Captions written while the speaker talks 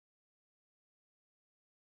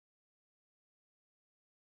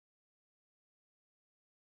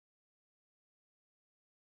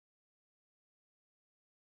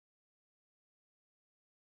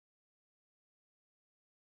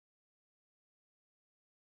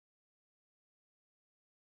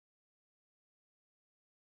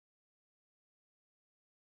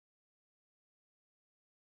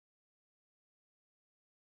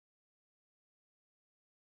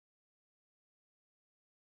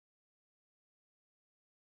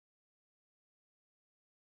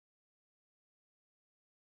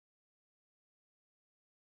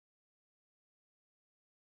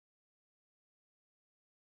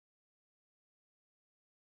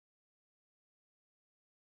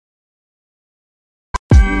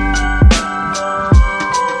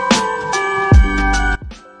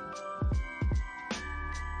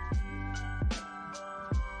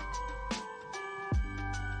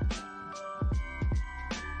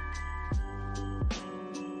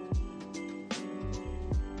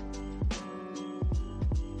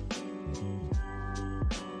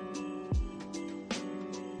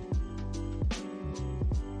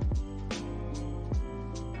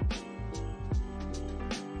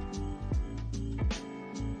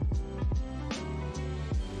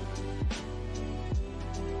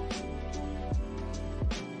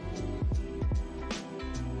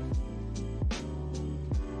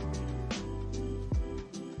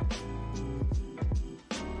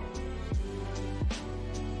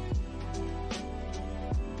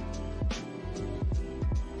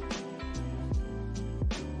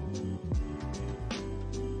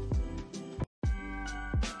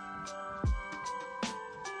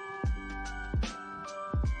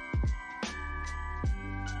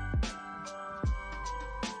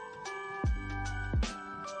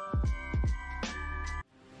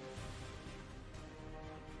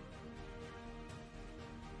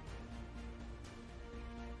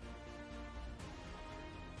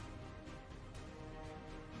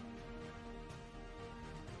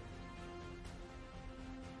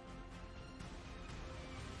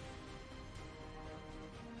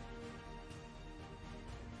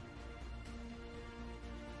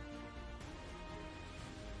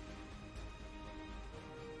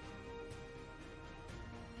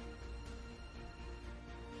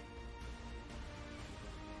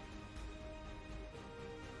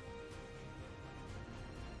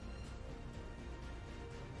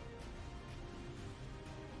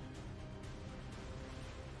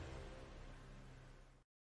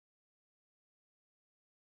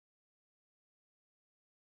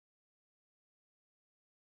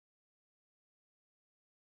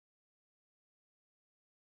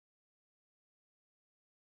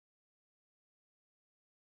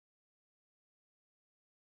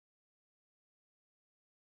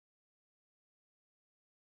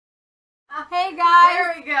Hey guys.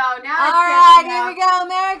 There we go. Now it's Alright, here we go.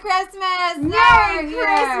 Merry Christmas. Merry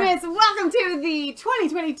Christmas. Welcome to the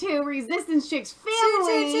 2022 Resistance Chicks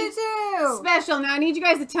Family Special. Now I need you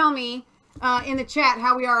guys to tell me in the chat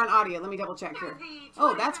how we are on audio. Let me double check here.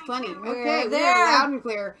 Oh, that's funny. Okay, we are loud and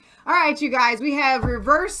clear. Alright, you guys, we have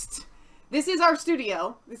reversed. This is our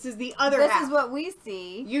studio. This is the other half. This is what we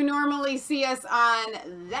see. You normally see us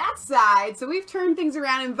on that side. So we've turned things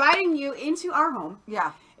around, inviting you into our home.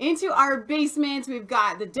 Yeah. Into our basement. We've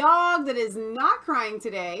got the dog that is not crying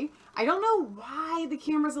today. I don't know why the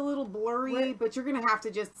camera's a little blurry, but you're going to have to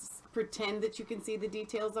just pretend that you can see the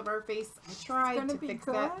details of our face. I tried to fix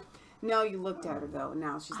that. No, you looked at her though.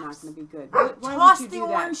 Now she's not going to be good. Why Toss would you the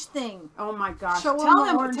do that? orange thing. Oh my gosh. Show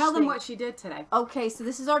Tell them what she did today. Okay, so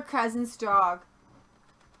this is our cousin's dog.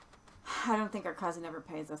 I don't think our cousin ever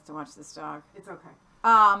pays us to watch this dog. It's okay.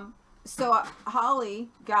 So Holly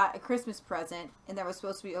got a Christmas present, and that was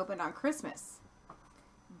supposed to be opened on Christmas.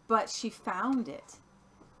 But she found it,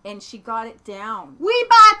 and she got it down. We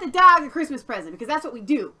bought the dog a Christmas present because that's what we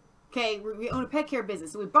do. Okay, we own a pet care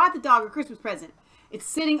business, so we bought the dog a Christmas present. It's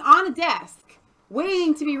sitting on a desk,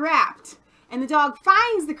 waiting to be wrapped. And the dog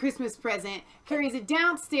finds the Christmas present, carries it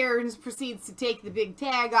downstairs, and proceeds to take the big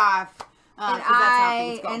tag off.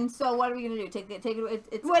 And so what are we gonna do? Take it away?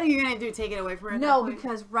 What are you gonna do? Take it away from her? No,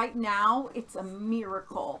 because right now it's a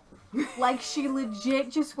miracle. Like she legit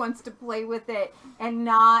just wants to play with it and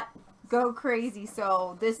not go crazy.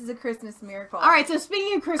 So this is a Christmas miracle. All right. So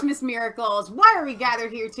speaking of Christmas miracles, why are we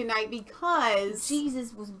gathered here tonight? Because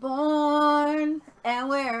Jesus was born, and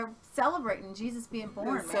we're celebrating Jesus being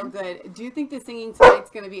born. That's so good. Do you think the singing tonight's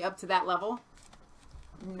gonna be up to that level?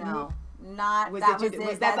 No. Not was that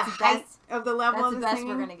was that the height of the level of the best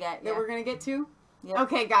singing we're gonna get. that we're gonna get to? Yep.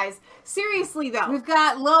 Okay, guys. Seriously though, we've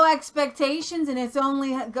got low expectations, and it's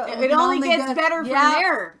only it only gets better from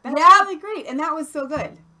there. That's really great, and that was so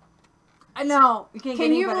good. I know.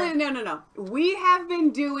 Can you believe? No. We have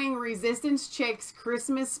been doing Resistance Chicks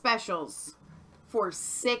Christmas specials for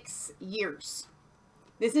 6 years.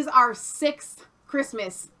 This is our 6th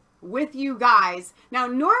Christmas with you guys. Now,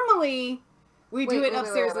 normally. We do it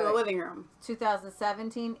upstairs in the living room.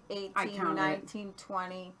 2017, 18, 19,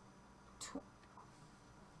 20.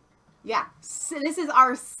 Yeah. So this is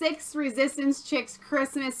our 6th Resistance Chicks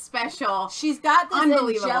Christmas special. She's got this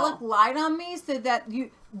angelic light on me so that you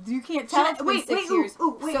can't tell it's been 6 years.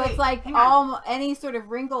 So it's like any sort of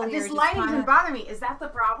wrinkle here. This lighting doesn't bother me. Is that the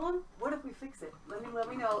problem? What if we fix it? Let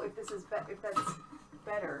me know if this is if that's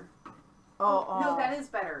better. Oh, no, that is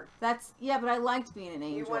better. But I liked being an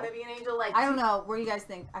angel. You want to be an angel? Like I don't know. What do you guys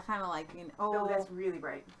think? I kind of like being. No, that's really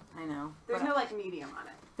bright. I know. There's no like medium on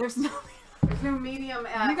it. There's no medium.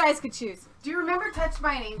 You guys could choose. Do you remember Touched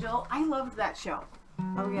by an Angel? I loved that show.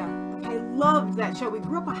 Oh yeah, I loved that show. We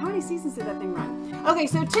grew up on how many seasons did that thing run? Okay,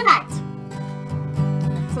 so tonight.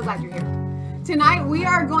 So glad you're here. Tonight we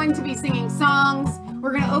are going to be singing songs.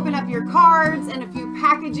 We're going to open up your cards and a few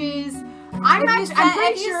packages. I'm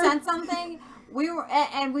pretty sure you sent something.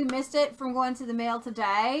 We missed it from going to the mail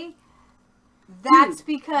today. That's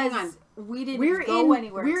because we didn't go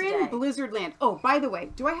anywhere today. We're in Blizzard Land. Oh, by the way,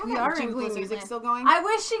 do I have that jingling music still going? I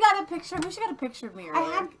wish she got a picture. I wish she got a picture of me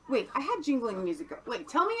earlier. I had jingling music going. Wait,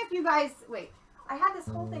 tell me if you guys I had this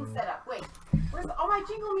whole thing set up. Wait. Where's my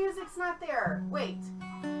jingle music's not there. Wait.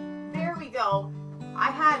 There we go.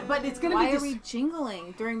 But it's going to be... Why are we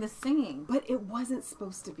jingling during the singing? But it wasn't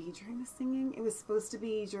supposed to be during the singing. It was supposed to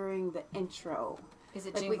be during the intro. Is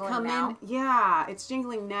it jingling now? Yeah, it's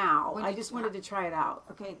jingling now. I just wanted to try it out.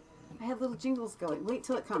 Okay. I had little jingles going. Wait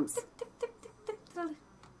till it comes.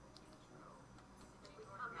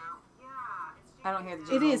 I don't hear the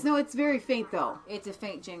jingle. It is. No, it's very faint though. It's a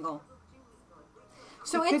faint jingle.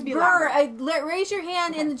 So it's burr. Raise your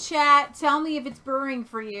hand in the chat. Tell me if it's burring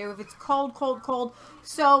for you. If it's cold, cold, cold.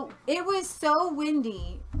 So it was so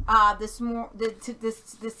windy this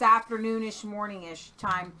afternoonish, morningish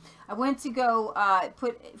time. I went to go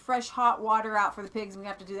put fresh hot water out for the pigs. And we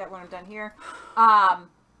have to do that when I'm done here.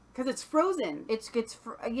 Because it's frozen.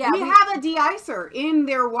 We have a de-icer in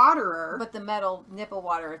their waterer. But the metal nipple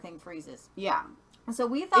water thing freezes. Yeah. So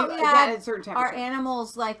we thought we had our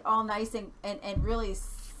animals like all nice and really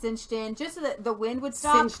cinched in, just so that the wind would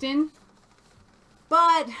stop. Cinched in?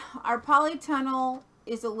 But our polytunnel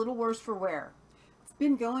is a little worse for wear. It's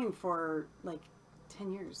been going for like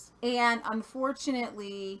 10 years. And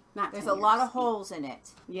unfortunately, there's a lot of holes in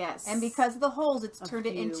it. Yes. And because of the holes, it's turned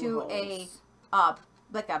it into a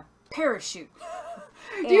parachute.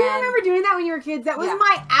 Do you remember doing that when you were kids? That was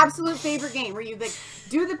my absolute favorite game, where you like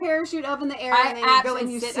do the parachute up in the air and then you go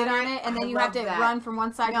and sit on it, and then you have to run from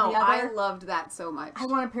one side to the other. I loved that so much. I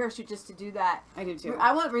want a parachute just to do that. I do too.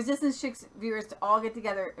 I want Resistance Chicks viewers to all get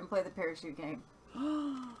together and play the parachute game.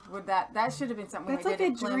 Would that should have been something we did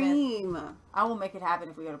in Plymouth. That's like a dream. I will make it happen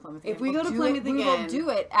if we go to Plymouth again. If we go to Plymouth again, we will do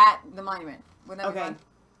it at the monument. Wouldn't that be fun?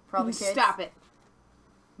 For all the kids. Stop it.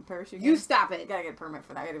 Parachute you game. Stop it. Gotta get a permit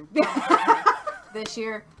for that. This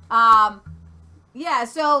year. Yeah,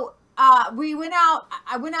 so we went out.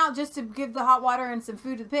 I went out just to give the hot water and some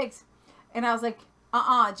food to the pigs. And I was like,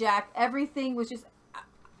 Jack, everything was just...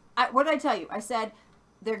 what did I tell you? I said,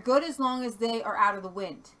 they're good as long as they are out of the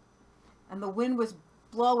wind. And the wind was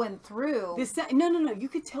blowing through. No. You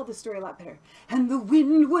could tell the story a lot better. And the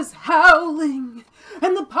wind was howling.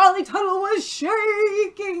 And the polytunnel was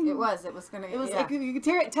shaking. It was going to... It was like, you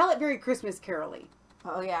could tell it very Christmas carol-y.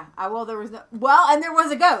 Oh, yeah. There was no... Well, and there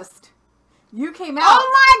was a ghost. You came out. Oh,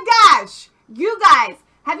 my gosh. You guys,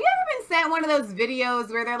 have you ever been sent one of those videos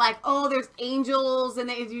where they're like, oh, there's angels, and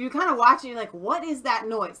you kind of watch it, and you're like, what is that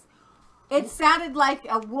noise? It sounded like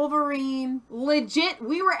a Wolverine. Legit,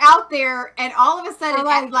 we were out there, and all of a sudden,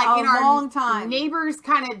 like in our long time. Neighbor's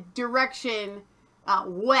kind of direction,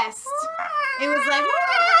 west, it was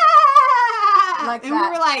like and we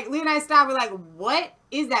were like, Lee and I stopped, we're like, what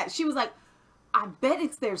is that? She was like, I bet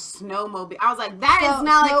it's their snowmobile. I was like, that is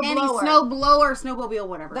not like any snowmobile,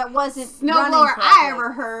 whatever. That wasn't snowblower I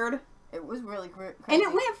ever heard. It was really crazy. And it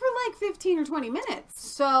went for like 15 or 20 minutes.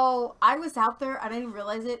 So I was out there, I didn't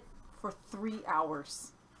realize it, for 3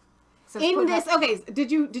 hours. So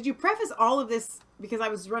did you preface all of this, because I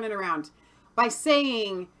was running around, by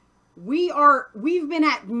saying we've been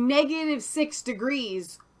at -6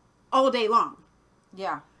 degrees all day long.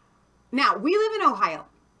 Yeah. Now, we live in Ohio.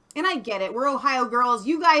 And I get it. We're Ohio girls.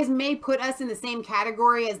 You guys may put us in the same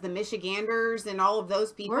category as the Michiganders and all of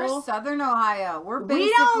those people. We're Southern Ohio. We're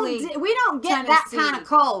basically we don't get Tennessee. That kind of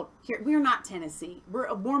cold. Here, we're not Tennessee.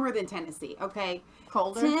 We're warmer than Tennessee, okay?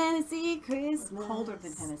 Colder? Tennessee Christmas. Colder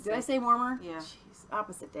than Tennessee. Did I say warmer? Yeah. Jeez,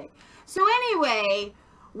 opposite day. So anyway,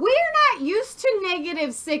 we're not used to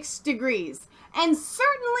 -6 degrees. And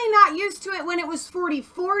certainly not used to it when it was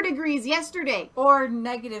 44 degrees yesterday. Or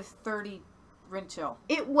 -30 wind chill.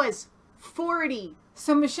 It was 40.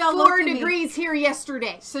 So Michelle looked at me. 4 degrees here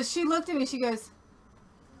yesterday. So she looked at me. She goes,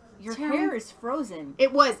 "Your hair is frozen."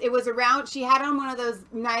 It was around. She had on one of those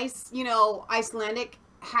nice, Icelandic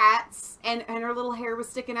hats, and her little hair was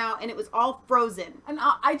sticking out, and it was all frozen. And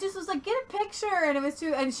I just was like, "Get a picture," and it was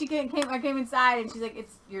too. And I came inside, and she's like,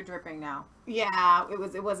 "You're dripping now." Yeah,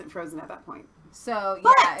 it wasn't frozen at that point. So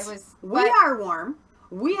yeah, it was. We are warm.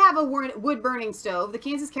 We have a wood-burning stove. The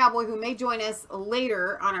Kansas Cowboy, who may join us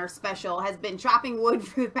later on our special, has been chopping wood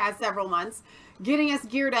for the past several months, getting us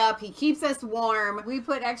geared up. He keeps us warm. We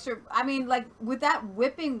put extra... I mean, like, with that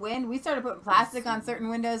whipping wind, we started putting plastic on certain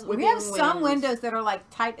windows. We have some windows that are, like,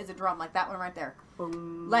 tight as a drum, like that one right there.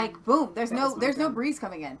 Boom. Like, boom. There's no breeze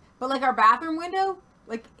coming in. But, like, our bathroom window,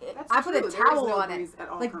 like, I put a towel on it.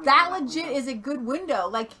 Like, that legit is a good window.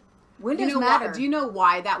 Like... Windows matter. Do you know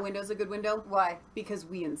why that window's a good window? Why? Because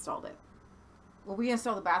we installed it. Well, we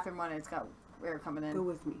installed the bathroom one, and it's got air coming in. Go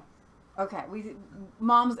with me. Okay,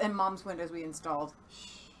 mom's windows we installed,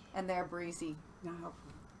 and they're breezy. No.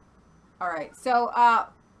 All right, so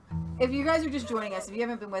if you guys are just joining us, if you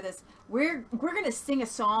haven't been with us, we're gonna sing a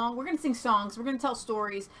song. We're gonna sing songs. We're gonna tell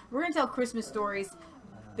stories. We're gonna tell Christmas stories.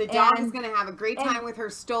 The dog is going to have a great time with her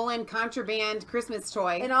stolen contraband Christmas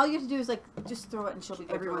toy. And all you have to do is, like, just throw it and she'll be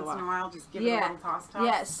good every once in a while. Just give it a little toss.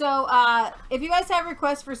 Yeah, so if you guys have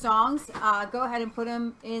requests for songs, go ahead and put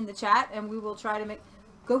them in the chat, and we will try to make...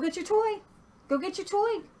 Go get your toy. Go get your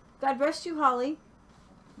toy. God rest you, Holly.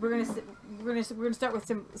 We're gonna start with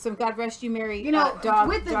some God rest you, Mary. Dog.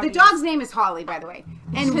 The dog's name is Holly, by the way,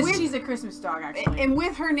 and she's a Christmas dog, actually. And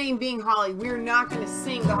with her name being Holly, we're not going to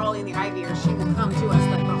sing the Holly and the Ivy, or she will come to us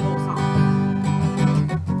like the whole song.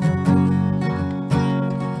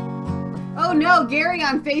 Oh no, Gary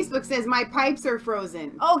on Facebook says my pipes are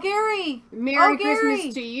frozen. Oh, Gary! Merry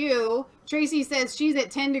Christmas to you. Tracy says she's at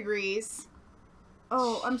 10 degrees.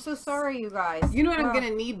 Oh, I'm so sorry, you guys. You know what I'm going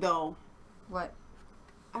to need though? What?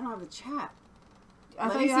 I don't have a chat.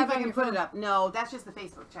 Let me see if I can put it up. No, that's just the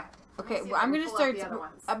Facebook chat. Okay, well, I'm going to start.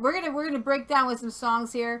 We're gonna break down with some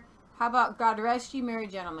songs here. How about God Rest You, Merry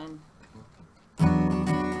Gentlemen?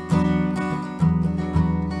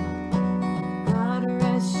 God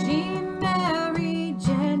rest ye, merry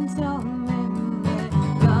gentlemen, let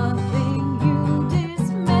nothing you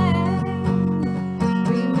dismay.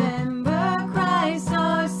 Remember Christ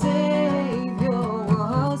our Savior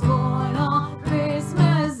was born on Christmas.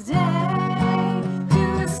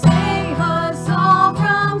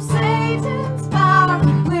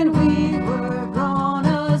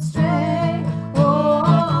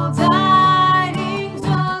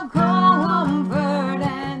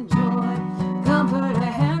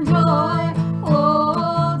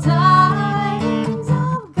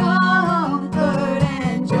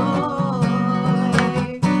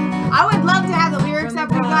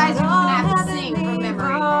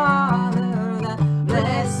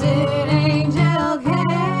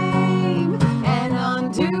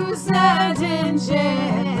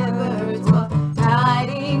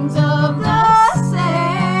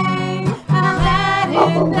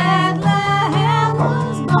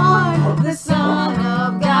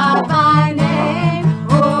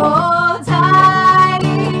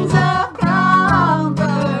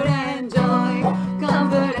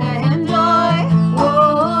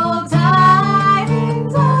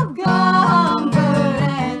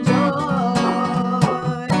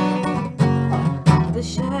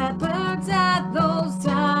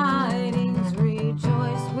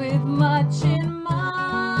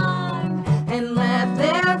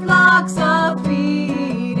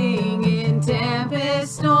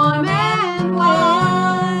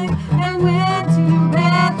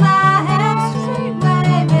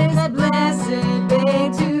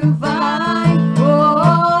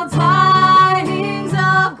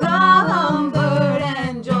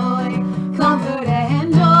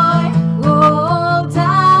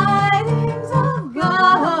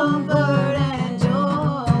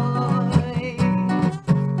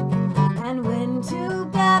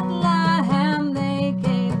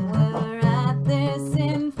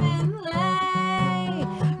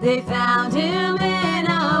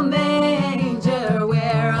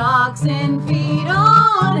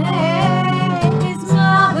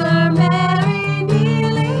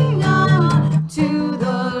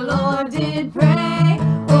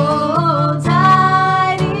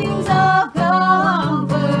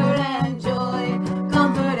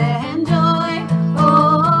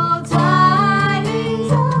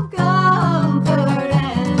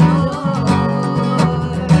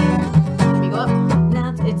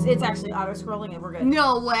 auto-scrolling and we're good.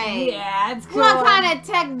 No way. Yeah, it's cool. What kind of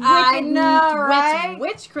tech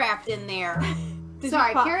witchcraft in there?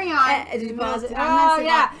 Sorry, carry on. Did you pause it? Oh,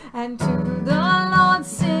 yeah. And to the Lord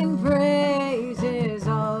sing praises,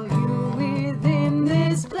 all you within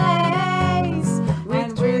this place.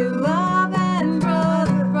 And with love and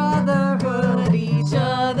brotherhood, each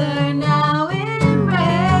other now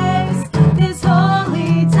embrace. This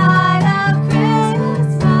holy tide of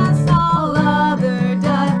Christmas, all other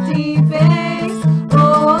doth deface.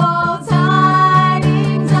 Oh,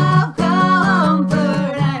 tidings of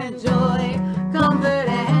comfort and joy. Comfort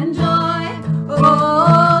and joy,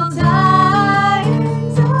 oh,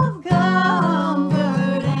 tidings of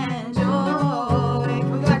comfort and joy.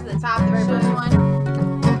 Can we go back to the top, the very first one?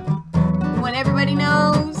 When everybody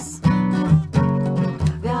knows.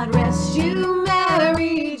 God rest you,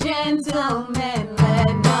 merry gentlemen,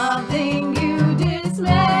 let nothing you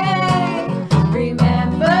dismay.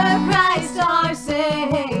 Remember Christ our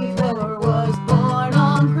Savior was born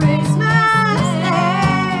on Christmas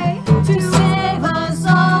Day to save us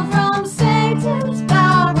all from Satan's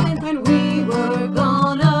power when we were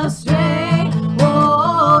gone astray.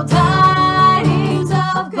 Oh, tidings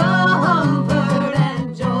of comfort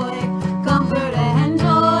and joy, comfort and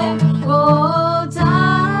joy. Oh,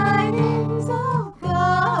 tidings of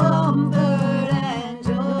comfort and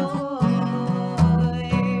joy.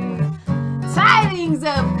 Tidings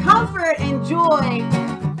of comfort and joy.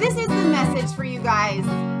 This is the message for you guys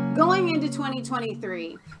going into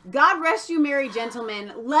 2023. God rest you, merry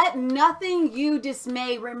gentlemen. Let nothing you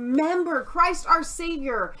dismay. Remember Christ our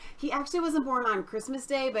Savior. He actually wasn't born on Christmas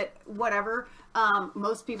Day, but whatever.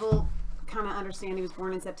 Most people kind of understand he was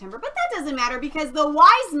born in September, but that doesn't matter because the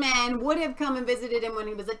wise men would have come and visited him when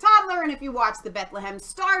he was a toddler. And if you watch the Bethlehem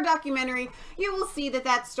Star documentary, you will see that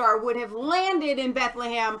that star would have landed in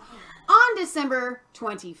Bethlehem on December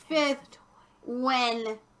 25th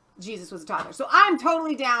when Jesus was a toddler. So I'm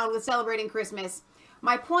totally down with celebrating Christmas.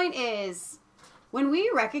 My point is, when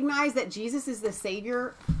we recognize that Jesus is the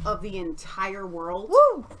Savior of the entire world,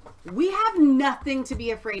 Woo! we have nothing to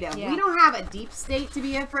be afraid of. Yeah. We don't have a deep state to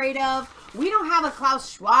be afraid of. We don't have a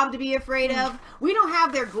Klaus Schwab to be afraid of. We don't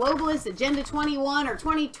have their globalist Agenda 21 or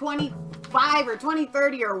 2025 or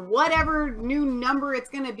 2030 or whatever new number it's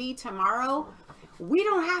going to be tomorrow. We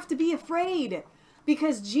don't have to be afraid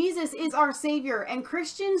because Jesus is our Savior, and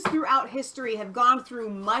Christians throughout history have gone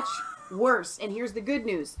through much worse. And here's the good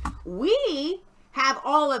news. We have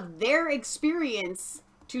all of their experience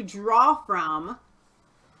to draw from,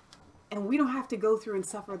 and we don't have to go through and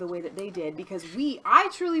suffer the way that they did, because I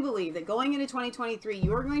truly believe that going into 2023,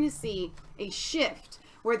 you're going to see a shift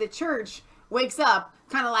where the church wakes up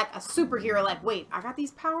kind of like a superhero, like, wait, I got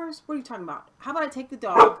these powers? What are you talking about? How about I take the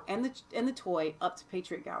dog and the toy up to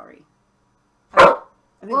Patriot Gallery?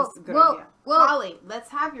 I think that's a good idea. Holly, let's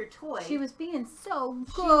have your toy. She was being so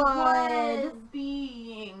good. She was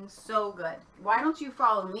being so good. Why don't you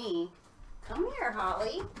follow me? Come here,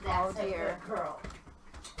 Holly. That's Oh, dear. a good girl.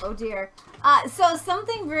 Oh dear. So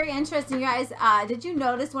something very interesting, you guys. Did you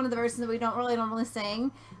notice one of the verses that we don't really normally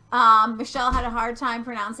sing? Michelle had a hard time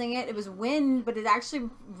pronouncing it. It was wind, but it actually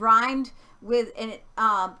rhymed with, and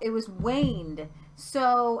it was waned.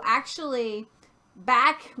 So actually,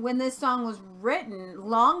 back when this song was written,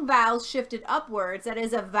 long vowels shifted upwards. That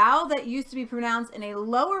is, a vowel that used to be pronounced in a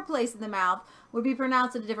lower place in the mouth would be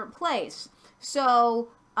pronounced in a different place. So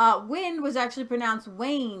wind was actually pronounced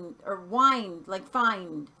wane or wind, like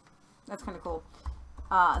find. That's kind of cool.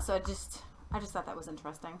 So I just thought that was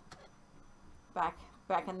interesting. Back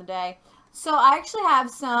in the day. So I actually have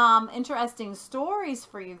some interesting stories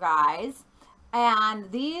for you guys,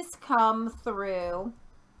 and these come through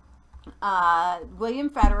William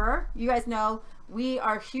Federer. You guys know we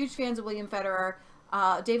are huge fans of William Federer,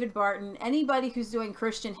 David Barton, anybody who's doing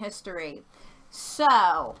Christian history.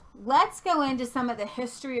 So let's go into some of the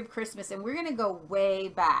history of Christmas, and we're going to go way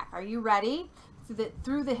back. Are you ready?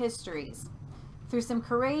 Through the histories, through some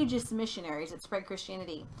courageous missionaries that spread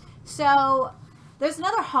Christianity. So there's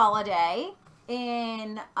another holiday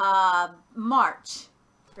in March.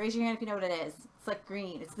 Raise your hand if you know what it is. It's like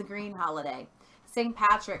green. It's the green holiday. St.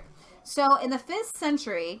 Patrick. So in the 5th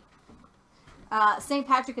century, St.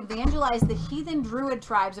 Patrick evangelized the heathen Druid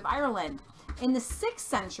tribes of Ireland. In the 6th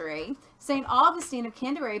century, St. Augustine of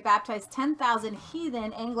Canterbury baptized 10,000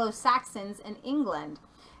 heathen Anglo-Saxons in England.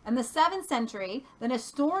 In the 7th century, the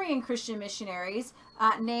Nestorian Christian missionaries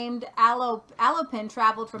named Alopin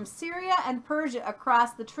traveled from Syria and Persia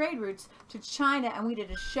across the trade routes to China, and we did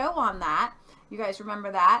a show on that. You guys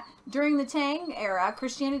remember that? During the Tang era,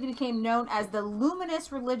 Christianity became known as the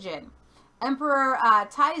Luminous religion. Emperor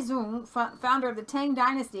Taizong, founder of the Tang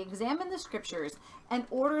Dynasty, examined the scriptures and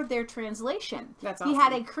ordered their translation. That's awesome. He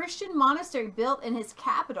had a Christian monastery built in his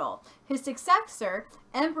capital. His successor,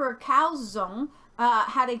 Emperor Caozong,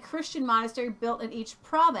 had a Christian monastery built in each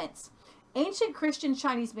province. Ancient Christian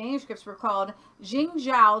Chinese manuscripts were called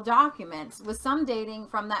Jingzhou documents, with some dating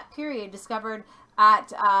from that period discovered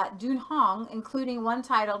at Dunhuang, including one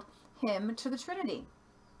titled Hymn to the Trinity.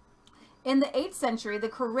 In the 8th century, the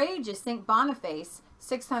courageous St. Boniface,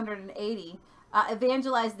 680,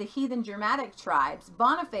 evangelized the heathen Germanic tribes.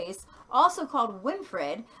 Boniface, also called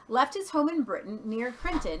Winfrid, left his home in Britain near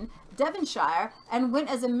Crinton, Devonshire, and went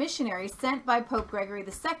as a missionary sent by Pope Gregory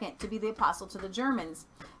II to be the apostle to the Germans.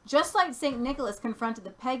 Just like St. Nicholas confronted the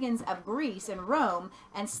pagans of Greece and Rome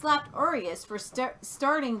and slapped Arius for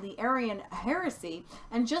starting the Arian heresy,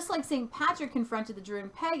 and just like St. Patrick confronted the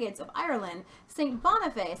Druid pagans of Ireland, St.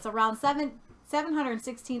 Boniface, around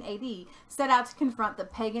 716 AD, set out to confront the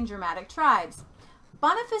pagan Germanic tribes.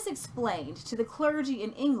 Boniface explained to the clergy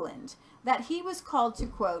in England that he was called to,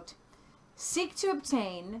 quote, seek to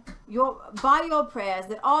obtain by your prayers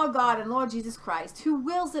that our God and Lord Jesus Christ, who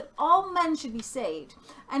wills that all men should be saved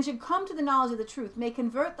and should come to the knowledge of the truth, may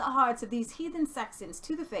convert the hearts of these heathen Saxons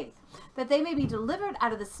to the faith, that they may be delivered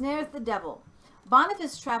out of the snares of the devil.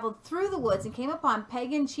 Boniface traveled through the woods and came upon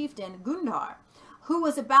pagan chieftain Gundar, who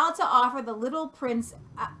was about to offer the little prince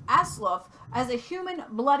Aslov as a human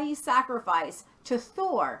bloody sacrifice to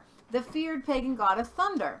Thor, the feared pagan god of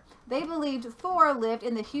thunder. They believed Thor lived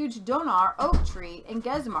in the huge Donar oak tree in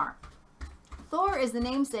Gesmar. Thor is the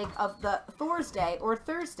namesake of the Thor's Day or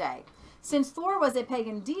Thursday. Since Thor was a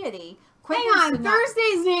pagan deity, Quakers hang on,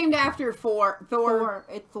 Thursday's named after Thor. Thor's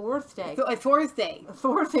Day. Thor's Day.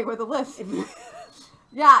 Thor's Day with a list.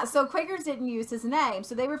 Yeah, so Quakers didn't use his name,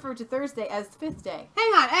 so they referred to Thursday as Fifth Day.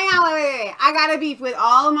 Hang on, wait. I got a beef with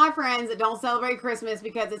all of my friends that don't celebrate Christmas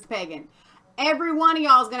because it's pagan. Every one of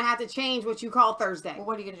y'all is going to have to change what you call Thursday. Well,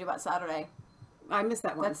 what are you going to do about Saturday? I missed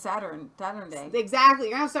that one. That's Saturn Day. Exactly.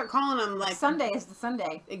 You're going to start calling them like... Sunday is the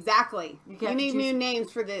Sunday. Exactly. You need new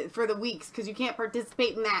names for the weeks because you can't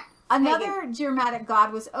participate in that. Another Germanic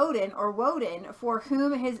god was Odin, or Woden, for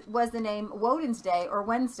whom was the name Woden's Day or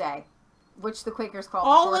Wednesday, which the Quakers call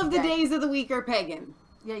all of the days of the week are pagan.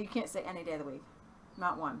 Yeah, you can't say any day of the week.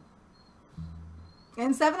 Not one.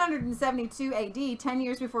 In 772 AD, 10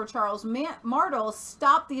 years before Charles Martel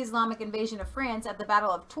stopped the Islamic invasion of France at the Battle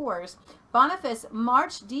of Tours, Boniface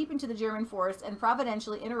marched deep into the German forest and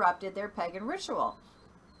providentially interrupted their pagan ritual.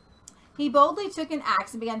 He boldly took an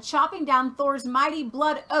axe and began chopping down Thor's mighty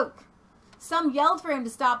blood oak. Some yelled for him to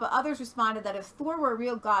stop, but others responded that if Thor were a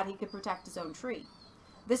real god, he could protect his own tree.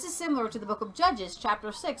 This is similar to the book of Judges,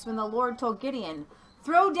 chapter 6, when the Lord told Gideon,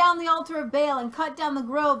 throw down the altar of Baal and cut down the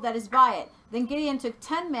grove that is by it. Then Gideon took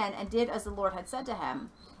 10 men and did as the Lord had said to him.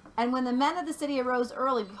 And when the men of the city arose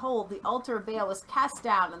early, behold, the altar of Baal was cast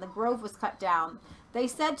down, and the grove was cut down. They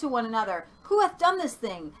said to one another, who hath done this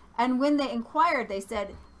thing? And when they inquired, they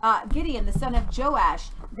said, Gideon, the son of Joash.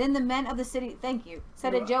 Then the men of the city,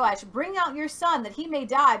 said to Joash, bring out your son, that he may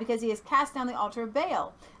die, because he has cast down the altar of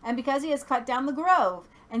Baal, and because he has cut down the grove.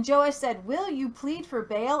 And Joash said, will you plead for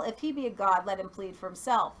Baal? If he be a god, let him plead for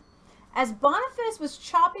himself. As Boniface was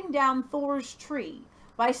chopping down Thor's tree,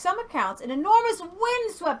 by some accounts, an enormous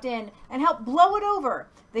wind swept in and helped blow it over.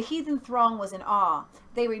 The heathen throng was in awe.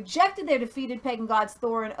 They rejected their defeated pagan gods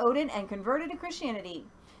Thor and Odin and converted to Christianity.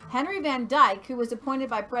 Henry van Dyke, who was appointed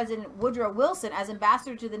by President Woodrow Wilson as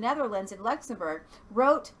ambassador to the Netherlands in Luxembourg,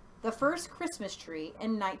 wrote The First Christmas Tree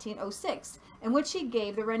in 1906, in which he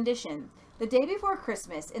gave the rendition. The day before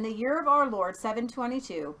Christmas, in the year of our Lord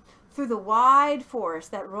 722, through the wide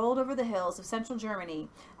forest that rolled over the hills of central Germany,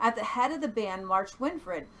 at the head of the band marched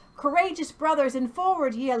Winfrid. Courageous brothers, and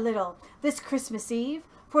forward ye a little, this Christmas Eve,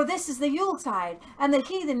 for this is the Yuletide, and the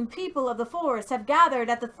heathen people of the forest have gathered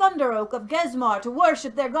at the Thunder Oak of Gesmar to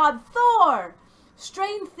worship their god Thor.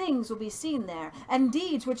 Strange things will be seen there, and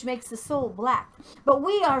deeds which makes the soul black. But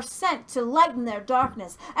we are sent to lighten their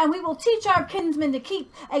darkness, and we will teach our kinsmen to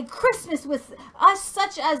keep a Christmas with us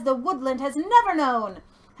such as the woodland has never known.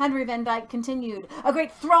 Henry van Dyke continued, a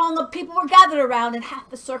great throng of people were gathered around, and half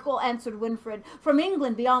the circle answered Winfrid, from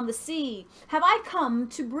England beyond the sea, have I come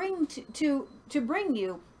to bring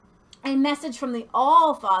you A message from the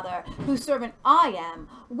All-Father, whose servant I am.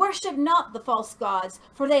 Worship not the false gods,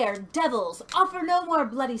 for they are devils. Offer no more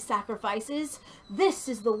bloody sacrifices. This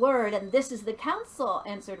is the word, and this is the counsel,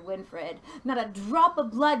 answered Winfried. Not a drop of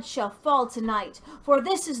blood shall fall tonight, for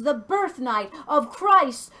this is the birth night of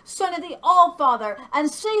Christ, Son of the All-Father, and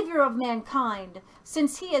Savior of mankind.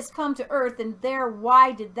 Since he has come to earth, and there,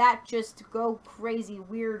 why did that just go crazy,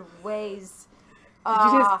 weird ways?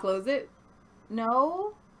 Did you just close it?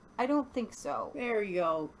 No. I don't think so. There you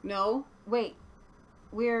go. No. Wait.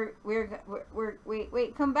 Wait,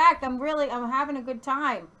 come back. I'm having a good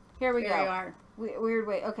time. Here we go. There you are. Weird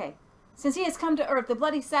way. Okay. Since he has come to earth, the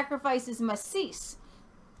bloody sacrifices must cease.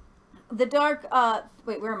 The dark,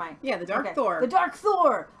 where am I? Yeah, the dark Thor. The dark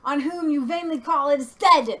Thor, on whom you vainly call, is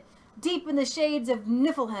dead. Deep in the shades of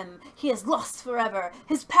Niflheim, he is lost forever.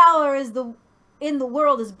 His power in the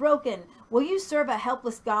world is broken. Will you serve a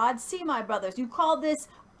helpless God? See, my brothers, you call this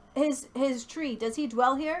his tree. Does he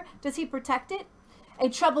dwell here? Does he protect it? A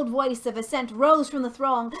troubled voice of assent rose from the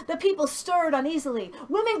throng. The people stirred uneasily.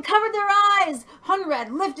 Women covered their eyes.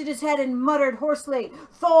 Hunred lifted his head and muttered hoarsely,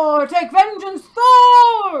 Thor, take vengeance,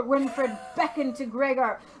 Thor! Winfried beckoned to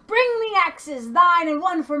Gregor. Bring the axes, thine and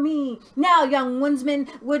one for me. Now, young woodsman,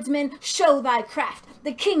 show thy craft.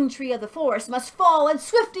 The king tree of the forest must fall, and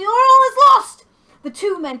swiftly or all is lost. The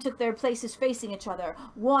two men took their places facing each other,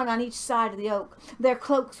 one on each side of the oak. Their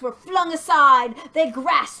cloaks were flung aside. They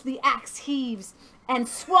grasped the axe heaves and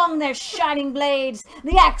swung their shining blades.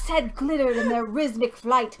 The axe head glittered in their rhythmic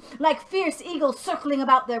flight, like fierce eagles circling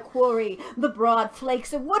about their quarry. The broad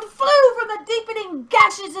flakes of wood flew from the deepening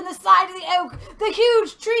gashes in the side of the oak. The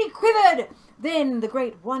huge tree quivered. Then the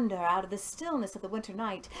great wonder out of the stillness of the winter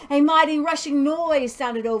night. A mighty rushing noise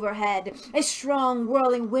sounded overhead. A strong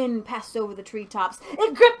whirling wind passed over the treetops.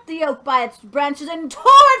 It gripped the oak by its branches and tore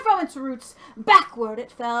it from its roots. Backward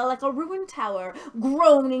it fell like a ruined tower,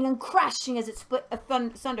 groaning and crashing as it split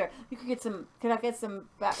asunder. Could I get some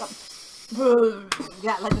back up?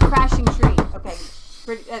 Yeah, like a crashing tree. Okay,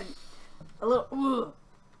 pretty, a little.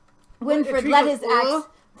 Winfried let his axe,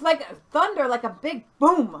 like thunder, like a big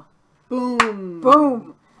boom. Boom.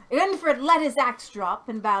 Boom. Winfried let his axe drop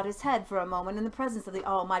and bowed his head for a moment in the presence of the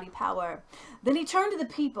almighty power. Then he turned to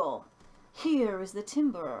the people. Here is the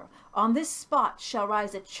timber. On this spot shall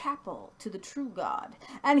rise a chapel to the true God.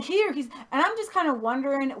 And here and I'm just kind of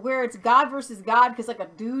wondering where it's God versus God, because like a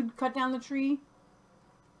dude cut down the tree.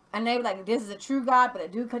 And they were like, this is a true God, but a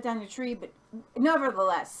dude cut down the tree. But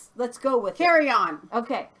nevertheless, let's go with it. Carry on.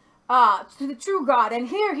 Okay. To the true God. And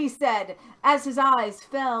here he said, as his eyes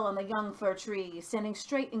fell on the young fir tree, standing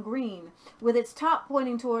straight and green, with its top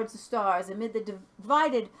pointing towards the stars amid the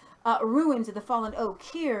divided ruins of the fallen oak,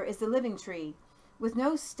 here is the living tree, with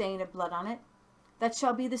no stain of blood on it. That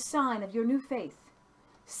shall be the sign of your new faith.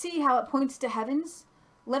 See how it points to heavens?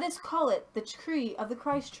 Let us call it the tree of the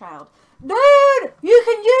Christ child. Dude, you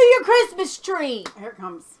can do your Christmas tree. Here it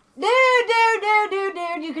comes. Dude,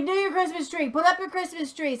 you can do your Christmas tree. Put up your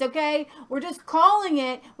Christmas trees, okay? We're just calling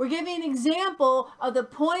it, we're giving an example of the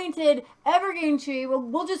pointed evergreen tree.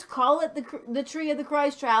 We'll just call it the tree of the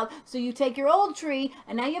Christ child. So you take your old tree,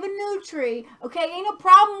 and now you have a new tree, okay? Ain't no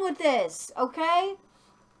problem with this, okay?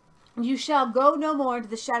 You shall go no more into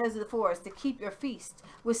the shadows of the forest to keep your feast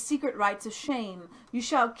with secret rites of shame. You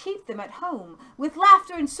shall keep them at home with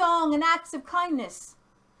laughter and song and acts of kindness.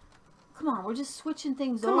 Come on, we're just switching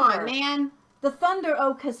things over. Come on, man. The thunder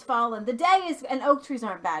oak has fallen. The day is, and oak trees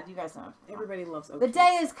aren't bad. You guys know. Everybody loves oak trees. The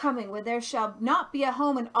day is coming when there shall not be a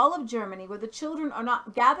home in all of Germany where the children are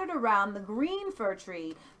not gathered around the green fir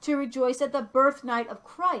tree to rejoice at the birth night of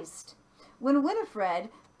Christ. When Winifred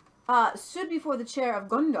stood before the chair of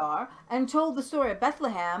Gundar and told the story of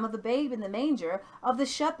Bethlehem, of the babe in the manger, of the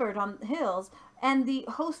shepherd on the hills, and the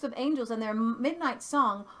host of angels and their midnight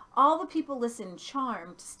song, all the people listened,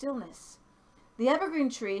 charmed to stillness. The evergreen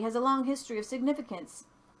tree has a long history of significance.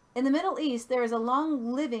 In the Middle East, there is a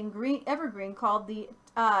long-living green evergreen called the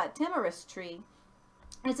tamarisk tree.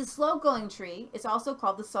 It's a slow-going tree. It's also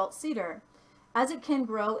called the salt cedar, as it can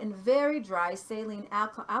grow in very dry, saline,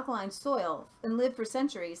 alkaline soil and live for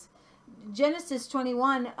centuries. Genesis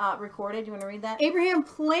 21 recorded. You want to read that? Abraham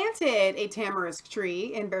planted a tamarisk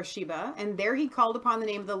tree in Beersheba, and there he called upon the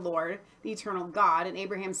name of the Lord, the eternal God, and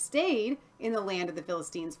Abraham stayed in the land of the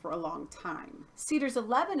Philistines for a long time. Cedars of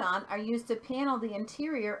Lebanon are used to panel the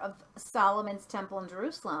interior of Solomon's temple in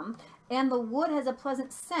Jerusalem, and the wood has a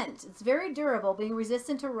pleasant scent. It's very durable, being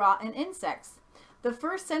resistant to rot and insects. The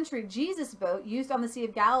first century Jesus boat used on the Sea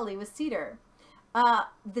of Galilee was cedar.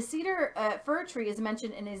 The cedar fir tree is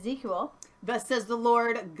mentioned in Ezekiel. Thus says the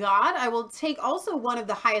Lord God, I will take also one of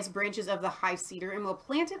the highest branches of the high cedar and will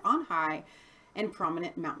plant it on high and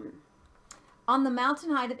prominent mountain. On the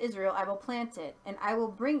mountain height of Israel I will plant it, and I will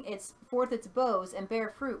bring forth its boughs and bear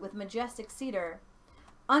fruit with majestic cedar.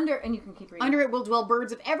 And you can keep reading. Under it will dwell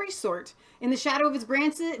birds of every sort. In the shadow of its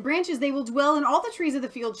branches they will dwell, and all the trees of the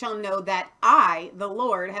field shall know that I, the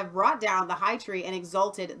Lord, have brought down the high tree and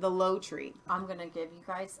exalted the low tree. I'm going to give you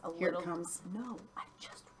guys a Here little... it comes. No, I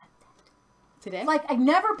just read that. Today? Like, I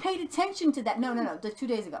never paid attention to that. No. 2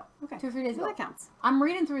 days ago. Okay. 2 or 3 days ago. That counts. I'm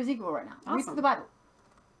reading through Ezekiel right now. I'm reading Awesome. through the Bible.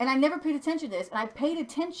 And I never paid attention to this. And I paid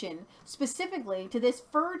attention specifically to this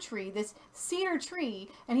fir tree, this cedar tree.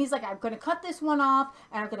 And he's like, I'm going to cut this one off,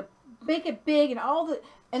 and I'm going to make it big, and all the...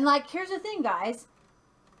 And, like, here's the thing, guys.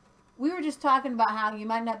 We were just talking about how you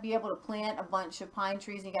might not be able to plant a bunch of pine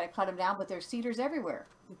trees, and you got to cut them down, but there's cedars everywhere.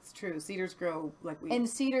 It's true. Cedars grow like weeds. And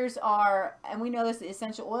cedars are, and we know this, the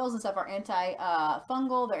essential oils and stuff are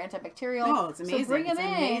anti-fungal, they're antibacterial. Oh, it's amazing. So bring them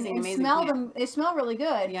in and smell them. They smell really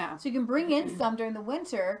good. Yeah. So you can bring in some during the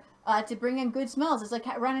winter to bring in good smells. It's like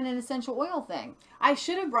running an essential oil thing. I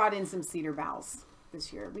should have brought in some cedar boughs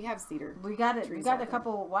this year. We have cedar. We got it. We got a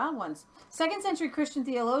couple wild ones. 2nd century Christian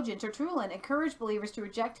theologian Tertullian encouraged believers to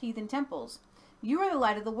reject heathen temples. You are the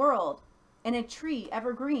light of the world, and a tree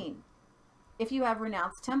evergreen. If you have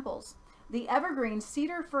renounced temples. The evergreen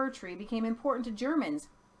cedar fir tree became important to Germans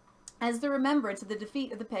as the remembrance of the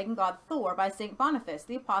defeat of the pagan god Thor by St. Boniface,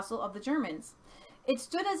 the apostle of the Germans. It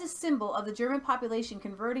stood as a symbol of the German population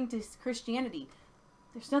converting to Christianity.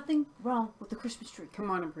 There's nothing wrong with the Christmas tree.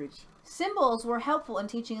 Come on and preach. Symbols were helpful in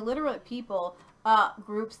teaching illiterate people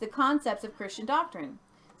groups the concepts of Christian doctrine.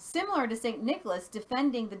 Similar to St. Nicholas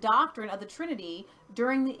defending the doctrine of the Trinity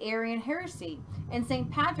during the Arian heresy, and St.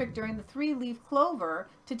 Patrick during the three-leaf clover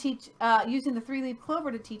to teach, using the three-leaf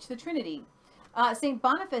clover to teach the Trinity. St.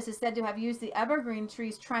 Boniface is said to have used the evergreen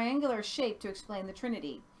tree's triangular shape to explain the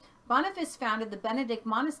Trinity. Boniface founded the Benedict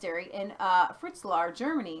Monastery in Fritzlar,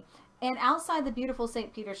 Germany, and outside the beautiful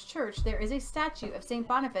St. Peter's Church, there is a statue of St.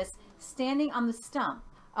 Boniface standing on the stump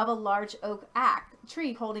of a large oak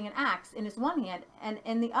tree holding an axe in his one hand and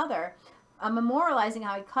in the other, memorializing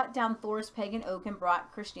how he cut down Thor's pagan oak and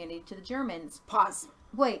brought Christianity to the Germans. Pause.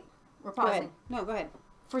 Wait, we're pausing. Go ahead. No, go ahead.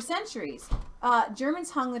 For centuries,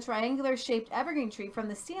 Germans hung the triangular-shaped evergreen tree from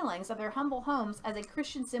the ceilings of their humble homes as a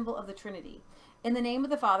Christian symbol of the Trinity, in the name of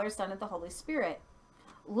the Father, Son, and the Holy Spirit.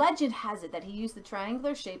 Legend has it that he used the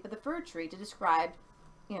triangular shape of the fir tree to describe,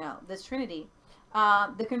 this Trinity.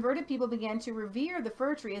 The converted people began to revere the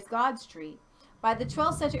fir tree as God's tree. By the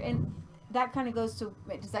 12th century, and that kind of goes to,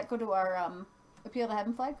 does that go to our Appeal to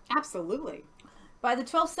Heaven flag? Absolutely. By the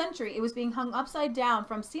 12th century, it was being hung upside down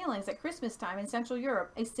from ceilings at Christmas time in Central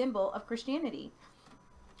Europe, a symbol of Christianity.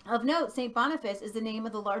 Of note, St. Boniface is the name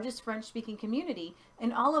of the largest French-speaking community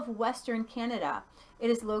in all of Western Canada. It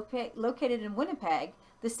is located in Winnipeg,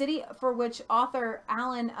 the city for which author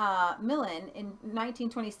Alan Milne in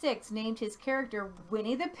 1926 named his character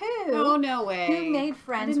Winnie the Pooh. Oh, no way. Who made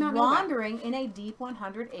friends wandering in a deep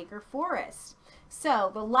 100-acre forest.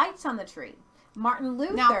 So, the lights on the tree. Martin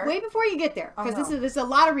Luther. Now, wait before you get there, because this is a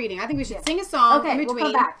lot of reading. I think we should sing a song. Okay, we'll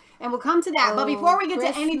come back. And we'll come to that. But before we get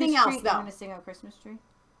to anything else, though. I'm going to sing a Christmas tree.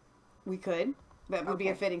 We could. That would be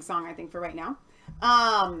a fitting song, I think, for right now.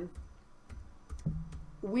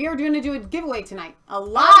 We are going to do a giveaway tonight. A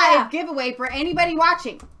live giveaway for anybody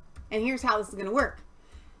watching. And here's how this is going to work.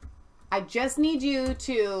 I just need you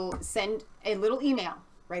to send a little email.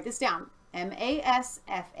 Write this down.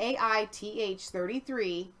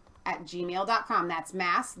 masfaith33@gmail.com. That's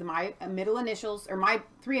Mass, my middle initials, or my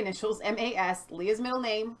 3 initials, M-A-S, Leah's middle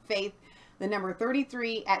name, Faith, the number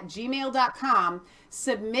 33@gmail.com.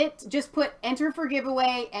 Submit, just put enter for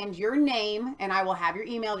giveaway and your name, and I will have your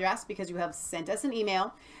email address because you have sent us an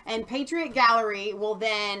email. And Patriot Gallery will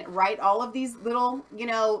then write all of these little,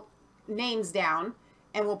 names down,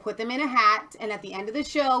 and we'll put them in a hat. And at the end of the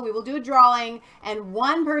show, we will do a drawing, and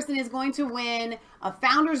one person is going to win a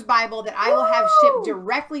Founder's Bible that I will have shipped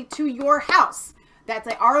directly to your house. That's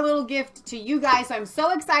our little gift to you guys. So I'm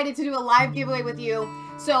so excited to do a live giveaway with you.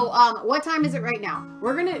 So what time is it right now?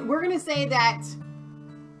 We're gonna say that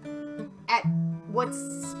at what's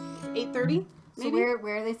 8:30? So where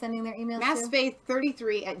are they sending their emails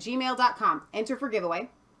MassFaith33@gmail.com. Enter for giveaway.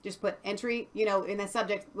 Just put entry, in the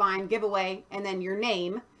subject line, giveaway, and then your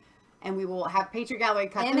name. And we will have Patriot Gallery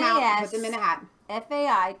cut them out and put them in a hat.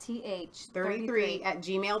 FAITH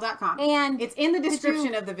 33@gmail.com. And it's in the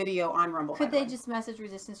description of the video on Rumble. Could they just message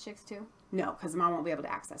Resistance Chicks too? No, because Mom won't be able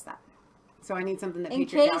to access that. So I need something that in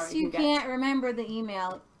Patriot case Gallery you can can't remember the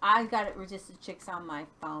email. I got it. Resistance Chicks on my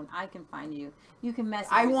phone. I can find you. You can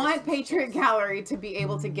message. I want Patriot Gallery to be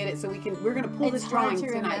able to get it so we're gonna pull this drawing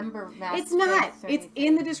tonight. It's not. It's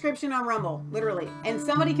in the description on Rumble, literally, and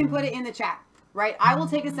somebody can put it in the chat. Right? I will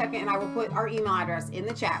take a second and I will put our email address in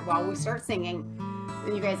the chat while we start singing.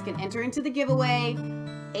 Then you guys can enter into the giveaway.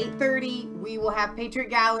 8:30, we will have Patriot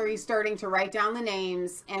Gallery starting to write down the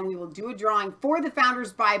names, and we will do a drawing for the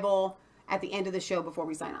Founders Bible at the end of the show before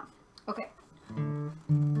we sign off. Okay.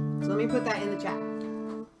 So let me put that in the chat.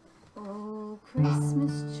 Oh,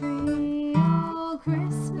 Christmas tree, oh,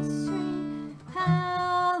 Christmas tree,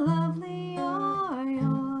 how lovely are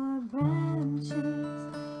your branches.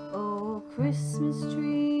 Oh, Christmas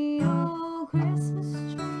tree, oh,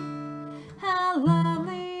 Christmas tree, how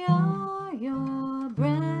lovely are your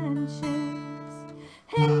branches.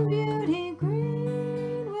 And beauty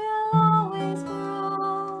green will always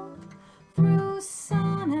grow through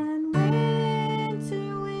sun and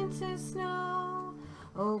winter snow.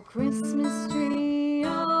 Oh, Christmas tree,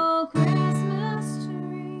 oh, Christmas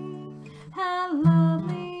tree, how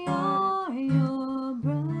lovely are your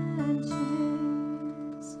branches.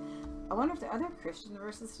 I wonder if there are other Christian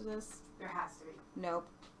verses to this. There has to be. Nope.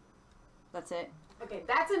 That's it. Okay,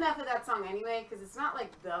 that's enough of that song anyway, because it's not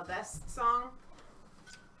like the best song.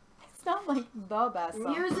 It's not like the best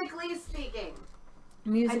song. Musically speaking.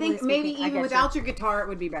 Musically I think speaking, maybe even without your guitar, it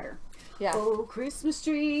would be better. Yeah. Oh, Christmas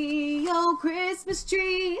tree, how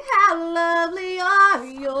lovely are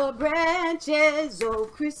your branches. Oh,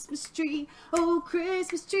 Christmas tree,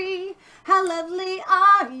 how lovely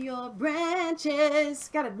are your branches.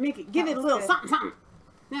 Gotta make it, give it a little good. something. You know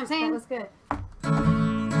what I'm saying? That was good.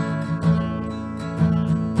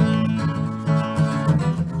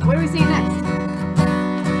 What are we singing next?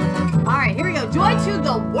 All right, here we go. Joy to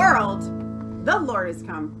the world. The Lord has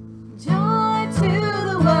come. Joy to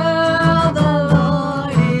the world, the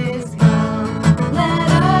Lord is come.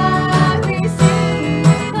 Let earth receive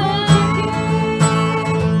the King.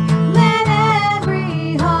 Let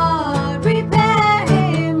every heart prepare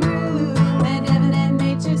Him room. And heaven and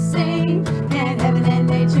nature sing, and heaven and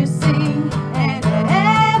nature sing, and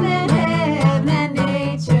heaven and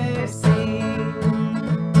nature sing.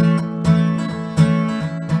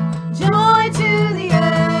 Joy to the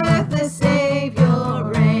earth, the Savior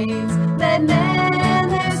reigns. Let men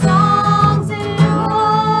their songs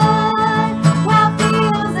enjoy, while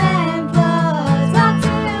fields and floods, rocks,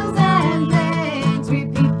 hills and plains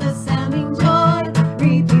repeat the sounding joy,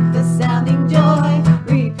 repeat the sounding joy,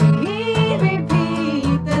 repeat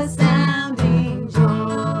the sounding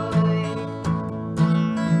joy.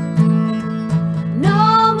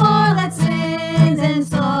 No more let sins and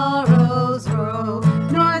sorrows grow,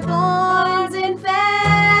 nor thorns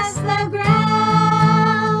infest the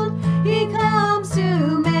ground. He comes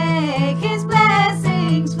to make His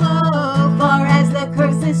blessings flow. Far as the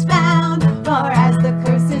curse is found, far as the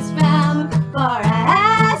curse is found, far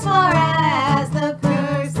as the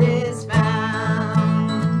curse is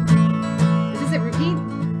found. Is this it? Repeat.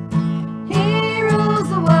 He rules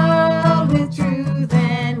the world with truth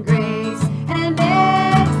and grace, and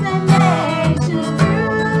makes the nations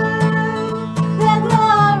through the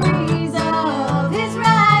glories of His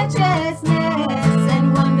righteousness,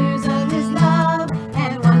 and wonders of His love,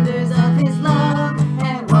 and wonders of His love,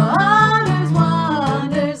 and wonders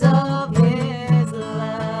of His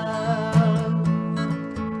love.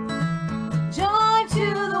 Joy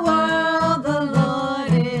to the world, the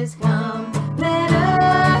Lord is come. Let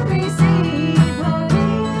earth receive her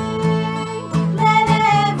King. Let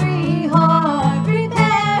every heart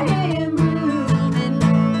prepare Him room. And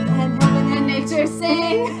heaven and nature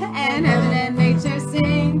sing, and heaven and nature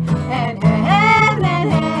sing, and heaven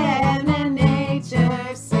and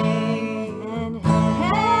nature sing, and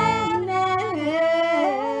heaven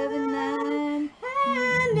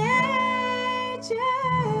and nature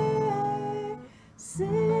sing.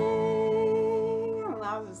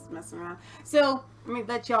 I was just messing around. So, let me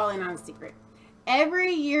let y'all in on a secret.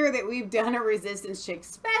 Every year that we've done a Resistance Chick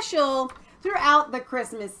special, throughout the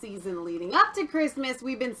Christmas season leading up to Christmas,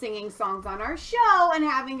 we've been singing songs on our show and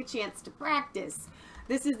having a chance to practice.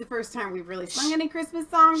 This is the first time we've really sung any Christmas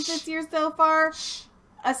songs this year so far,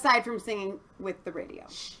 aside from singing with the radio.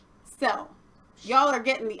 So, y'all are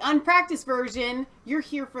getting the unpracticed version. You're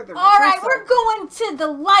here for the All right, rehearsal. we're going to the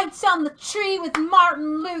lights on the tree with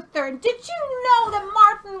Martin Luther. And did you know that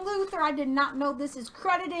Martin Luther, I did not know this, is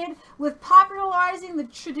credited with popularizing the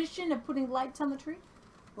tradition of putting lights on the tree?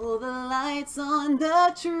 Oh, the lights on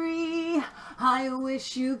the tree, I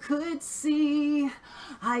wish you could see.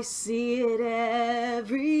 I see it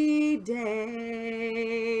every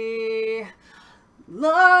day.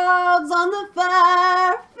 Logs on the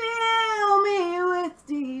fire, fill me with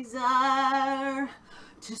desire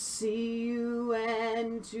to see you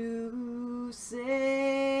and to say.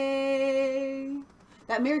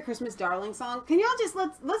 That Merry Christmas, Darling song. Can y'all just,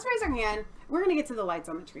 let's raise our hand. We're going to get to the lights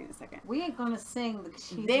on the tree in a second. We ain't going to sing the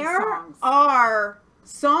cheesy songs. There are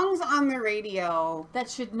songs on the radio that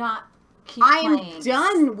should not keep playing. I am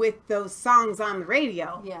done with those songs on the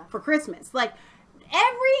radio for Christmas. Like,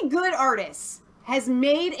 every good artist has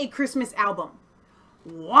made a Christmas album.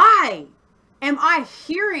 Why am I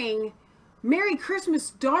hearing Merry Christmas,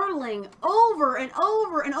 Darling over and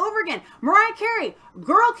over and over again? Mariah Carey,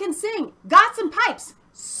 Girl Can Sing, got some pipes.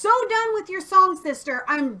 So done with your song, sister.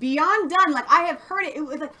 I'm beyond done. Like, I have heard it. It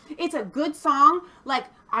was like, it's a good song. Like,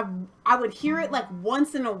 I would hear it like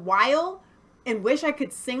once in a while and wish I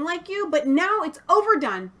could sing like you. But now it's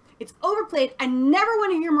overdone. It's overplayed. I never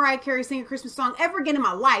want to hear Mariah Carey sing a Christmas song ever again in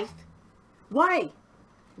my life. Why?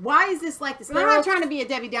 Why is this like this? I'm not trying to be a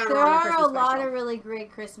Debbie Downer. There are a lot of really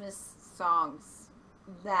great Christmas songs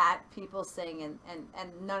that people sing,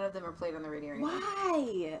 and none of them are played on the radio anymore.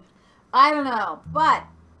 Why? I don't know. But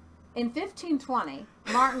in 1520,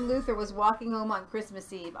 Martin Luther was walking home on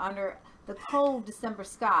Christmas Eve under the cold December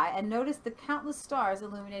sky and noticed the countless stars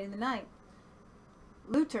illuminating the night.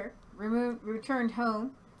 Luther returned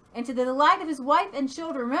home, and to the delight of his wife and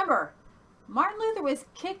children, remember, Martin Luther was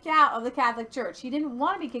kicked out of the Catholic Church. He didn't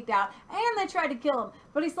want to be kicked out, and they tried to kill him.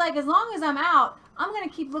 But he's like, as long as I'm out, I'm going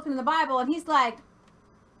to keep looking in the Bible. And he's like,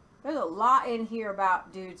 there's a lot in here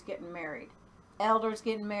about dudes getting married. Elders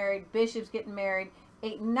getting married, bishops getting married.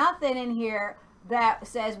 Ain't nothing in here that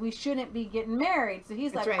says we shouldn't be getting married. So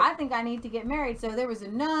he's like, I think I need to get married. So there was a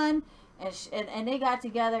nun, and they got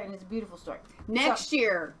together, and it's a beautiful story. Next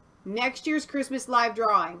year's Christmas live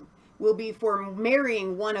drawing will be for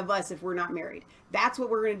marrying one of us if we're not married. That's what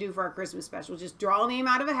we're going to do for our Christmas special. Just draw a name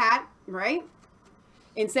out of a hat, right?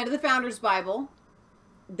 Instead of the Founder's Bible.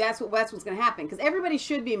 That's what's going to happen. Because everybody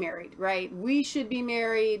should be married, right? We should be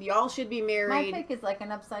married. Y'all should be married. My pick is like an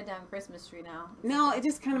upside-down Christmas tree now. No, it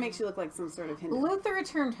just kind of makes you look like some sort of Hindu. Luther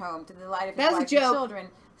returned home to the delight of his wife and children,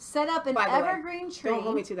 set up an evergreen tree. Don't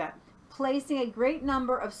hold me to that. Placing a great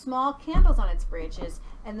number of small candles on its branches,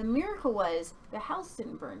 and the miracle was the house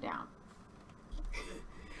didn't burn down.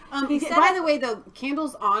 By the way, though,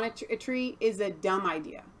 candles on a tree is a dumb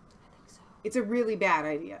idea. I think so. It's a really bad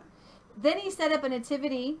idea. Then he set up a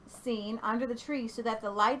nativity scene under the tree so that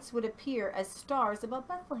the lights would appear as stars above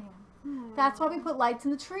Bethlehem. That's why we put lights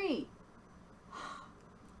in the tree.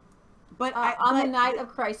 But on the night of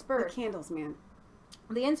Christ's birth. The candles, man.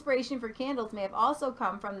 The inspiration for candles may have also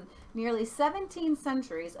come from nearly 17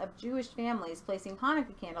 centuries of Jewish families placing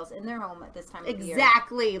Hanukkah candles in their home at this time of the year.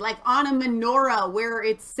 Exactly, like on a menorah where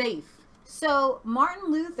it's safe. So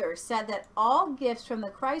Martin Luther said that all gifts come from the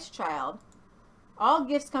Christ child,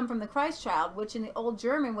 which in the Old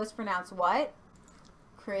German was pronounced what?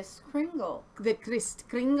 Kris Kringle. The Kris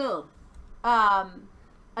Kringle.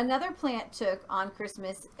 Another plant took on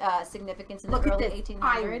Christmas significance in the early 1800s.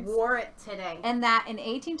 I wore it today. And that in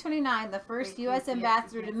 1829, the first U.S.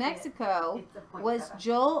 ambassador to Mexico was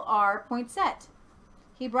Joel R. Poinsett.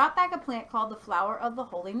 He brought back a plant called the Flower of the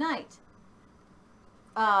Holy Night,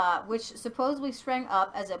 which supposedly sprang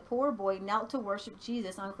up as a poor boy knelt to worship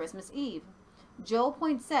Jesus on Christmas Eve. Joel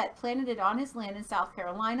Poinsett planted it on his land in South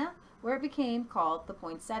Carolina, where it became called the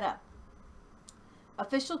poinsettia.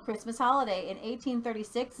 Official Christmas holiday. In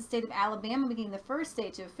 1836, the state of Alabama became the first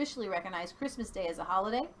state to officially recognize Christmas Day as a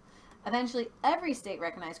holiday. Eventually, every state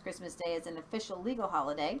recognized Christmas Day as an official legal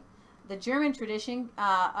holiday. The German tradition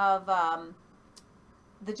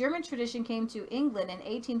came to England in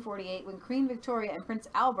 1848 when Queen Victoria and Prince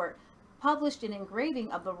Albert published an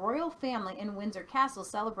engraving of the royal family in Windsor Castle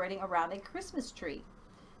celebrating around a Christmas tree.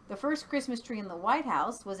 The first Christmas tree in the White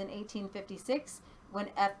House was in 1856 when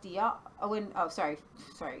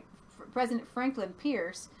President Franklin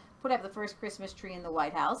Pierce put up the first Christmas tree in the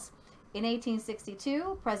White House. In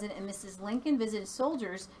 1862, President and Mrs. Lincoln visited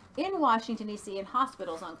soldiers in Washington, D.C. and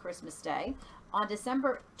hospitals on Christmas Day. On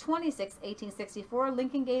December 26, 1864,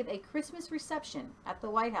 Lincoln gave a Christmas reception at the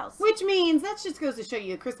White House. Which means, that just goes to show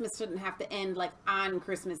you, Christmas shouldn't have to end like on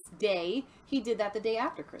Christmas Day. He did that the day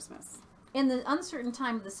after Christmas. In the uncertain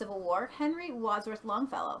time of the Civil War, Henry Wadsworth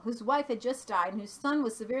Longfellow, whose wife had just died and whose son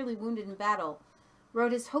was severely wounded in battle,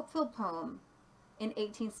 wrote his hope-filled poem in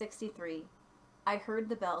 1863, I Heard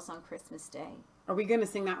the Bells on Christmas Day. Are we going to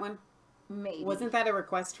sing that one? Maybe. Wasn't that a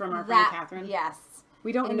request from our friend Catherine? Yes.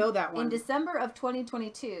 We don't know that one. In December of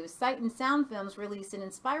 2022, Sight and Sound Films released an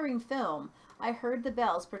inspiring film, I Heard the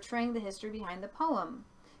Bells, portraying the history behind the poem.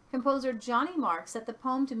 Composer Johnny Marks set the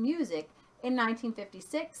poem to music in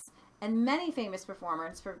 1956, and many famous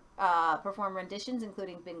performers performed renditions,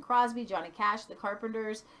 including Bing Crosby, Johnny Cash, the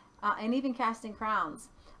Carpenters, and even Casting Crowns.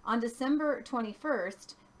 On December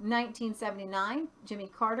 21st, 1979, Jimmy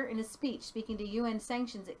Carter, in a speech seeking UN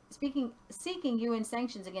sanctions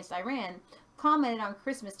against Iran, commented on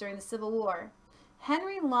Christmas during the Civil War.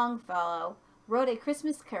 Henry Longfellow wrote A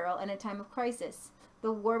Christmas Carol in a Time of Crisis,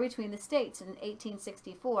 the war between the states, in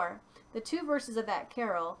 1864. The two verses of that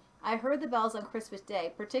carol, I heard the bells on Christmas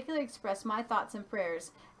Day, particularly express my thoughts and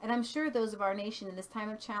prayers, and I'm sure those of our nation in this time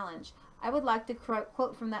of challenge. I would like to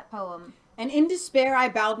quote from that poem. And in despair I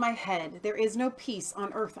bowed my head. There is no peace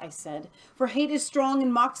on earth, I said. For hate is strong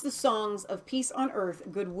and mocks the songs of peace on earth,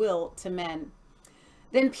 goodwill to men.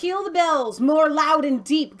 Then peal the bells more loud and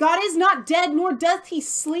deep. God is not dead, nor doth he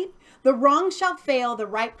sleep. The wrong shall fail, the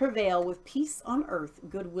right prevail, with peace on earth,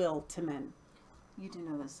 goodwill to men. You do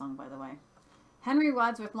know this song, by the way. Henry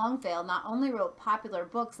Wadsworth Longfellow not only wrote popular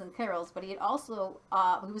books and carols, but he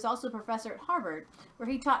was also a professor at Harvard, where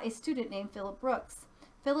he taught a student named Philip Brooks.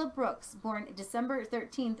 Philip Brooks, born December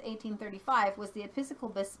 13th, 1835, was the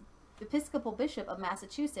Episcopal Bishop of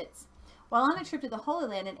Massachusetts. While on a trip to the Holy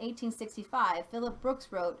Land in 1865, Philip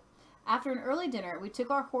Brooks wrote, "After an early dinner, we took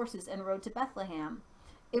our horses and rode to Bethlehem.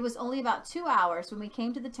 It was only about 2 hours when we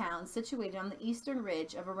came to the town situated on the eastern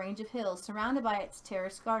ridge of a range of hills surrounded by its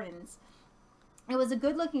terraced gardens. It was a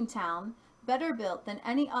good-looking town, better built than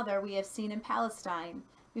any other we have seen in Palestine.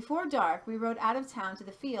 Before dark, we rode out of town to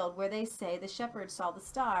the field where they say the shepherds saw the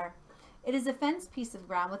star. It is a fenced piece of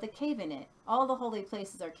ground with a cave in it. All the holy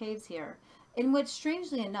places are caves here, in which,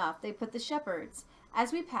 strangely enough, they put the shepherds.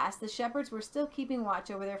 As we passed, the shepherds were still keeping watch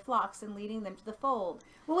over their flocks and leading them to the fold."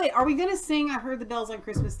 Well, wait, are we going to sing I Heard the Bells on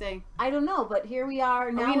Christmas Day? I don't know, but here we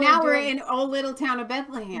are. Now we're in old little town of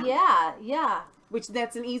Bethlehem. Yeah. Which,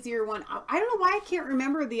 that's an easier one. I don't know why I can't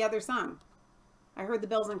remember the other song. I Heard the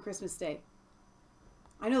Bells on Christmas Day.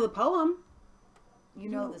 I know the poem. You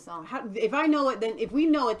know the song. If I know it, then if we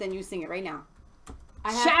know it, then you sing it right now.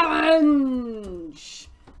 Challenge!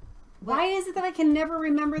 Why is it that I can never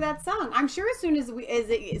remember that song? I'm sure as soon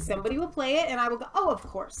as somebody will play it and I will go, oh, of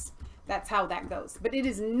course. That's how that goes. But it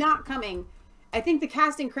is not coming. I think the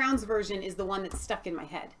Casting Crowns version is the one that's stuck in my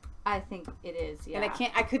head. I think it is, yeah.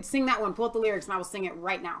 And I could sing that one, pull up the lyrics, and I will sing it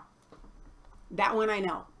right now. That one I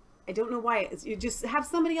know. I don't know why. You just have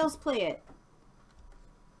somebody else play it.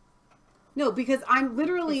 No, because I'm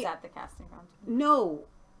literally... Is that the Casting Crowns? No.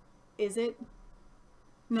 Is it?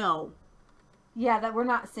 No. Yeah, that we're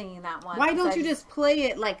not singing that one. Why don't you just play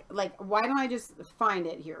it like why don't I just find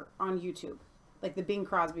it here on YouTube? Like the Bing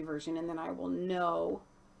Crosby version, and then I will know.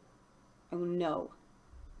 I will know.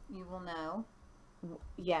 You will know?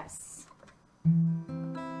 Yes. Let's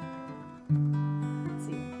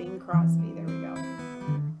see. Bing Crosby. There we go.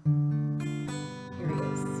 Here he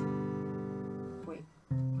is. Wait.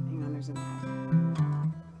 Hang on, there's an ad.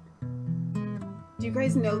 Do you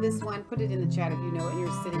guys know this one? Put it in the chat if you know it and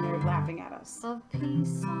you're sitting there laughing at us. Of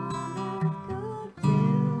peace on earth,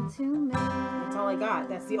 goodwill to men. That's all I got.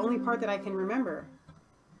 That's the only part that I can remember.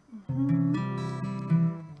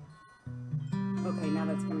 Mm-hmm. Okay, now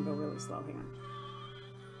that's going to go really slow. Hang on.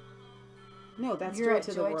 No, that's You're Joy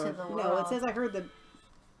to the World. No, it says I heard the...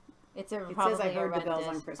 It says I heard the bells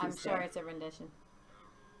on Christmas Day. I'm sure it's a rendition.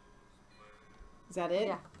 Is that it?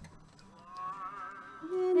 Yeah.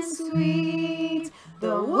 And sweet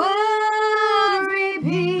the word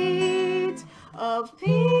repeat of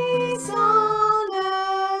peace on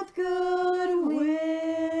earth, goodwill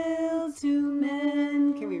to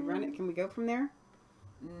men. Can we run it? Can we go from there?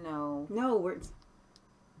 No. No, words.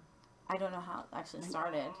 I don't know how it actually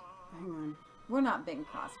started. Hang on. We're not Bing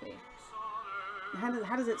Crosby. How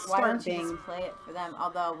does it start? Why don't you Bing? just play it for them?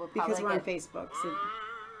 Although we'll probably because we're on Facebook. So...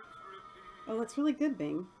 Oh, that's really good,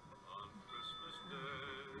 Bing.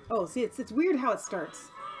 Oh, see, it's weird how it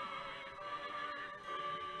starts.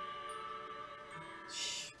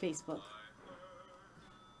 Shh, Facebook.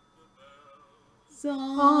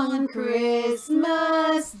 On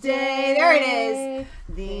Christmas Day, there it is.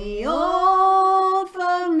 The old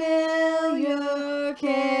familiar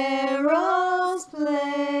carols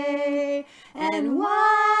play, and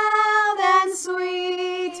wild and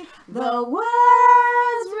sweet the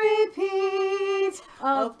words repeat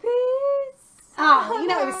of peace. Oh, you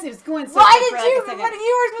know, it was going so Why did like you? But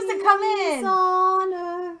you were supposed to come in.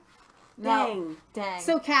 On No. Dang.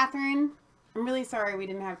 So, Catherine, I'm really sorry we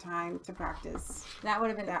didn't have time to practice. That would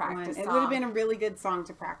have been a practice song. It would have been a really good song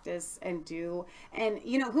to practice and do. And,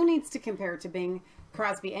 you know, who needs to compare to Bing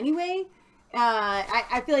Crosby anyway?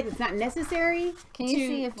 I feel like it's not necessary. Can you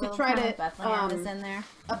see if to try to Bethlehem is in there?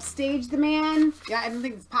 Upstage the man? Yeah, I don't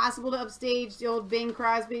think it's possible to upstage the old Bing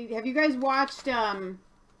Crosby. Have you guys watched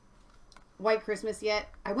White Christmas yet?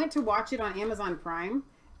 I went to watch it on Amazon Prime,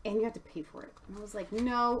 and you have to pay for it. And I was like,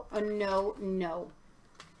 no, no.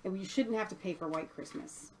 And you shouldn't have to pay for White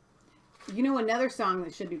Christmas. You know another song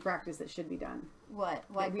that should be practiced that should be done? What?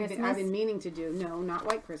 White Christmas? I've been meaning to do. No, not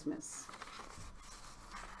White Christmas.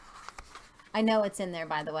 I know it's in there,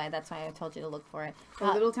 by the way. That's why I told you to look for it.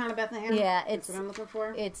 Little Town of Bethlehem? Yeah, that's what I'm looking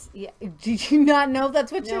for? Yeah. Did you not know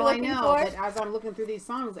that's what you're looking for? No, I know, but as I'm looking through these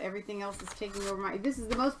songs, everything else is taking over my... This is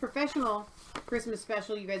the most professional Christmas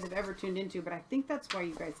special you guys have ever tuned into, but I think that's why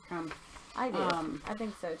you guys come. I do. I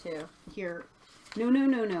think so, too. Here. No.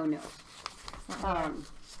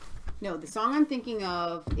 No, the song I'm thinking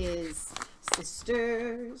of is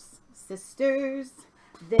Sisters, Sisters.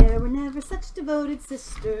 There were never such devoted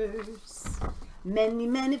sisters. Many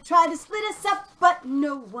men have tried to split us up, but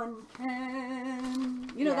no one can.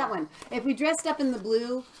 You know that one. If we dressed up in the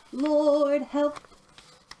blue, Lord help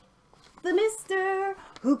the mister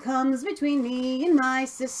who comes between me and my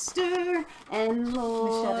sister. And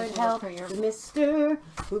Lord help the mister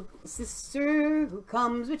who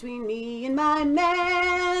comes between me and my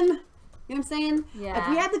man. You know what I'm saying? Yeah. If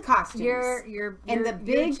we had the costumes and the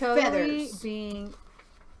big feathers.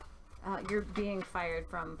 You're being fired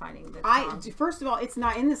from finding this song. First of all, it's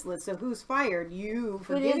not in this list, so who's fired? You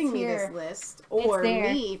for giving me this list, or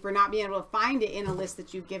me for not being able to find it in a list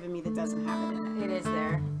that you've given me that doesn't have it in it. It is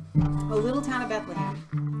there. A Little Town of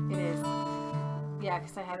Bethlehem. It is. Yeah,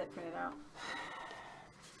 because I have it printed out.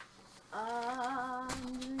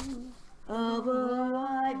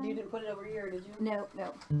 You didn't put it over here, did you? No.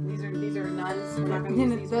 These are nuns. We're not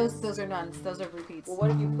gonna use those are nuns. Those are repeats. Well, what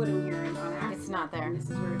if you put them here on accident? It's not there. And this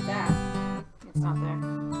is where it's at. It's not there.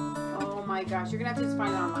 Oh my gosh, you're gonna have to just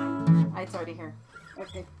find it online. It's already here.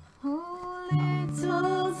 Okay. Oh,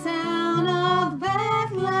 little town of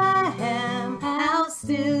Bethlehem, how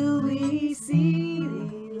still we see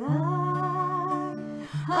thee lie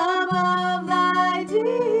above thy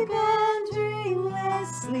deep and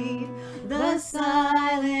dreamless sleep. The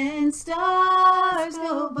silent stars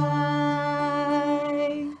go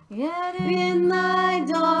by, yet in thy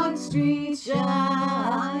dark streets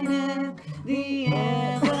shineth the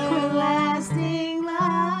everlasting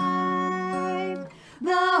light.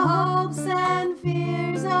 The hopes and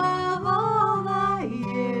fears of all thy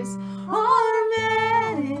years are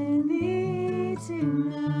met in thee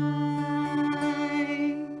tonight.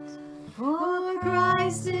 For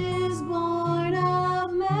Christ is born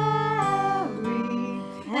of Mary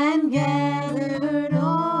and gathered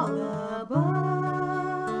all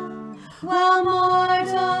above. While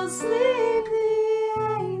mortals sleep,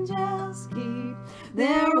 the angels keep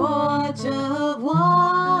their watch of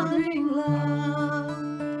wandering love.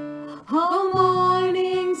 Oh,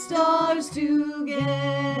 morning stars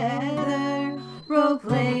together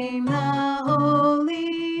proclaim the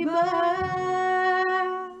holy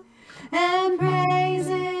birth, and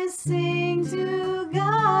praises sing to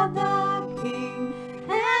God the King,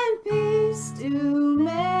 and peace to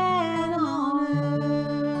men on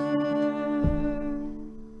earth.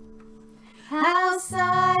 How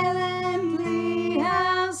silently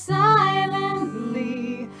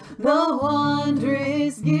the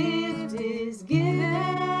wondrous gift is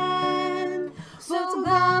given. So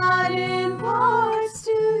God imparts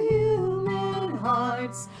to human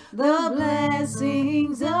hearts the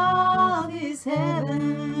blessings of his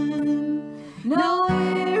heaven. No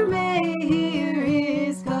ear may hear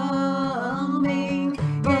his coming,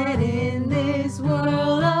 yet in this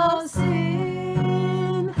world of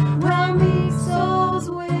sin, where meek souls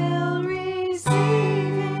will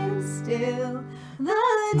receive him still, the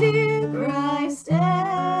dear Christ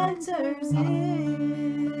enters in.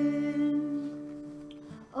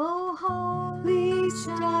 O holy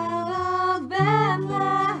child of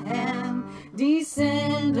Bethlehem,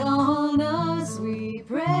 descend on us, we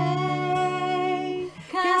pray.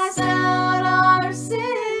 Cast out our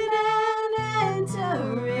sin and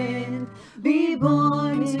enter in. Be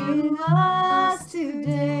born to us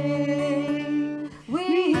today.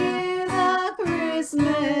 We hear the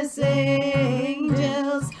Christmas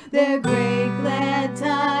angels their great glad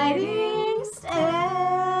tidings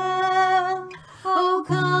tell. Oh,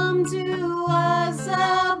 come to us,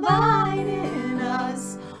 abide in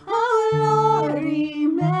us, oh Lord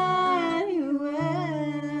Emmanuel.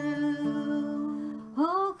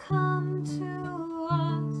 Oh, come to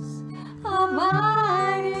us,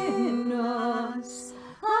 abide in us,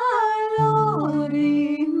 our Lord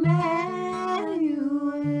Emmanuel.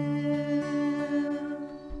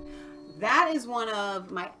 That is one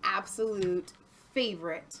of my absolute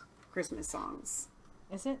favorite Christmas songs.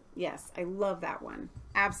 Is it? Yes, I love that one.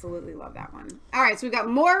 Absolutely love that one. All right, so we got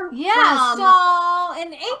more. Yeah, so in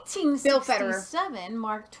Bill Federer. 1867,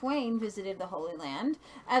 Mark Twain visited the Holy Land,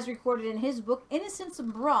 as recorded in his book Innocents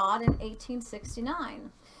Abroad in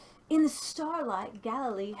 1869. In the starlight,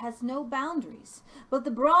 Galilee has no boundaries, but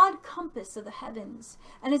the broad compass of the heavens,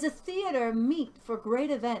 and is a theater meet for great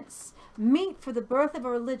events, meet for the birth of a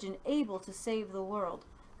religion able to save the world.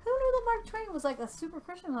 Who knew that Mark Twain was like a super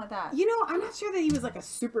Christian like that? You know, I'm not sure that he was like a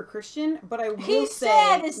super Christian, but I will say... He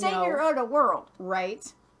said the savior of the world.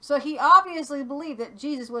 Right. So he obviously believed that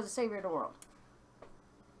Jesus was the savior of the world.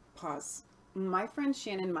 Pause. My friend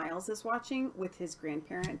Shannon Miles is watching with his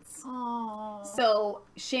grandparents. Oh. So,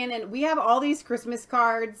 Shannon, we have all these Christmas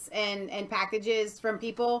cards and packages from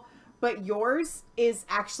people, but yours is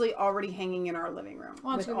actually already hanging in our living room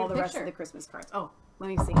with all the rest of the Christmas cards. Oh, let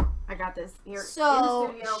me see. I got this here so,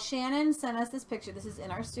 in the studio. Shannon sent us this picture. This is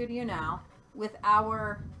in our studio now with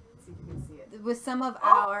our... Let's see if you can see it. With some of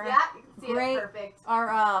our... Yeah, you can see great, it. Perfect.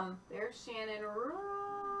 Our, There's Shannon right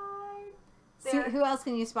there. there. Who else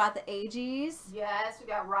can you spot? The AGs? Yes, we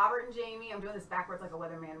got Robert and Jamie. I'm doing this backwards like a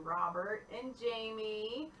weatherman. Robert and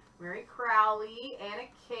Jamie. Mary Crowley. Anna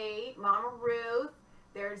Kate. Mama Ruth.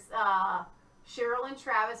 There's Cheryl and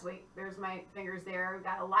Travis. Wait, there's my fingers there. We've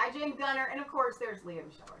got Elijah and Gunnar. And, of course, there's Leah and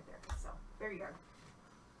Michelle right there. So, there you go.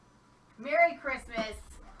 Merry Christmas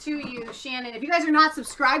to you, Shannon. If you guys are not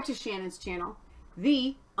subscribed to Shannon's channel,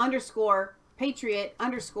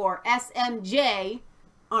 _Patriot_SMJ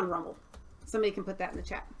on Rumble. Somebody can put that in the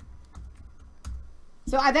chat.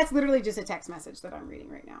 So that's literally just a text message that I'm reading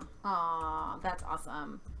right now. Aw, that's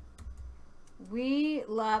awesome. We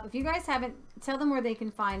love, if you guys haven't, tell them where they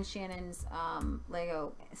can find Shannon's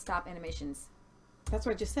Lego stop animations. That's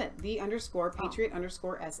what I just said.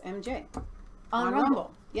 _Patriot_SMJ. On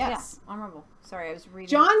Rumble. Yes. Yeah, on Rumble. Sorry, I was reading.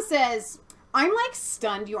 John says, I'm like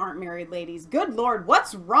stunned you aren't married, ladies. Good Lord,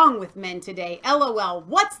 what's wrong with men today? LOL,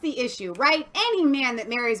 what's the issue, right? Any man that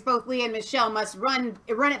marries both Leah and Michelle must run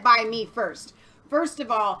it by me first. First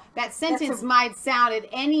of all, that sentence might sounded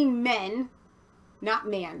any men, not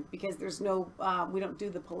man, because there's no, we don't do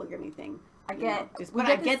the polygamy thing. I get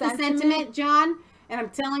the sentiment, John, and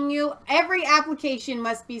I'm telling you, every application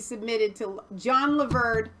must be submitted to John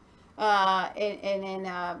Laverde, and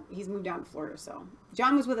he's moved down to Florida, so.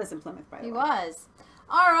 John was with us in Plymouth, by the way. He was.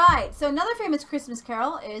 All right. So another famous Christmas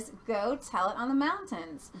carol is Go Tell It on the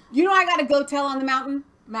Mountains. You know I got to go tell on the mountain?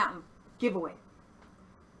 Mountain. Giveaway.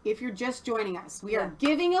 If you're just joining us, we are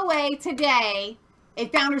giving away today a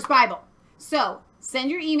Founder's Bible. So send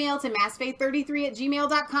your email to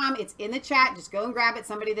massfaith33@gmail.com. It's in the chat. Just go and grab it.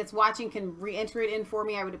 Somebody that's watching can re-enter it in for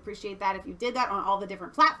me. I would appreciate that if you did that on all the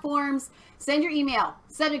different platforms. Send your email.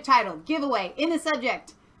 Subject title, giveaway, in the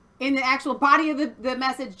subject. In the actual body of the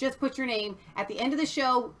message, just put your name. At the end of the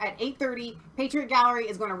show at 8:30, Patriot Gallery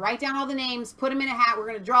is going to write down all the names, put them in a hat. We're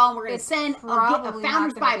going to draw them. We're going to send a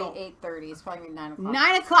Founder's Bible. 8:30. It's probably 9 o'clock.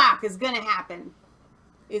 9 o'clock is going to happen.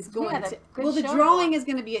 The drawing is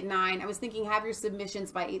going to be at 9. I was thinking have your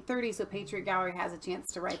submissions by 8:30 so Patriot Gallery has a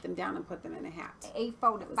chance to write them down and put them in a hat.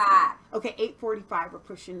 8:45. Okay, 8:45. We're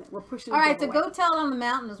pushing. All right, so Go Tell It on the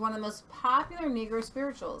Mountain is one of the most popular Negro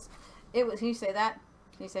spirituals. It was. Can you say that?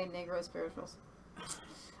 Can you say Negro spirituals?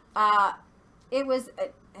 It was.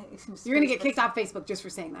 You're gonna get kicked off Facebook just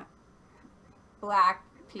for saying that. Black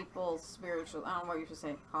people spiritual. I don't know what you should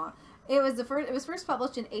say. Call it. It was first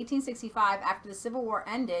published in 1865 after the Civil War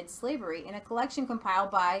ended slavery in a collection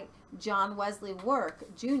compiled by John Wesley Work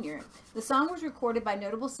Jr. The song was recorded by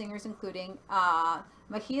notable singers including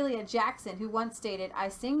Mahalia Jackson, who once stated, "I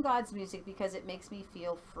sing God's music because it makes me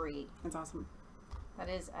feel free." That's awesome.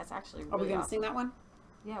 That's actually really Are we gonna awesome. sing that one?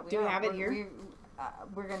 Yeah, we have it here.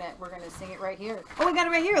 We're gonna sing it right here. Oh, we got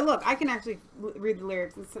it right here. Look, I can actually read the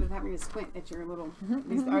lyrics instead of having to squint at your little.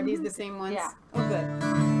 Are these the same ones? Yeah. Oh, good.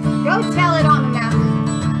 Go tell it on the mountain.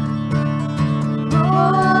 Go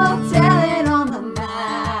tell it on the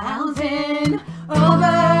mountain,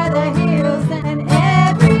 over the hills and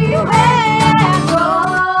everywhere.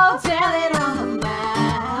 Go tell it on the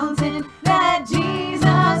mountain that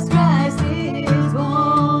Jesus Christ is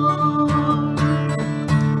born.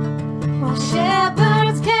 While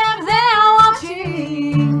shepherds camp there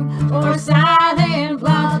watching, or silent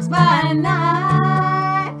flocks by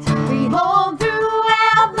night, behold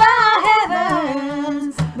throughout the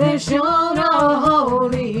heavens there shone a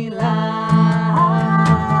holy light.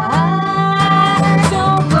 So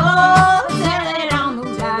go tell it on the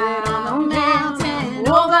mountain,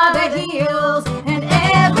 over the hills and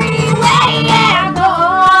everywhere.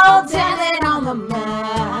 Go tell it on the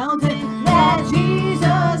mountain that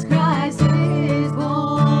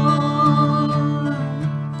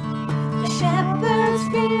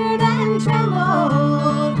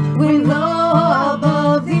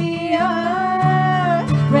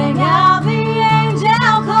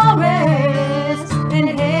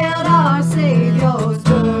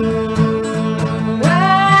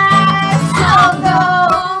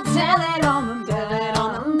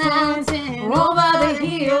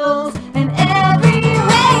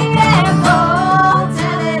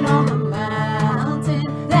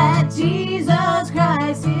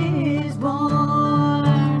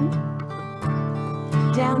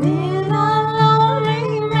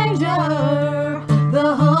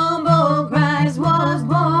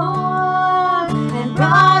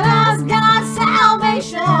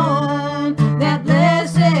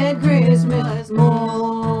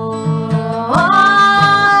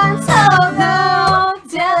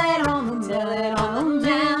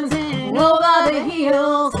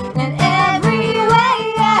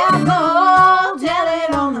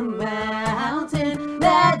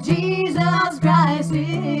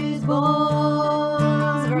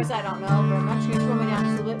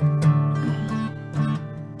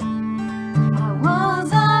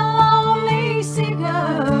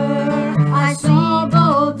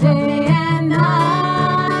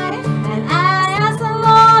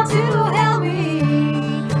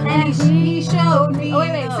he showed me. Oh,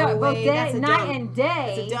 wait, the sorry. Both way. day, night and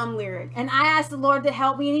day. That's a dumb lyric. And I asked the Lord to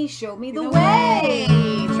help me, and he showed me the way.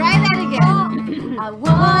 Try that again. I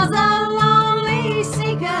was a lonely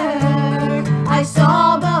seeker. I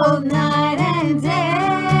saw both night and day.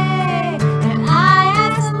 And I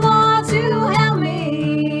asked the Lord to help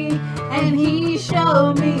me, and he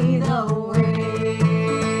showed me the way.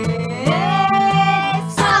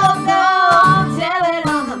 So go tell it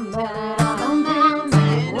on the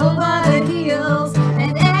mountain, over the hills,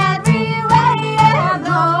 and everywhere you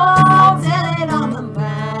go. Tell it on the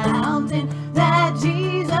mountain that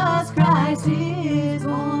Jesus Christ is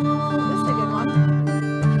born. This is a good one.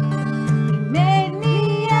 He made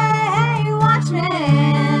me a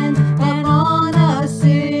watchman and on a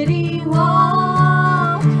city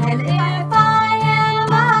wall. And if I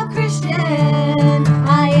am a Christian,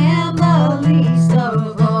 I am the least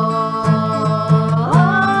of all.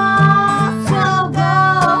 So go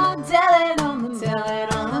tell it on the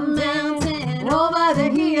mountain, over the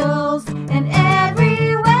hills, and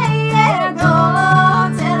everywhere you go.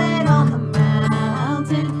 Tell it on the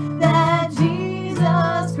mountain that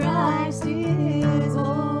Jesus Christ is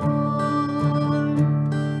born.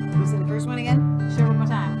 Can we sing the first one again? Sure, one more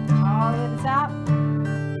time. All the way to the top.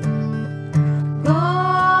 Go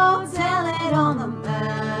tell it on the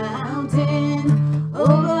mountain,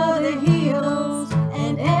 over the hills,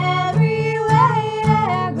 and everywhere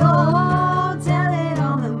you go. Tell it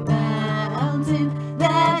on the mountain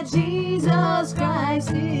that Jesus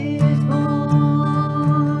Christ is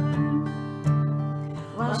born.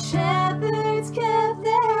 While shepherds kept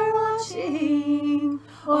their watching,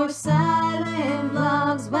 or silent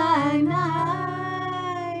flocks by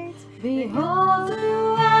night, behold,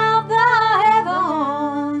 throughout the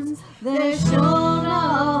heavens there shone a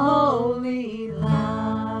holy light.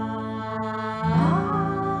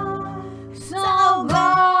 So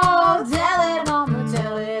go tell it on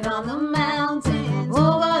the mountain,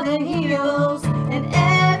 over the hills, and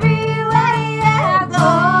everywhere you go.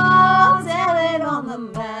 Tell it on the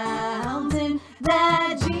mountain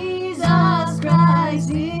that Jesus Christ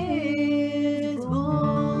is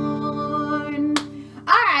born.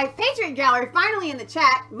 All right, Patriot Gallery finally in the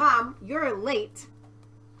chat. Mom, you're late.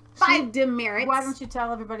 5 demerits. Why don't you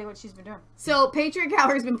tell everybody what she's been doing? So Patriot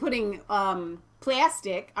Gallery's been putting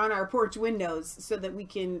plastic on our porch windows so that we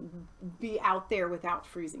can be out there without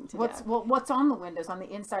freezing to death. What's on the windows, on the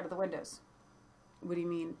inside of the windows? What do you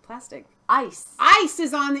mean? Plastic? Ice. Ice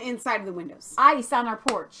is on the inside of the windows. Ice on our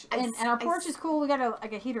porch. Ice, and our porch ice. is cool. We got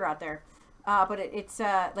a heater out there. But it's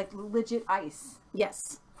like legit ice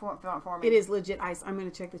Yes. for me. It is legit ice. I'm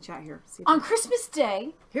going to check the chat here. See if On Christmas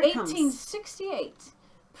Day, Here it comes. 1868,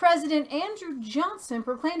 President Andrew Johnson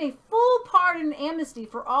proclaimed a full pardon and amnesty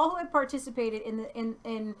for all who had participated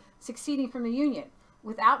in seceding from the Union,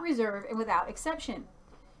 without reserve and without exception.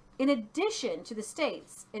 In addition to the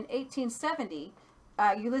states, in 1870,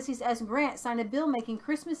 Ulysses S. Grant signed a bill making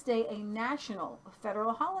Christmas Day a national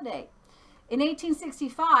federal holiday. In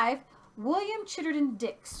 1865, William Chittenden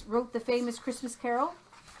Dix wrote the famous Christmas Carol.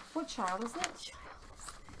 What child is that?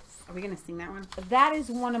 Are we going to sing that one? That is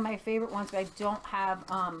one of my favorite ones, but I don't have,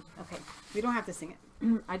 Okay. We don't have to sing it.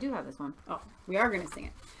 I do have this one. Oh, we are going to sing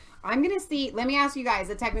it. I'm going to see. Let me ask you guys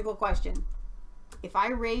a technical question. If I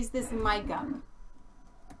raise this mic up,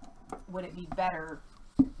 would it be better?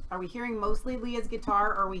 Are we hearing mostly Leah's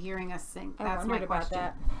guitar, or are we hearing us sing? That's my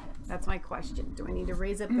question. That's my question. Do I need to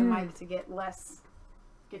raise up the mic to get less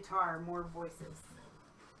guitar, more voices?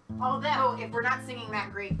 Although, if we're not singing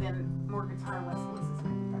that great, then more guitar, less voices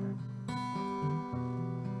might be better.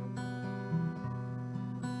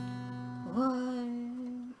 What?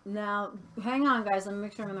 Now, hang on, guys. Let me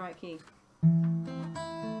make sure I'm in the right key.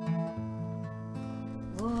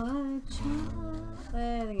 What child?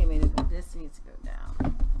 I think this needs to go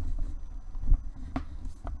down.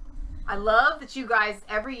 I love that you guys,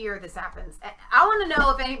 every year this happens. I want to know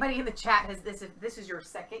if anybody in the chat has this, if this is your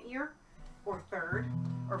second year, or third,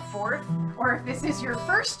 or fourth, or if this is your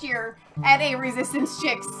first year at a Resistance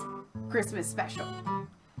Chicks Christmas special.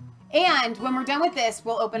 And when we're done with this,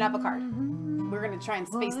 we'll open up a card. We're going to try and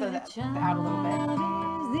space those out a little bit.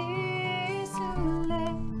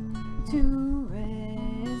 To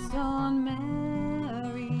rest on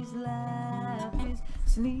Mary's lap is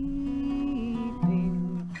sleeping,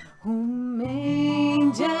 whom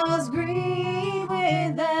angels greet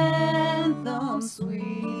with anthems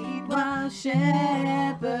sweet, while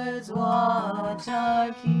shepherds watch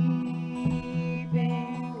our keeping.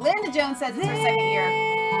 Linda Jones says it's her second year.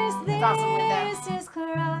 That's awesome, Linda. This is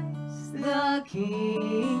Christ, the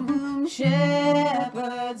King, whom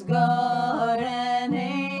shepherds guard and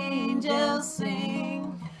angels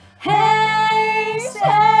sing. Hey!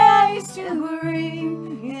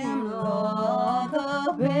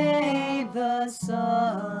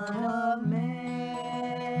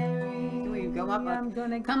 up. I'm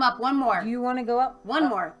gonna come up. One more. You want to go up? One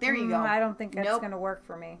more. There you go. I don't think that's gonna work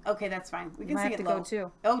for me. Okay, that's fine. We can sing have it to low. go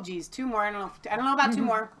 2. Oh, geez, 2 more. I don't know about 2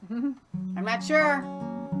 more. I'm not sure.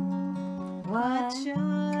 What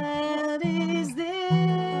child is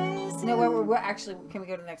this? No, we're actually. Can we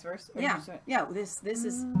go to the next verse? Yeah. This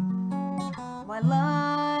is. What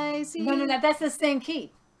lies here? No. That's the same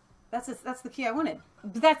key. That's the key I wanted.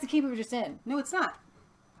 But that's the key we were just in. No, it's not.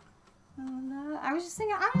 I was just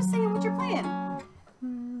singing. I'm just singing what you're playing.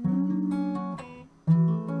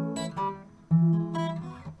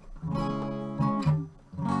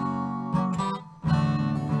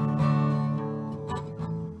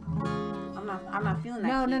 I'm not feeling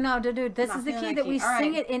that. No, dude. This is the key that we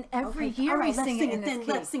sing it in every year. All right, we sing it in this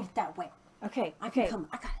key. Let's sing it that way. Okay. I got it.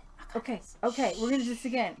 Okay. We're gonna do this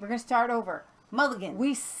again. We're gonna start over. Mulligan.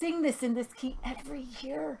 We sing this in this key every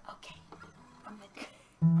year. Okay.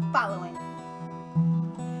 I'm following.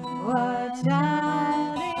 What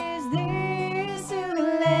child is this who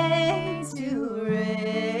lays to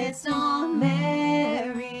rest on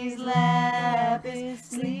Mary's lap is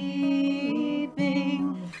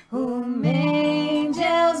sleeping, whom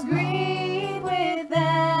angels greet with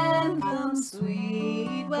anthems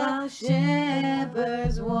sweet, while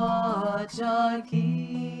shepherds watch are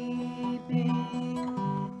keeping.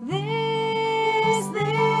 This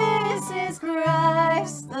is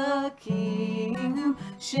Christ the King, whom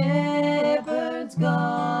shepherds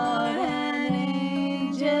guard and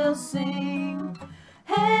angels sing.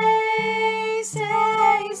 Haste,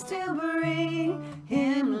 haste to bring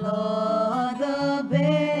him, Lord, the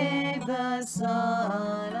babe, the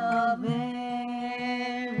Son of Mary.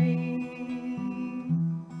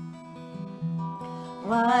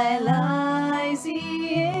 Why lies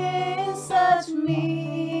he in such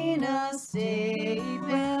mean estate,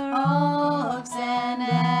 where ox and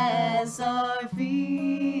ass are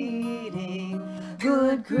feeding?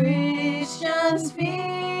 Good Christians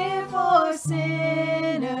fear for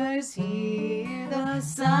sinners here, the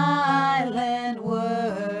silent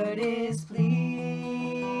word is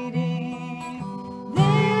pleading.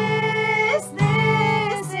 This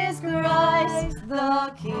is Christ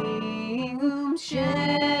the King, whom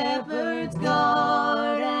shepherds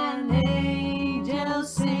guard and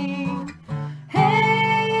angels sing.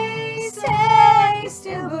 Haste, haste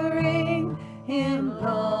to bring him,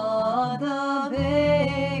 Lord, the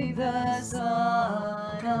babe, the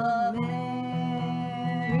Son of Mary.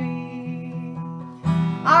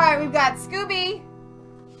 All right, we've got Scooby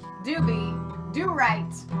Dooby Do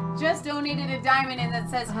Right just donated a diamond in that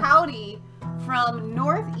says howdy from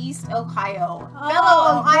Northeast Ohio.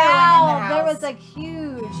 Fellow Ohioan in the house. There was a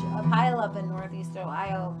huge pile up in Northeast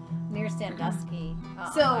Ohio near Sandusky on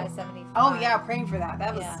I-75. Oh yeah, praying for that.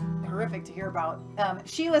 That was horrific to hear about.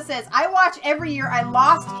 Sheila says, I watch every year. I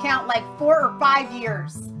lost count like 4 or 5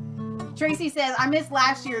 years. Tracy says, I missed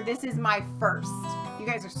last year. This is my first. You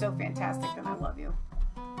guys are so fantastic and I love you.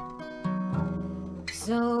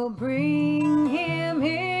 So bring him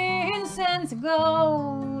incense,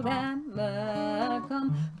 gold, and myrrh,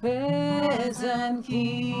 come peasant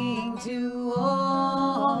king to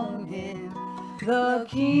own him. The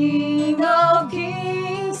King of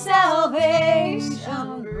Kings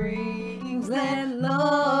salvation brings, let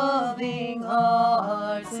loving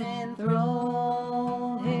hearts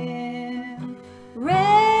enthrone him.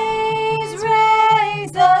 Raise,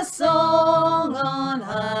 raise a song on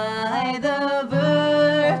high, the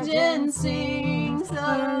Virgin sings the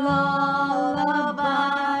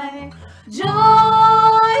lullaby.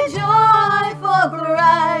 Joy, joy, for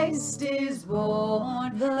Christ is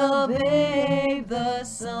born, the babe, the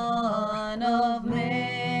Son of Mary.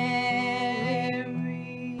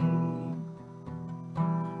 I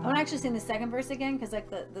want to actually sing the second verse again, because like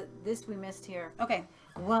this we missed here. Okay.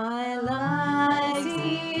 Why lies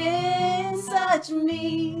he in such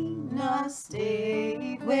mean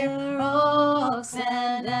estate, where ox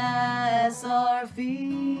and ass are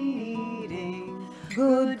feeding?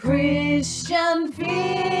 Good Christian,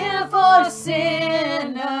 fear for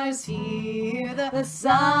sinners here, the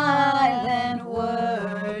silent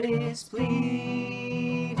word is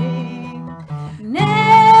pleading.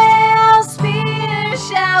 Nail spear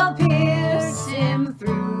shall pierce him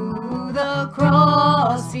through, the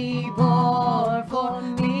cross he bore for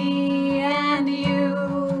me and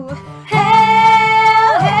you.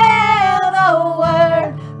 Hail, hail, the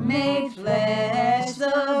Word made flesh,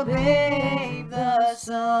 the babe, the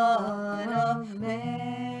Son of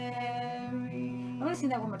Mary. I want to sing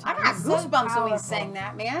that one more time. I got goosebumps when we sang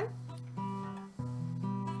that, man.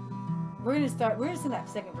 We're gonna sing that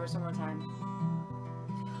second verse one more time.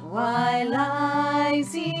 Why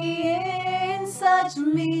lies he in such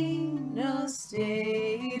mean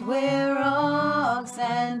estate, where ox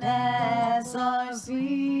and ass are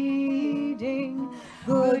feeding?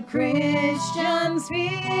 Good Christians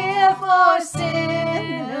fear, for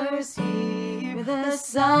sinners hear, the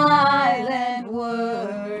silent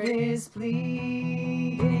word is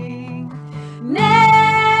pleading.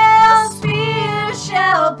 Nails, spears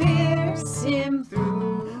shall pierce him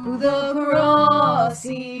through, the cross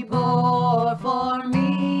he bore for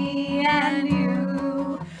me and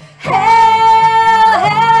you. Hail,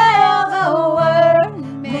 hail, the Word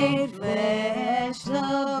made flesh,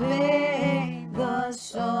 the babe, the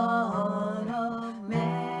Son of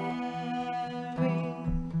Mary.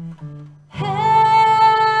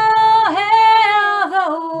 Hail, hail, the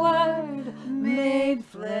Word made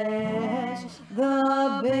flesh,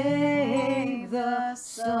 the babe, the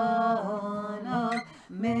Son of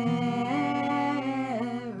Mary.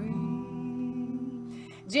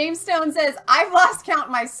 James Stone says, I've lost count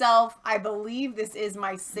myself. I believe this is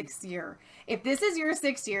my 6th year. If this is your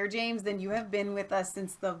 6th year, James, then you have been with us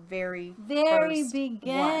since the very first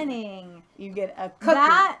beginning. One. You get a cookie.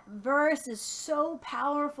 That verse is so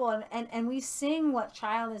powerful, and we sing What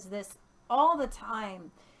Child Is This all the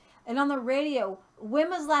time. And on the radio, when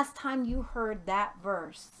was the last time you heard that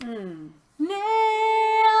verse?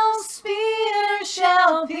 Nails, spear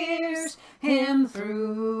shall pierce him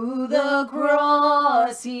through, the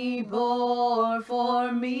cross he bore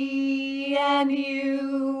for me and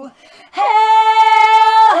you.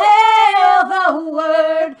 Hail, hail, the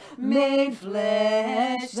Word made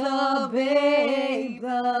flesh, the babe,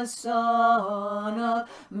 the Son of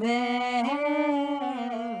Mary.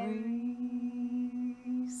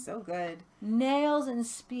 So good. Nails and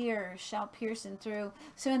spears shall pierce him through.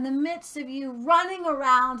 So in the midst of you running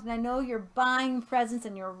around, and I know you're buying presents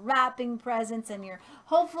and you're wrapping presents, and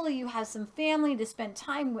hopefully you have some family to spend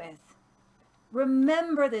time with,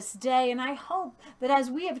 remember this day. And I hope that as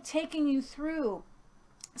we have taken you through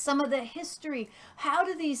some of the history, how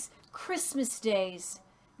do these Christmas days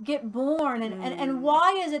get born, and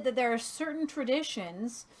why is it that there are certain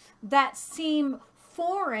traditions that seem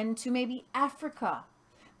foreign to maybe Africa?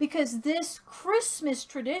 Because this Christmas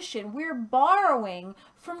tradition we're borrowing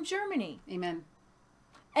from Germany. Amen.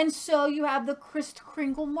 And so you have the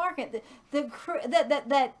Christkindl market.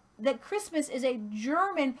 That Christmas is a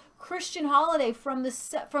German Christian holiday from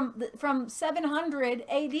 700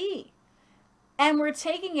 AD, and we're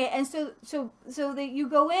taking it, and so that you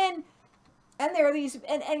go in, and there are these,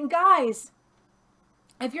 and guys,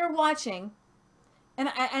 if you're watching. And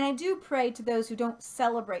I do pray to those who don't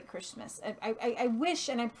celebrate Christmas. I wish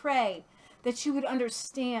and I pray that you would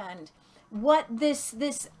understand what this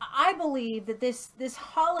I believe that this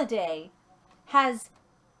holiday has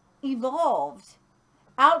evolved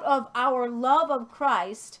out of our love of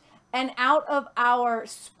Christ and out of our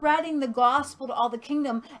spreading the gospel to all the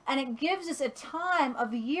kingdom. And it gives us a time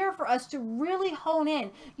of year for us to really hone in.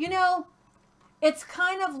 You know, it's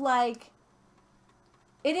kind of like,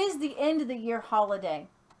 it is the end of the year holiday,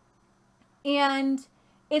 and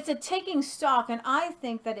it's a taking stock, and I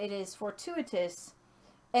think that it is fortuitous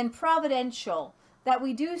and providential that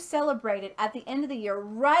we do celebrate it at the end of the year,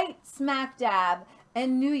 right smack dab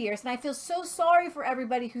in New Year's. And I feel so sorry for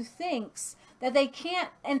everybody who thinks that they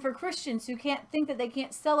can't, and for Christians who can't think that they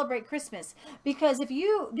can't celebrate Christmas, because if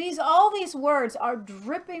all these words are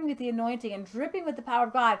dripping with the anointing and dripping with the power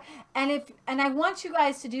of God, and I want you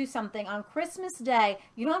guys to do something on Christmas Day.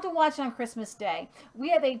 You don't have to watch it on Christmas Day.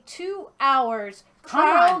 We have a 2 hours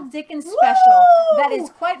Carl Dickens special that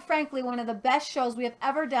is, quite frankly, one of the best shows we have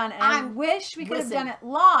ever done, and I wish we could have done it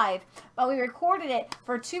live, but we recorded it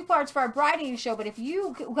for 2 parts for our Briding show. But if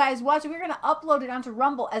you guys watch it, we're going to upload it onto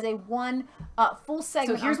Rumble as a one full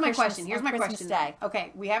segment. So here's my question. Here's my question. Day.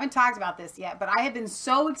 Okay, we haven't talked about this yet, but I have been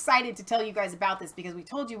so excited to tell you guys about this because we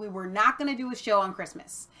told you we were not going to do a show on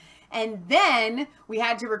Christmas. And then we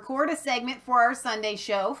had to record a segment for our Sunday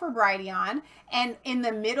show for Brighteon. And in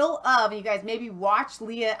the middle of, and you guys maybe watch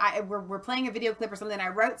Leah, we're playing a video clip or something. I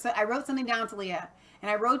wrote something down to Leah, and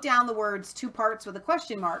I wrote down the words 2 parts with a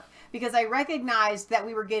question mark, because I recognized that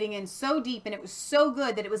we were getting in so deep and it was so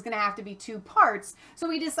good that it was going to have to be 2 parts. So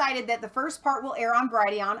we decided that the first part will air on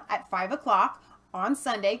Brighteon at 5 o'clock on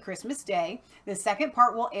Sunday, Christmas Day. The second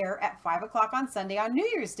part will air at 5 o'clock on Sunday on New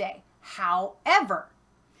Year's Day. However,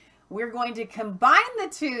 we're going to combine the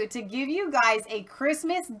 2 to give you guys a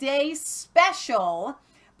Christmas Day special.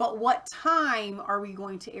 But what time are we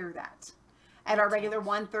going to air that? At our regular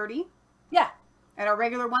 1:30? Yeah. At our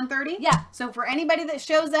regular 1:30? Yeah. So for anybody that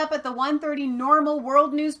shows up at the 1:30 normal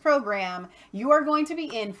world news program, you are going to be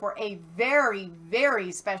in for a very,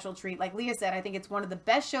 very special treat. Like Leah said, I think it's one of the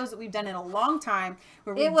best shows that we've done in a long time,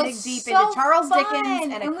 where we dig deep into Charles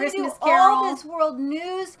Dickens and A Christmas Carol. All this world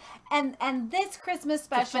news and this Christmas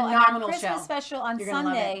special, and our Christmas show. special on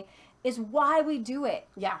Sunday is why we do it.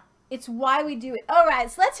 Yeah. It's why we do it. All right,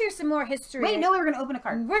 so let's hear some more history. Wait, no, we were going to open a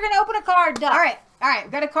card. We're going to open a card. Duh. All right.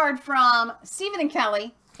 We've got a card from Stephen and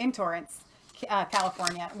Kelly in Torrance,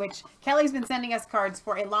 California, which Kelly's been sending us cards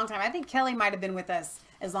for a long time. I think Kelly might have been with us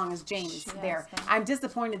as long as James there. I'm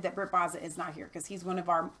disappointed that Britt Baza is not here because he's one of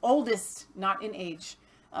our oldest, not in age,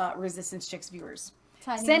 Resistance Chicks viewers.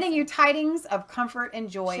 Sending you tidings of comfort and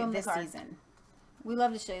joy this season. We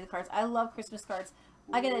love to show you the cards. I love Christmas cards.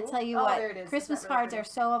 I got to tell you what, Christmas cards are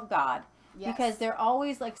so of God because they're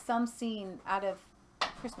always like some scene out of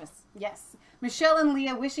Christmas. Yes. Michelle and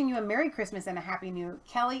Leah wishing you a Merry Christmas and a Happy New Year.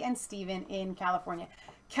 Kelly and Steven in California.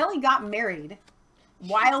 Kelly got married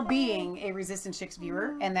while being a Resistance Chicks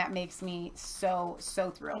viewer, and that makes me so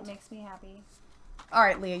thrilled. It makes me happy. All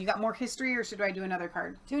right, Leah, you got more history, or should I do another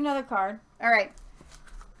card? Do another card. All right.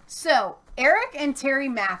 So, Eric and Terry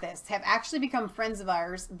Mathis have actually become friends of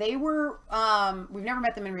ours. They were, we've never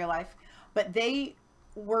met them in real life, but they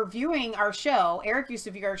were viewing our show. Eric used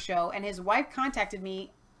to view our show, and his wife contacted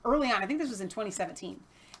me early on. I think this was in 2017,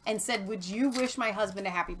 and said, would you wish my husband a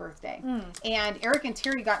happy birthday? And Eric and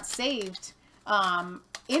Terry got saved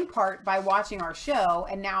in part by watching our show,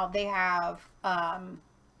 and now they have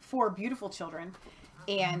 4 beautiful children.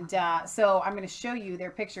 And so I'm going to show you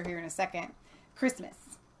their picture here in a second. Christmas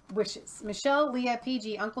wishes. Michelle, Leah,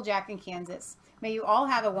 PG, Uncle Jack in Kansas. May you all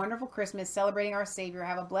have a wonderful Christmas celebrating our Savior.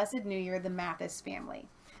 Have a blessed New Year, the Mathis family.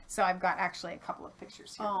 So I've got actually a couple of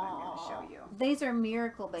pictures here that I'm going to show you. These are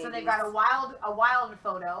miracle babies. So they've got a wild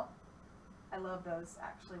photo. I love those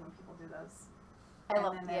actually when people do those. I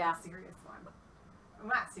love a serious one. Well,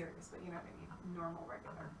 not serious, but you know what I mean. Normal,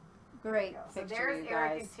 regular. Great. So there's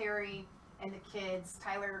Eric and Terry and the kids.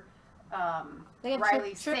 Tyler, they have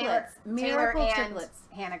Riley, triplets. Taylor, and triplets.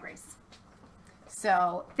 Hannah Grace.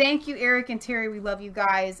 So thank you, Eric and Terry. We love you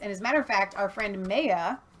guys. And as a matter of fact, our friend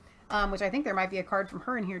Maya, which I think there might be a card from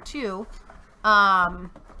her in here too, got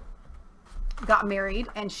married,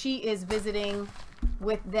 and she is visiting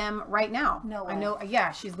with them right now. No way. I know.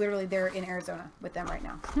 Yeah, she's literally there in Arizona with them right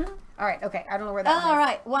now. All right. Okay. I don't know where that one is. All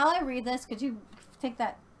right. While I read this, could you take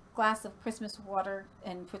that glass of Christmas water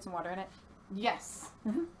and put some water in it? Yes.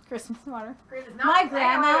 Christmas water. My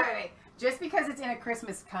grandma. Wait. Just because it's in a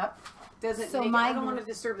Christmas cup doesn't make I don't want to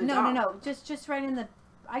disturb the dog. No. Just right in the.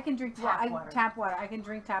 I can drink tap water. I can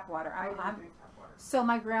drink tap water. So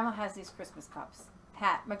my grandma has these Christmas cups.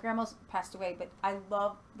 My grandma's passed away, but I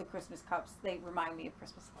love the Christmas cups. They remind me of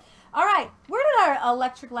Christmas. All right, where did our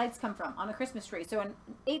electric lights come from on a Christmas tree? So in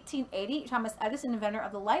 1880, Thomas Edison, inventor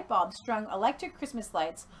of the light bulb, strung electric Christmas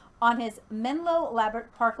lights on his Menlo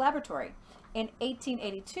Park laboratory. In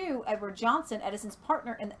 1882, Edward Johnson, Edison's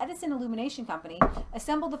partner in the Edison Illumination Company,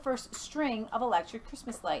 assembled the first string of electric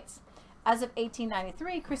Christmas lights. As of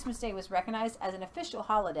 1893, Christmas Day was recognized as an official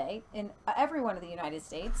holiday in every one of the United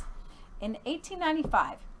States. In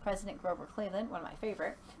 1895, President Grover Cleveland, one of my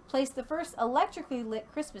favorite, placed the first electrically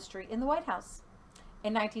lit Christmas tree in the White House.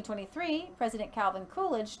 In 1923, President Calvin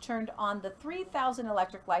Coolidge turned on the 3,000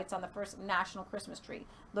 electric lights on the first national Christmas tree,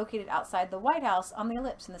 located outside the White House on the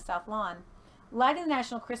Ellipse in the South Lawn. Lighting the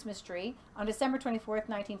national Christmas tree on December 24th,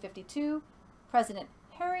 1952, President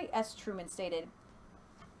Harry S. Truman stated,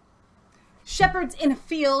 "Shepherds in a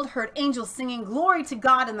field heard angels singing, glory to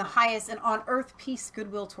God in the highest, and on earth peace,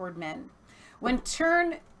 goodwill toward men." We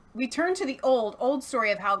turn to the old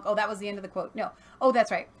story of how, that was the end of the quote. No. Oh, that's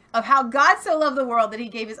right. Of how God so loved the world that he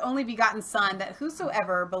gave his only begotten Son, that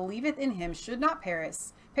whosoever believeth in him should not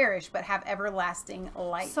perish, but have everlasting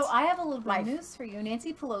light. So I have a little bit of news for you.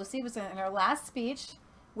 Nancy Pelosi was in her last speech,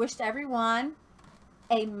 wished everyone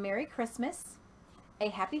a Merry Christmas, a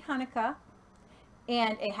Happy Hanukkah,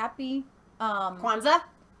 and a Happy... Kwanzaa?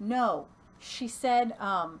 No. She said...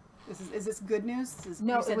 Is this good news? It's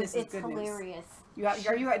hilarious. Do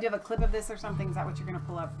you have a clip of this or something? Is that what you're going to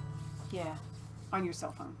pull up? Yeah. On your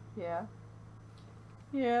cell phone? Yeah.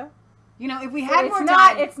 Yeah. You know, if we had more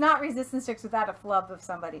time... It's not Resistance Chicks without a flub of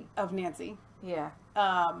somebody. Of Nancy. Yeah.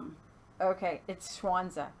 Okay, it's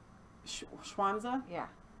Schwanza. Schwanza? Yeah.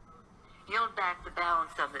 Yield back the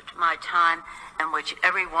balance of it to my time and wish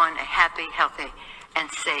everyone a happy, healthy,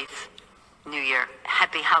 and safe New Year.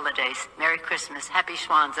 Happy holidays. Merry Christmas. Happy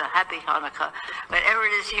Schwanza. Happy Hanukkah. Whatever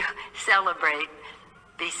it is you celebrate,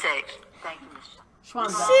 be safe. Thank you, Michelle.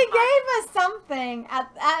 Schwanza. She gave us something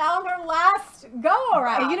on her last go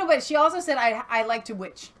around. You know, but she also said, I like to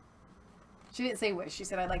witch. She didn't say wish. She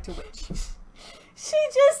said, I like to witch.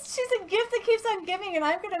 She's a gift that keeps on giving, and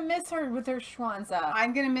I'm going to miss her with her Schwanza.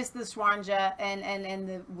 I'm going to miss the Schwanja and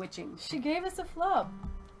the witching. She gave us a flub.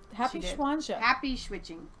 Happy Schwanja. Happy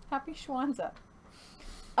switching. Happy Schwanza.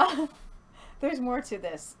 There's more to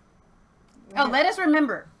this. Oh, let us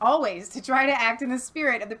remember always to try to act in the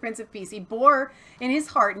spirit of the Prince of Peace. He bore in his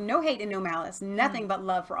heart no hate and no malice, nothing but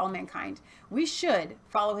love for all mankind. We should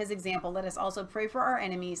follow his example. Let us also pray for our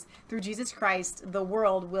enemies. Through Jesus Christ, the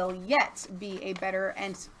world will yet be a better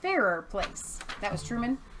and fairer place. That was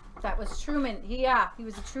Truman. That was Truman. He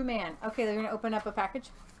was a true man. Okay, they're going to open up a package?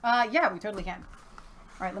 Yeah, we totally can.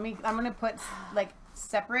 All right, I'm going to put like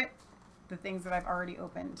separate the things that I've already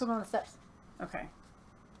opened. Put them on the steps. Okay.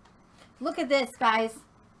 Look at this, guys.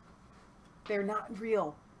 They're not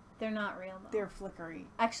real. They're not real, though. They're flickery.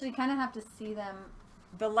 Actually, you kind of have to see them.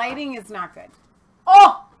 The lighting is not good.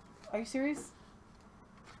 Oh! Are you serious?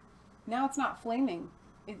 Now it's not flaming.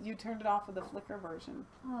 You turned it off with the flicker version.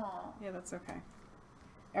 Oh. Yeah, that's okay.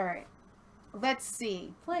 All right. Let's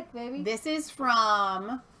see. Flick, baby. This is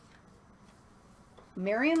from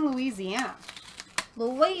Marion, Louisiana.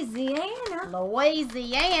 Louisiana.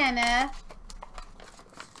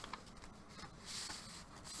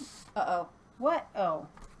 Uh-oh. What? Oh.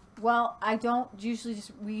 Well, I don't usually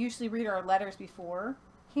we usually read our letters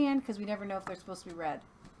beforehand because we never know if they're supposed to be read.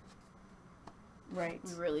 Right.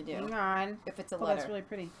 We really do. Hang on. If it's a letter. That's really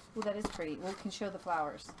pretty. Well, that is pretty. We can show the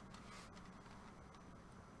flowers.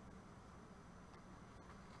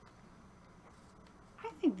 I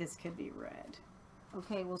think this could be read.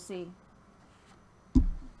 Okay, we'll see.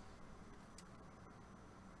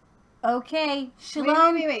 Okay,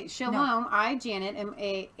 Shalom. Wait. Shalom. No. I, Janet, am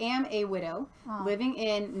a widow living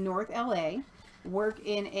in North LA. Work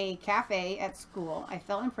in a cafe at school. I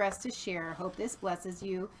felt impressed to share. Hope this blesses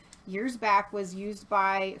you. Years back was used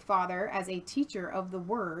by Father as a teacher of the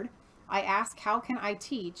word. I asked, how can I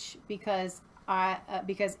teach? Because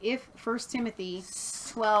if 1 Timothy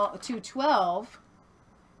 2:12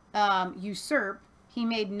 usurp, he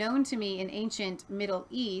made known to me in ancient Middle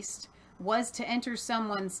East, was to enter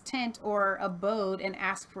someone's tent or abode and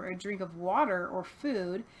ask for a drink of water or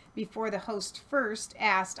food before the host first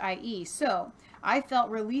asked, i.e. So I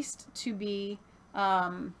felt released to be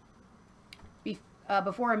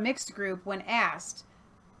before a mixed group when asked.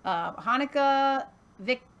 Hanukkah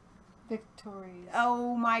Victorious.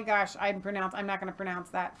 Oh my gosh, I'm not going to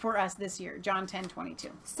pronounce that for us this year. John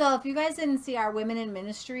 10:22. So if you guys didn't see our Women in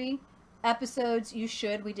Ministry episodes, you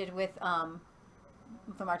should. We did with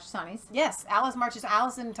the Marchesanis. Yes, Alice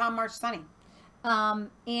and Tom Marchesani.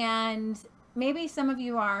 And maybe some of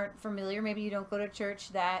you aren't familiar. Maybe you don't go to a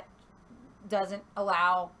church that doesn't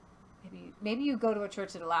allow. Maybe you go to a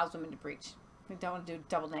church that allows women to preach. I don't want to do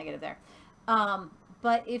double negative there.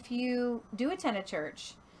 But if you do attend a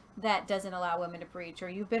church that doesn't allow women to preach, or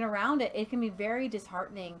you've been around it, it can be very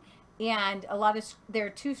disheartening. And there are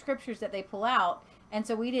two scriptures that they pull out. And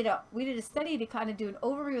so we did a study to kind of do an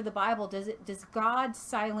overview of the Bible. Does God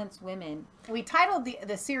silence women? We titled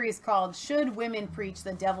the series called "Should Women Preach?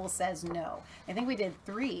 The Devil Says No." I think we did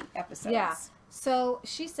 3 episodes. Yeah. So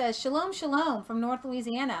she says, "Shalom, shalom from North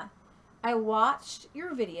Louisiana. I watched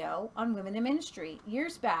your video on women in ministry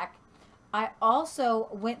years back. I also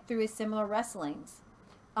went through a similar wrestlings.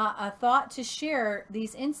 I thought to share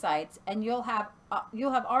these insights, and you'll have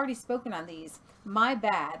already spoken on these. My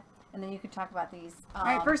bad." And then you can talk about these. All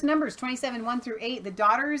right, first Numbers 27:1-8. The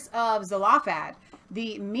daughters of Zelophehad.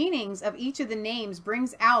 The meanings of each of the names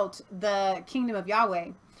brings out the kingdom of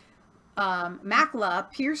Yahweh. Maklah,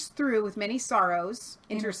 pierced through with many sorrows,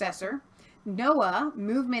 intercessor. Noah,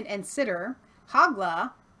 movement and sitter.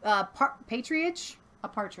 Hagla, patriarch. A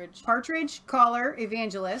partridge. Partridge, caller,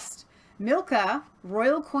 evangelist. Milcah,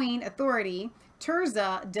 royal queen, authority.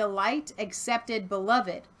 Tirzah, delight, accepted,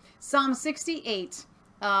 beloved. Psalm 68.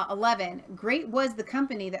 11. Great was the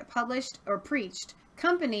company that published or preached.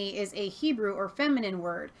 Company is a Hebrew or feminine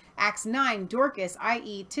word. Acts 9. Dorcas,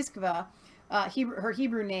 i.e. Tiskva, her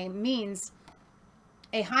Hebrew name, means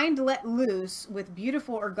a hind let loose with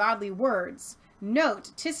beautiful or godly words.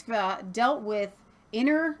 Note, Tiskva dealt with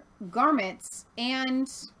inner garments and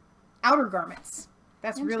outer garments.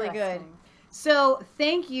 That's really good. So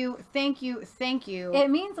thank you. It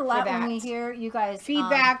means a lot when we hear you guys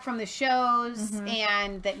feedback from the shows,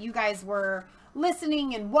 and that you guys were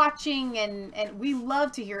listening and watching, and we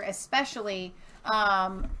love to hear, especially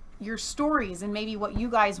your stories and maybe what you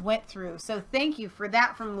guys went through. So thank you for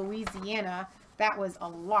that from Louisiana. That was a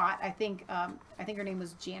lot. I think her name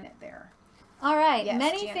was Janet there. All right. Yes,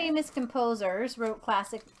 Many Janet. famous composers wrote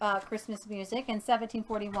classic Christmas music. In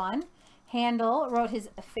 1741, Handel wrote his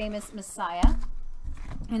famous Messiah.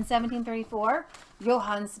 In 1734,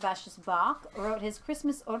 Johann Sebastian Bach wrote his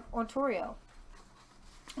Christmas Oratorio.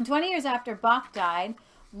 And 20 years after Bach died,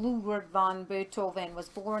 Ludwig van Beethoven was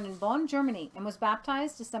born in Bonn, Germany, and was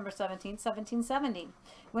baptized December 17, 1770.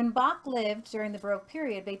 When Bach lived during the Baroque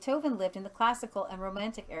period, Beethoven lived in the classical and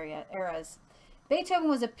romantic eras. Beethoven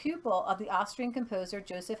was a pupil of the Austrian composer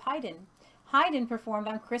Joseph Haydn. Haydn performed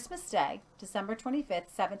on Christmas Day, December 25,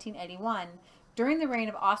 1781, during the reign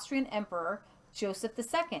of Austrian Emperor Joseph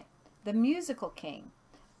II, the musical king.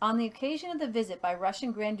 On the occasion of the visit by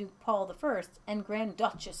Russian Grand Duke Paul I and Grand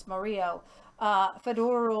Duchess Maria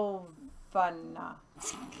Fedorovna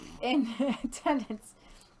in attendance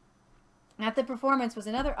at the performance was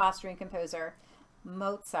another Austrian composer,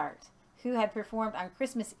 Mozart, who had performed on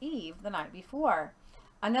Christmas Eve the night before.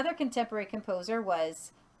 Another contemporary composer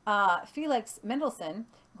was Felix Mendelssohn,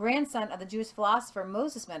 grandson of the Jewish philosopher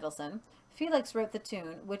Moses Mendelssohn. Felix wrote the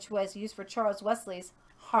tune, which was used for Charles Wesley's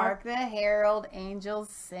Hark the Herald Angels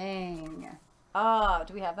Sing.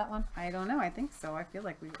 Do we have that one? I don't know. I think so. I feel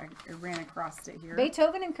like I ran across it here.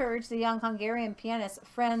 Beethoven encouraged the young Hungarian pianist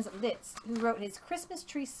Franz Liszt, who wrote his Christmas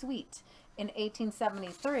Tree Suite in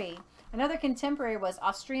 1873. Another contemporary was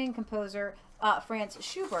Austrian composer Franz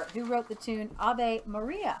Schubert, who wrote the tune Ave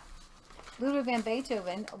Maria. Ludwig van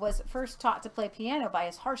Beethoven was first taught to play piano by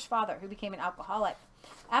his harsh father, who became an alcoholic.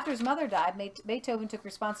 After his mother died, Beethoven took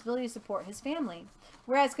responsibility to support his family.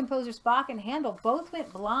 Whereas composers Bach and Handel both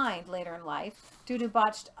went blind later in life due to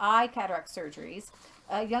botched eye cataract surgeries,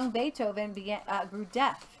 young Beethoven grew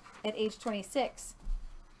deaf at age 26.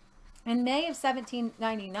 In May of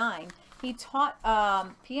 1799, he taught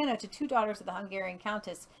piano to two daughters of the Hungarian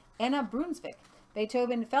Countess Anna Brunswick.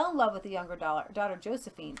 Beethoven fell in love with the younger daughter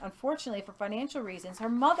Josephine. Unfortunately, for financial reasons, her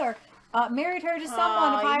mother married her to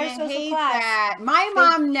someone of higher social class. That. My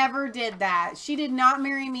mom never did that. She did not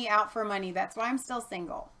marry me out for money. That's why I'm still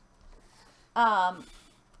single.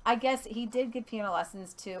 I guess he did give piano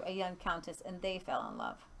lessons to a young countess, and they fell in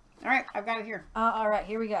love. All right, I've got it here. All right,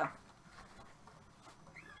 here we go.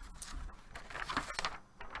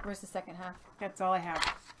 Where's the second half? That's all I have.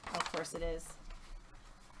 Of course it is.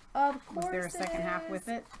 Of course. Was there a second half with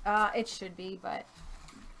it? It should be, but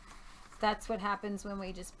that's what happens when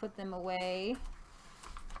we just put them away.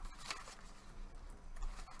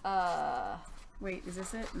 Wait, is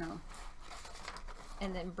this it? No.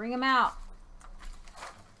 And then bring them out.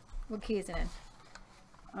 What key is it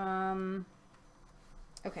in?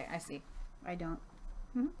 Okay, I see. I don't.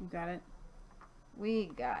 Mm-hmm. You got it? We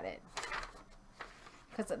got it.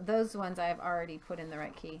 Because those ones I have already put in the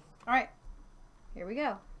right key. All right. Here we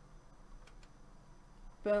go.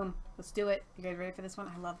 Boom. Let's do it. You guys ready for this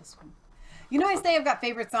one? I love this one. You know, I say I've got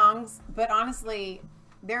favorite songs, but honestly,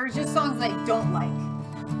 there are just songs that I don't like.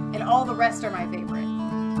 And all the rest are my favorite.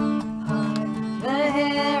 The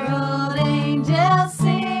herald angels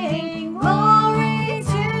sing, glory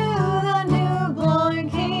to the newborn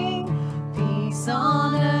King. Peace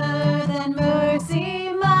on earth and mercy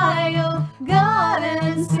mild, God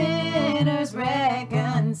and sinners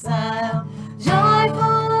reconcile.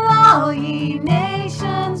 Joyful all ye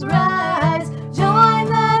nations rise, join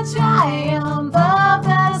the triumph of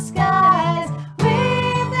the skies.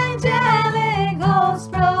 With angelic hosts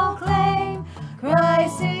proclaim,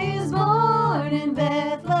 Christ is born in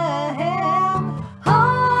Bethlehem.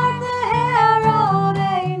 Hark the herald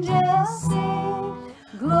angels sing,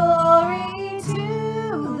 glory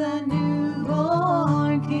to the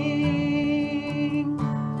newborn King.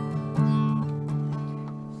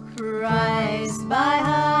 Christ by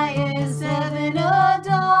highest heaven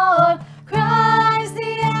adored, Christ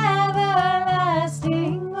the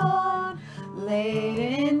everlasting Lord. Late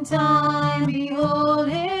in time, behold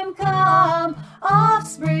him come,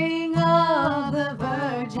 offspring of the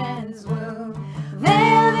Virgin's womb.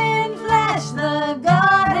 Veiled in flesh, the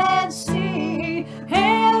Godhead see,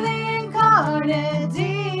 hail the incarnate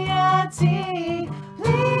deity,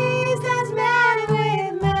 pleased as man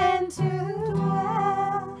with men to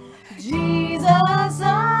dwell. Jesus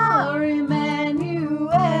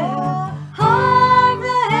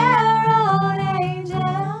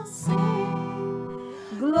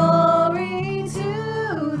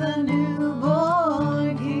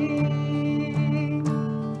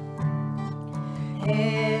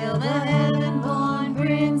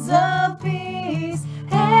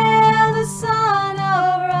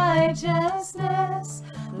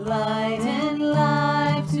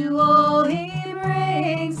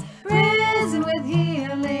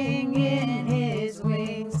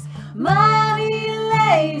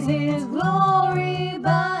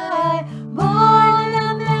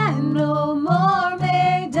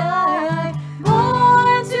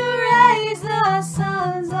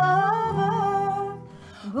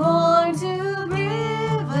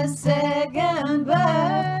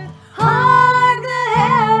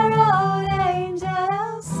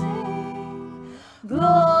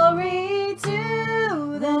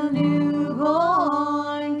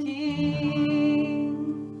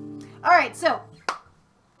right, so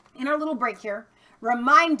in our little break here,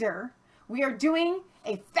 reminder, we are doing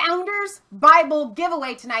a Founders Bible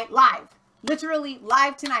giveaway tonight live. Literally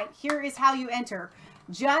live tonight. Here is how you enter.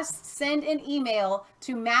 Just send an email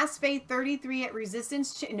to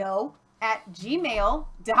massfaith33 at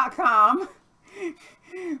gmail.com.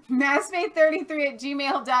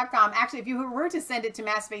 massfaith33@gmail.com. Actually, if you were to send it to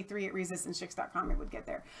massfaith3@resistancechicks.com, it would get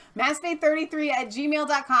there.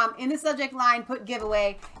 massfaith33@gmail.com. In the subject line, put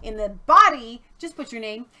giveaway. In the body, just put your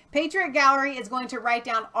name. Patriot Gallery is going to write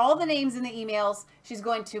down all the names in the emails. She's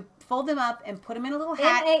going to fold them up and put them in a little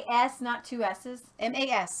hat. M-A-S, not two S's.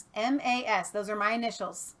 M-A-S. M-A-S. Those are my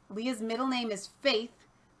initials. Leah's middle name is Faith,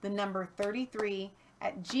 the number 33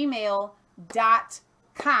 at gmail.com.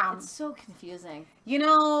 It's so confusing. You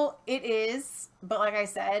know, it is, but like I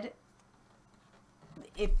said,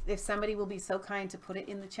 if somebody will be so kind to put it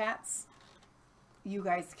in the chats, you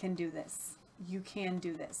guys can do this. You can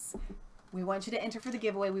do this. We want you to enter for the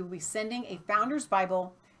giveaway. We will be sending a Founders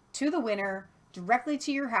Bible to the winner directly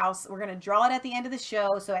to your house. We're going to draw it at the end of the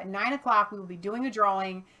show. So at 9 o'clock, we will be doing a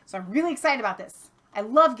drawing. So I'm really excited about this. I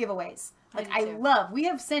love giveaways. We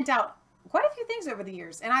have sent out quite a few things over the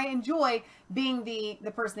years, and I enjoy being the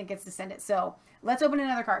person that gets to send it. So let's open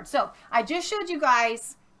another card. So I just showed you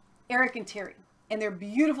guys Eric and Terry and their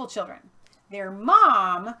beautiful children. Their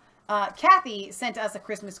mom, Kathy, sent us a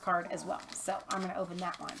Christmas card as well. So I'm going to open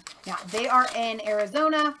that one. Now, they are in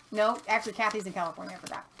Arizona. No, actually, Kathy's in California. I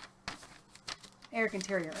forgot. Eric and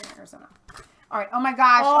Terry are in Arizona. All right. Oh, my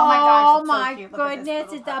gosh. Oh, my so cute.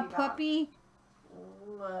 goodness. It's a puppy.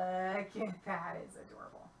 Look at that. It's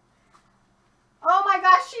adorable. Oh my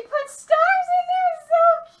gosh, she put stars in there. So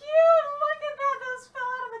cute. Look at that. Those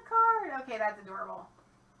fell out of the card. Okay, that's adorable.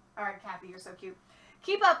 All right, Kathy, you're so cute.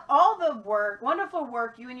 Keep up all the work, wonderful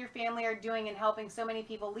work you and your family are doing in helping so many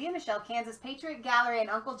people. Leah Michelle, Kansas, Patriot Gallery, and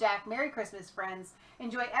Uncle Jack. Merry Christmas, friends.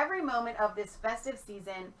 Enjoy every moment of this festive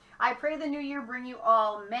season. I pray the new year bring you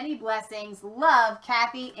all many blessings. Love,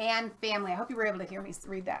 Kathy and family. I hope you were able to hear me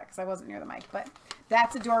read that because I wasn't near the mic, but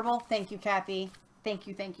that's adorable. Thank you, Kathy. Thank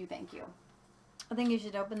you, thank you, thank you. I think you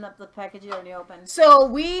should open up the package you already opened. So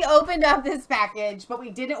we opened up this package, but we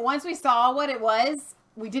didn't, once we saw what it was,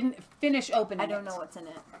 we didn't finish opening it. I don't know what's in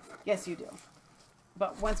it. Yes, you do.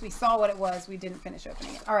 But once we saw what it was, we didn't finish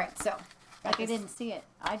opening it. All right, so. Like I didn't see it.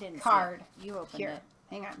 I didn't card see it. You opened here. it.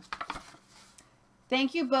 Hang on.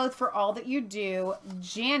 Thank you both for all that you do.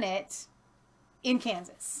 Janet in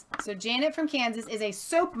Kansas. So Janet from Kansas is a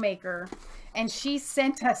soap maker, and she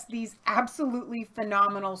sent us these absolutely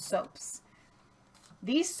phenomenal soaps.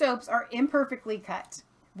 These soaps are imperfectly cut.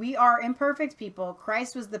 We are imperfect people.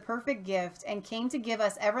 Christ was the perfect gift and came to give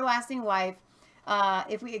us everlasting life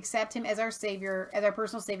if we accept him as our Savior, as our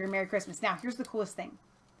personal Savior. Merry Christmas. Now, here's the coolest thing.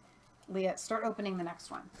 Leah, start opening the next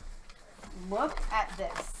one. Look at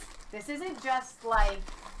this. This isn't just like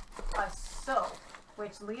a soap,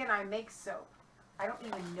 which Leah and I make soap. I don't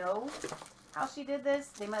even know how she did this.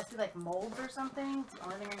 They must be like molds or something. It's the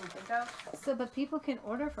only thing I can think of. So, but people can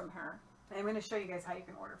order from her. I'm going to show you guys how you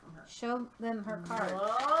can order from her. Show them her card. Look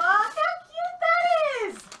how cute that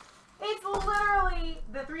is! It's literally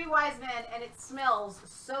the Three Wise Men, and it smells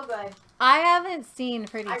so good. I haven't seen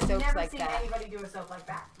pretty soaps like that. I've never seen anybody do a soap like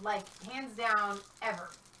that. Like, hands down,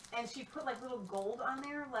 ever. And she put, like, little gold on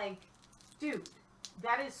there. Like, dude,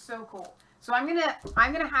 that is so cool. So I'm gonna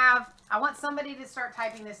have, I want somebody to start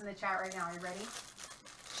typing this in the chat right now. Are you ready?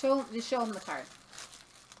 Just show them the card.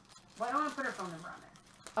 Well, I don't want to put her phone number on there.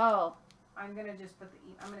 Oh. I'm going to just put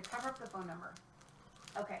I'm going to cover up the phone number.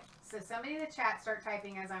 Okay, so somebody in the chat start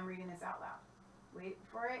typing as I'm reading this out loud. Wait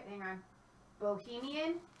for it. Hang on.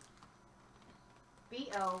 Bohemian,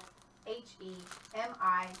 B-O-H-E-M-I-A-N,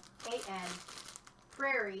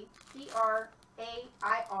 Prairie, P-R-A-I-R-I-E,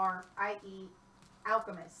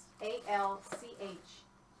 Alchemist,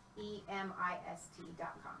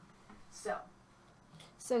 ALCHEMIST.com.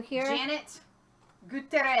 So here. Janet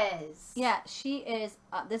Gutierrez. Yeah, she is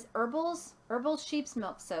this herbal sheep's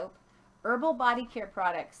milk soap, herbal body care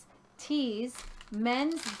products, teas,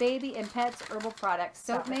 men's, baby, and pets herbal products,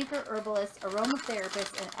 soap maker, herbalist,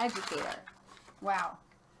 aromatherapist, and educator. Wow.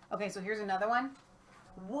 Okay, so here's another one.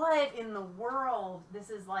 What in the world?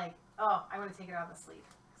 This is like, oh, I want to take it out of the sleeve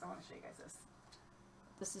because I want to show you guys this.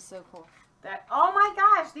 This is so cool. Oh my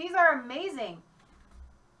gosh, these are amazing.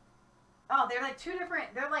 Oh, they're like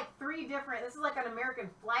they're like three different. This is like an American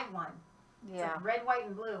flag one. Yeah. It's like red, white,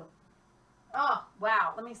 and blue. Oh,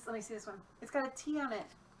 wow. Let me see this one. It's got a T on it.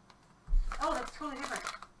 Oh, that's totally different.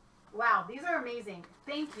 Wow, these are amazing.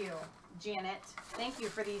 Thank you. Janet. Thank you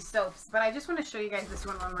for these soaps. But I just want to show you guys this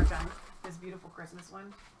one more time. This beautiful Christmas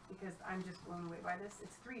one. Because I'm just blown away by this.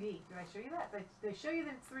 It's 3D. Did I show you that? Did I show you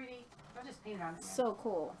that it's 3D? I'll just paint it on it. So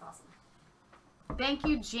cool. That's awesome. Thank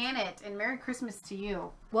you, Janet, and Merry Christmas to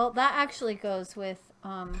you. Well, that actually goes with,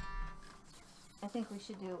 I think we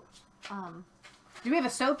should do, Do we have a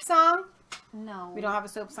soap song? no. We don't have a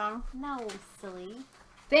soap song? No, silly.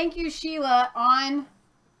 Thank you, Sheila, on,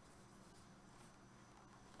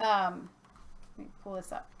 let me pull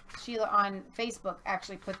this up. Sheila on Facebook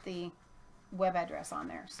actually put the web address on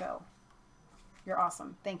there, so you're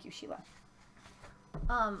awesome. Thank you, Sheila.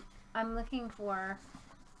 I'm looking for,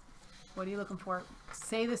 What are you looking for?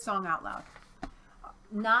 Say the song out loud.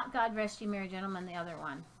 not God Rest You Merry Gentlemen, the other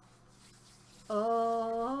one.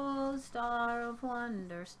 Oh, star of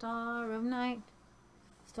wonder, star of night,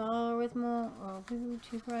 star with more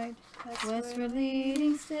beauty bright, westward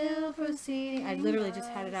leading, still proceeding. I literally just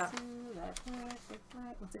had it out.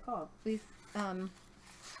 What's it called? We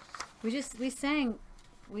sang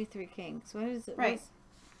We Three Kings. What is it? Right.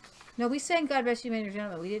 No, we sang God Rest You Merry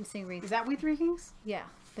Gentlemen. We didn't sing Is that We Three Kings? Yeah,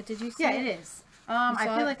 but did you see Yeah, it? it is. You I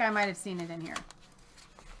saw feel it? like I might have seen it in here.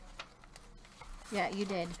 Yeah, you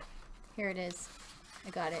did. Here it is. I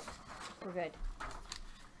got it. We're good.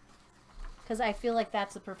 Because I feel like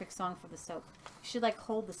that's the perfect song for the soap. You should like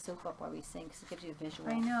hold the soap up while we sing because it gives you a visual.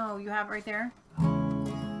 I know. You have it right there?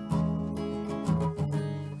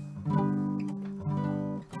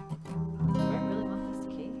 Do I really want this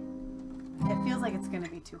key? It feels like it's going to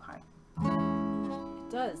be too high.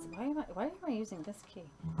 It does. Why am I using this key?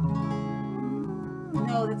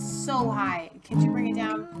 No, that's so high. Could you bring it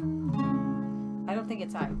down? I don't think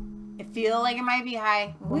it's high. I feel like it might be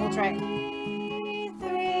high. We'll try. We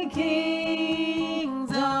three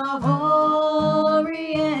kings of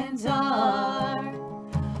Orient are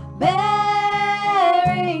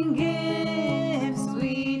bearing gifts.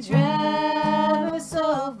 We traverse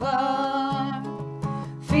so far,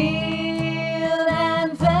 field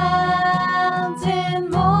and fountain,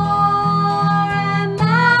 moor and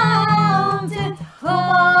mountain,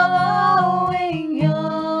 following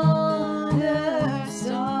yonder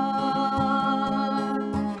star.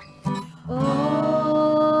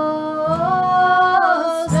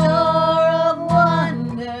 Oh, star of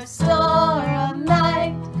wonder, star of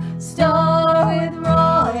night, star with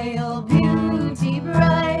royal beauty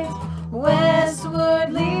bright,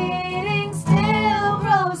 westward leading, still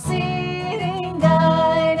proceeding,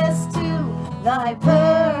 guide us to thy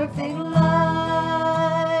perfect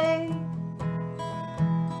light.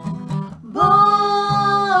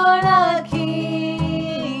 Born a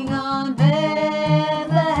king on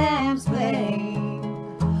Bethlehem's plain,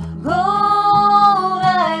 gold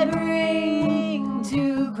I bring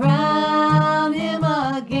to crown him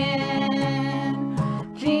again,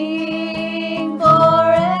 King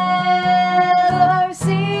forever,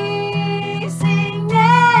 ceasing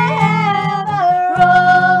never,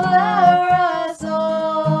 over us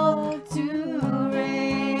all to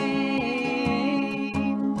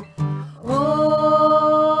reign.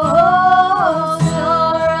 Oh,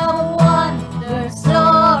 star of wonder,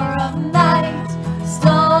 star of night,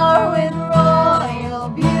 star with royal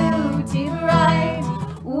beauty bright,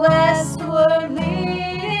 westward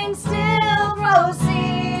leading, still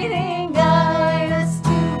proceeding, guide us to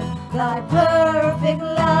thy perfect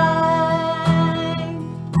light.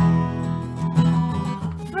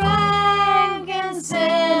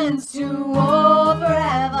 Frankincense to offer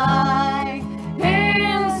have I,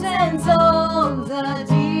 incense on the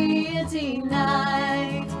deity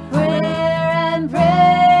night, prayer and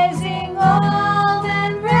praising, all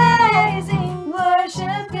and raising,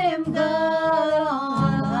 worship him God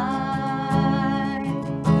on high.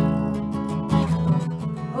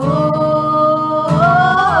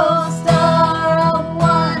 Oh, star of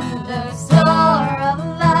wonder, star of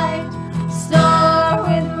light, star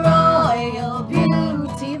with royal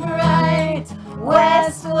beauty bright,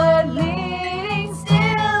 westward leading,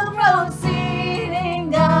 still proceeding,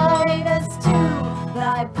 guide us to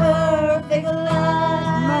thy perfect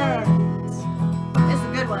light. This is a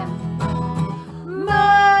good one.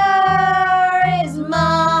 Myrrh is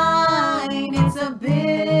mine, it's a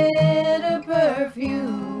bitter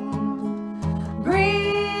perfume,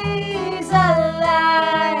 breathes a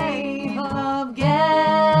life of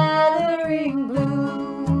gathering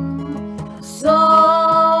gloom,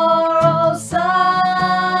 sorrow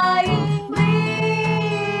sighing,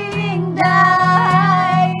 bleeding,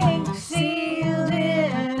 dying, sealed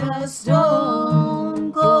in a stone.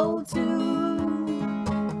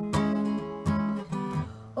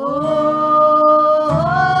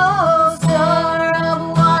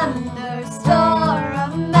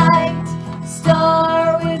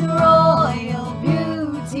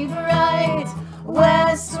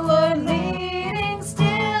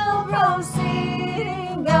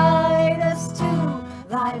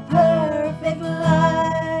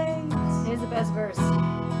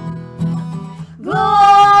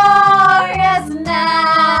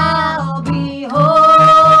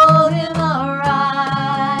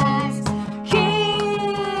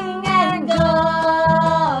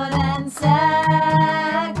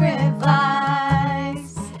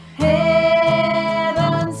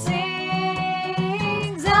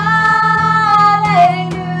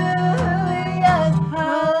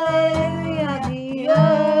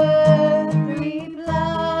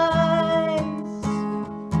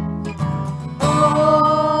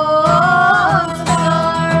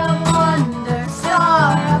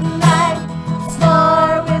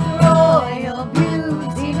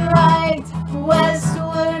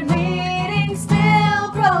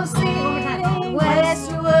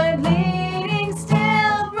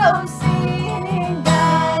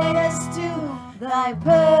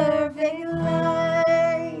 my perfect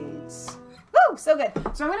light. Woo, so good.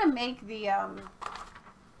 So I'm gonna make the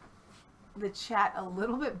chat a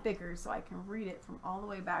little bit bigger so I can read it from all the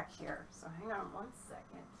way back here. So hang on 1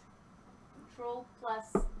 second. Control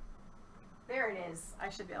plus. There it is. I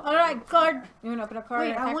should be able to. All right, card. You want to open a card?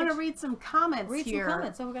 Wait, I want to read some comments here. Read some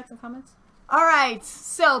comments. Oh, we got some comments. All right.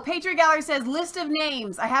 So Patriot Gallery says, list of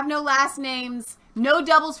names. I have no last names. No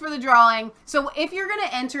doubles for the drawing. So if you're going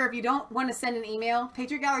to enter, if you don't want to send an email,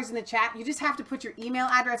 Patriot Gallery's in the chat. You just have to put your email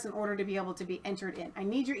address in order to be able to be entered in. I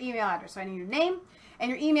need your email address. So I need your name and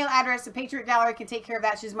your email address. The Patriot Gallery can take care of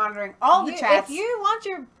that. She's monitoring all the chats. If you want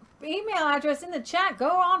your email address in the chat, go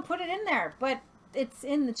on, put it in there. But it's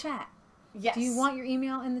in the chat. Yes. Do you want your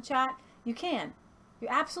email in the chat? You can. You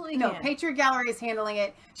absolutely can. No, Patriot Gallery is handling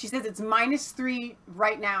it. She says it's -3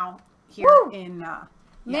 right now here in...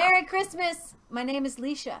 Merry Christmas. My name is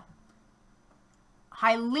Leisha.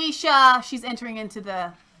 Hi, Leisha. She's entering into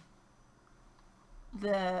the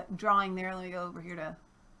drawing there. Let me go over here to...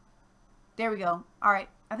 There we go. All right.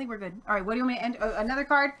 I think we're good. All right. What do you want me to end? Another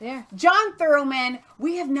card? Yeah. John Thurman.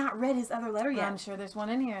 We have not read his other letter yet. I'm sure there's one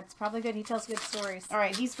in here. It's probably good. He tells good stories. All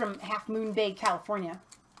right. He's from Half Moon Bay, California.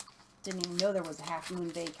 Didn't even know there was a Half Moon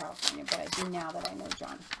Bay, California, but I do now that I know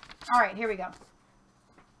John. All right. Here we go.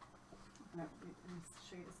 Let me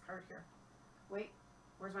show you this card here. Wait.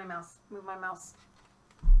 Where's my mouse? Move my mouse.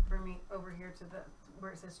 Bring me over here to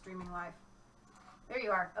where it says streaming live. There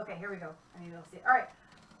you are. Okay. Here we go. I need to see it. All right.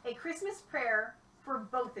 A Christmas prayer for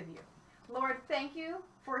both of you. Lord, thank you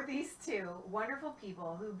for these two wonderful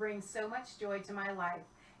people who bring so much joy to my life.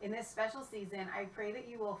 In this special season, I pray that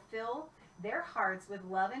you will fill their hearts with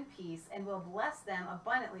love and peace and will bless them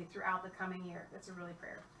abundantly throughout the coming year. That's a really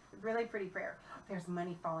pretty prayer. There's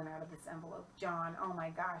money falling out of this envelope. John, oh my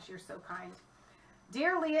gosh, you're so kind.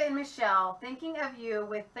 Dear Leah and Michelle, thinking of you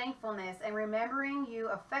with thankfulness and remembering you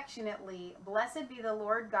affectionately, blessed be the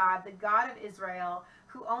Lord God, the God of Israel,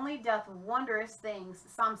 who only doth wondrous things.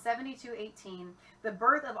 Psalm 72:18. The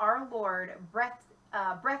birth of our Lord,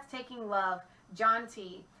 breathtaking love, John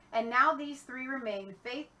T. And now these three remain,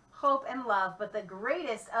 faith, hope, and love, but the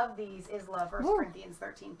greatest of these is love. 1 Corinthians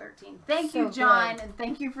 13:13. Thank you, John, and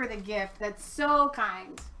thank you for the gift. That's so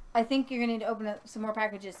kind. I think you're going to need to open up some more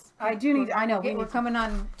packages. I do need. I know. We're coming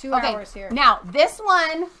on 2 hours here. Now, this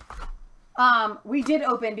one, we did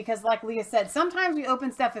open because, like Leah said, sometimes we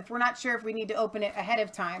open stuff if we're not sure if we need to open it ahead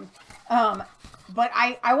of time. But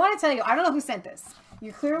I want to tell you, I don't know who sent this.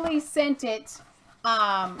 You clearly sent it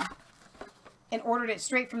and ordered it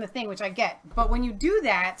straight from the thing, which I get. But when you do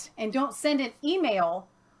that and don't send an email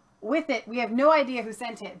with it, we have no idea who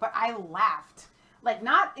sent it. But I laughed. Like,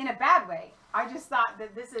 not in a bad way. I just thought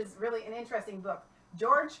that this is really an interesting book.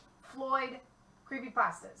 George Floyd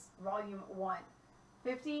Creepypastas, Volume 1.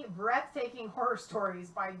 50 Breathtaking Horror Stories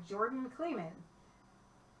by Jordan Kleeman,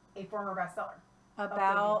 a former bestseller.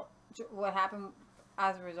 About what happened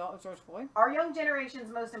as a result of George Floyd? Our young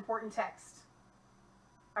generation's most important text.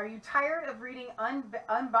 Are you tired of reading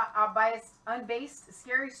unbiased, unbased,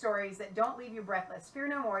 scary stories that don't leave you breathless? Fear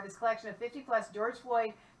no more. This collection of 50-plus George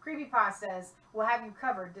Floyd creepypastas will have you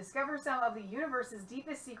covered. Discover some of the universe's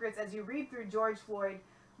deepest secrets as you read through George Floyd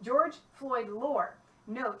lore.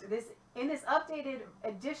 Note, in this updated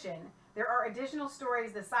edition, there are additional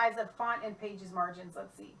stories the size of font and pages margins.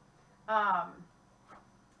 Let's see. I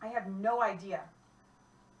have no idea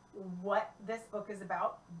what this book is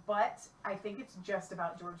about, but I think it's just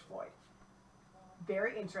about George Floyd.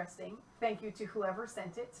 Very interesting. Thank you to whoever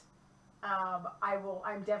sent it.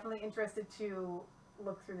 I'm definitely interested to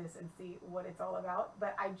look through this and see what it's all about.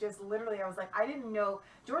 But I was like, I didn't know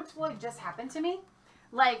George Floyd just happened to me,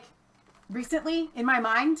 like, recently in my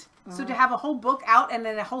mind. So to have a whole book out and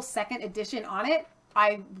then a whole second edition on it,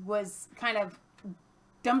 I was kind of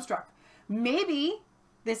dumbstruck. Maybe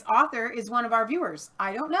this author is one of our viewers.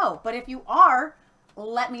 I don't know. But if you are,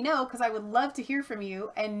 let me know, because I would love to hear from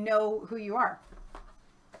you and know who you are.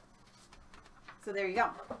 So there you go.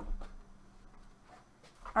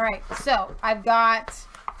 All right. So I've got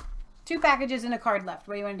 2 packages and a card left.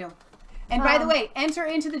 What do you want to do? And by the way, enter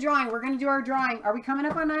into the drawing. We're going to do our drawing. Are we coming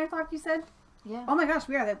up on 9 o'clock, you said? Yeah. Oh my gosh,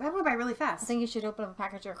 we are. That went by really fast. I think you should open up a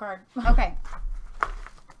package or a card. Okay.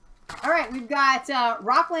 All right. We've got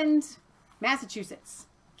Rockland, Massachusetts.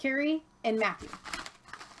 Carrie and Matthew.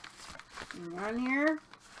 On here.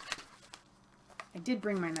 I did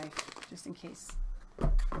bring my knife, just in case. I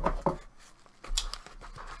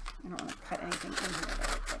don't want to cut anything in here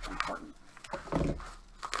that's like important.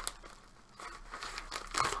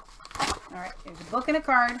 All right, there's a book and a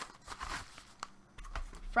card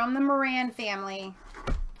from the Moran family.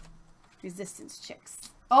 Resistance Chicks.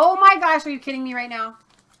 Oh my gosh, are you kidding me right now?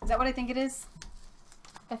 Is that what I think it is?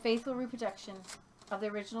 A faithful reproduction of the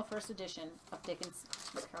original first edition of Dickens'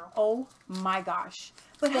 Christmas Carol. Oh my gosh.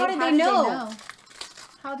 But how did they know?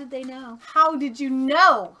 How did they know? How did you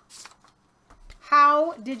know?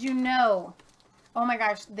 How did you know? Oh my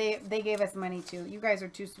gosh, they gave us money too. You guys are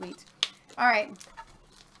too sweet. All right.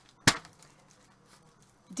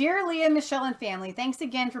 Dear Leah, Michelle, and family, thanks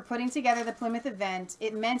again for putting together the Plymouth event.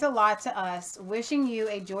 It meant a lot to us. Wishing you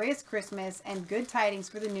a joyous Christmas and good tidings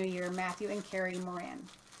for the new year, Matthew and Carrie Moran.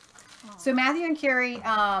 Oh. So Matthew and Carrie,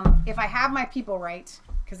 if I have my people right,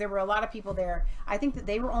 because there were a lot of people there, I think that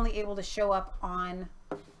they were only able to show up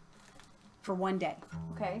for one day.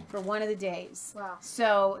 Okay. For one of the days. Wow.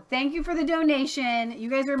 So thank you for the donation. You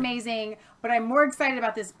guys are amazing. But I'm more excited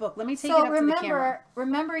about this book. Let me take it up to the camera.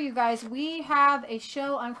 Remember, you guys, we have a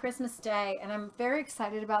show on Christmas Day, and I'm very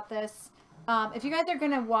excited about this. If you guys are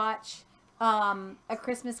going to watch A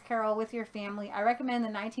Christmas Carol with your family, I recommend the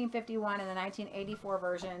 1951 and the 1984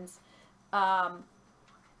 versions. Oh my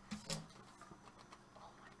gosh.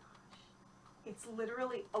 It's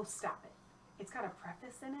literally, oh, stop it. It's got a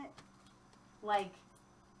preface in it. Like,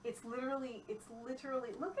 it's literally, look at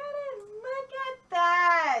it. Look at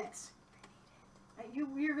that.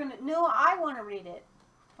 You're going to, no, I want to read it.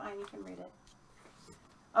 Fine, you can read it.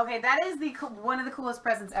 Okay, that is one of the coolest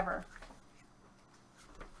presents ever.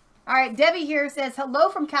 All right, Debbie here says, hello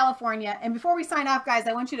from California. And before we sign off, guys,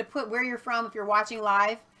 I want you to put where you're from if you're watching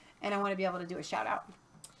live. And I want to be able to do a shout out.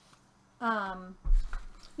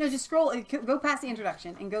 No, just scroll, go past the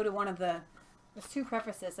introduction and go to one of the... There's two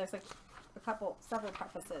prefaces. There's like several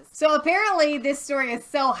prefaces. So apparently this story is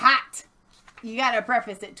so hot. You got to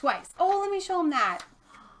preface it twice. Oh, let me show them that.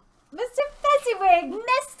 Mr. Fezziwig!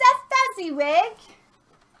 Mr. Fezziwig!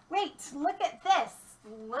 Wait, look at this.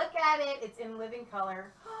 Look at it. It's in living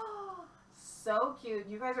color. So cute.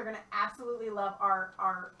 You guys are going to absolutely love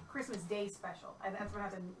our Christmas Day special. That's what I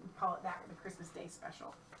have to call it, that, the Christmas Day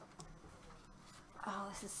special. Oh,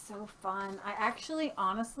 this is so fun. I actually,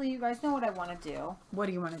 honestly, you guys know what I want to do. What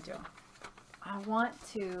do you want to do? I want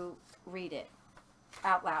to read it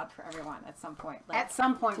out loud for everyone at some point. Like, at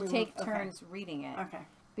some point. To take turns reading it. Okay.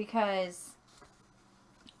 Because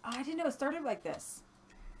I didn't know it started like this.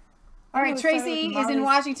 All right, Tracy is in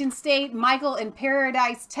Washington State. Michael in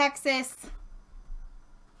Paradise, Texas.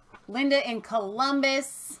 Linda in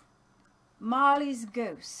Columbus. Marley's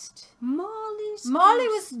ghost. Marley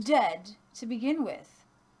was dead to begin with.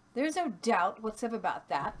 There's no doubt whatsoever about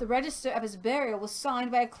that. The register of his burial was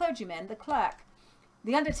signed by a clergyman, the clerk,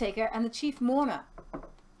 the undertaker, and the chief mourner.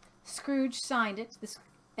 Scrooge signed it,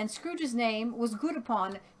 and Scrooge's name was good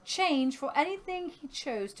upon change for anything he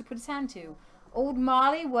chose to put his hand to. Old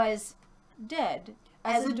Marley was dead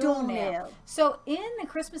as a doornail. So in A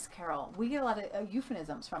Christmas Carol, we get a lot of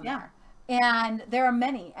euphemisms from there. And there are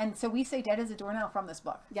many. And so we say dead as a doornail from this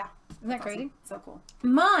book. Yeah. Isn't that crazy? Awesome. So cool.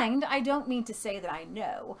 Mind, I don't mean to say that I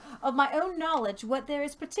know of my own knowledge what there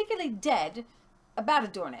is particularly dead about a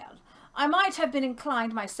doornail. I might have been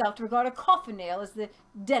inclined myself to regard a coffin nail as the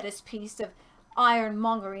deadest piece of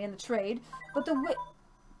ironmongery in the trade, but the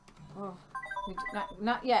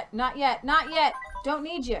not yet. Don't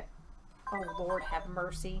need you. Oh, Lord, have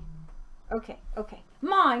mercy. Okay.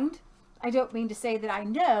 Mind, I don't mean to say that I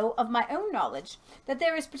know of my own knowledge that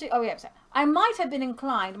there is I might have been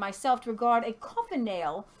inclined myself to regard a coffin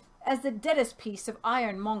nail as the deadest piece of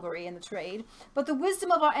ironmongery in the trade, but the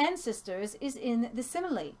wisdom of our ancestors is in the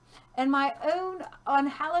simile, and my own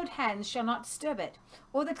unhallowed hands shall not disturb it,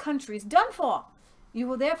 or the country's done for. You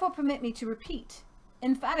will therefore permit me to repeat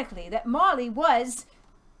emphatically that Marley was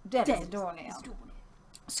dead as a doornail.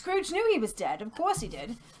 Scrooge knew he was dead. Of course he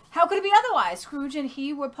did. How could it be otherwise? Scrooge and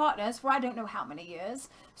he were partners for I don't know how many years.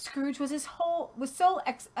 Scrooge was sole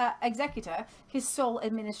executor, his sole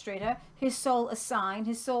administrator, his sole assign,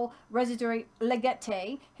 his sole residuary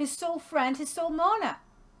legate, his sole friend, his sole mourner.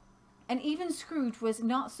 And even Scrooge was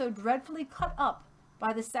not so dreadfully cut up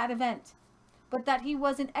by the sad event, but that he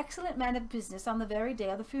was an excellent man of business on the very day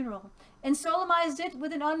of the funeral, and solemnized it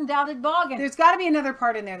with an undoubted bargain. There's got to be another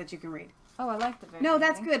part in there that you can read. Oh, I like the very No,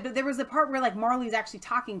 that's good. But there was a part where like Marley's actually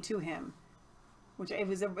talking to him, which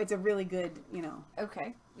it's a really good, you know.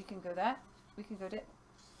 Okay, we can go that. We can go to.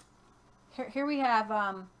 Here we have.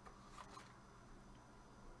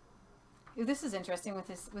 This is interesting with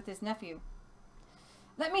his nephew.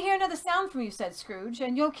 Let me hear another sound from you, said Scrooge,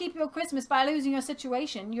 and you'll keep your Christmas by losing your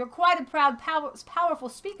situation. You're quite a proud, powerful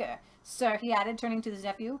speaker, sir, he added, turning to his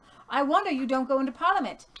nephew. I wonder you don't go into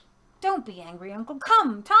Parliament. Don't be angry, Uncle.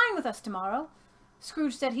 Come, dine with us tomorrow.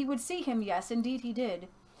 Scrooge said he would see him. Yes, indeed he did.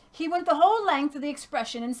 He went the whole length of the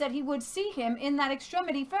expression and said he would see him in that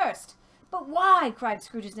extremity first. But why? Cried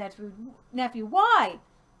Scrooge's nephew. Why?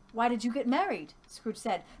 Why did you get married? Scrooge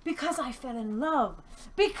said. Because I fell in love.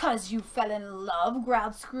 Because you fell in love,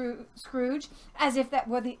 growled Scrooge, as if that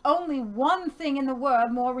were the only one thing in the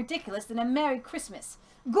world more ridiculous than a Merry Christmas.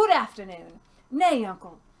 Good afternoon. Nay,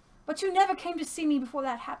 uncle, but you never came to see me before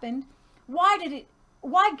that happened. Why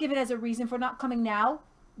give it as a reason for not coming now?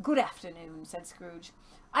 Good afternoon, said Scrooge.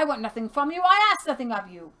 I want nothing from you. I ask nothing of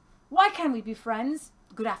you. Why can't we be friends?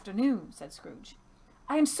 Good afternoon, said Scrooge.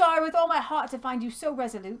 I am sorry with all my heart to find you so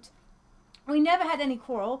resolute. We never had any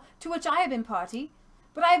quarrel, to which I have been party,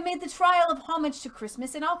 but I have made the trial of homage to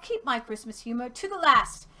Christmas, and I'll keep my Christmas humour to the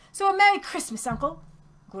last. So a Merry Christmas, uncle.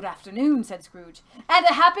 Good afternoon, said Scrooge. And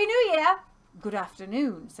a Happy New Year. Good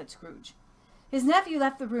afternoon, said Scrooge. His nephew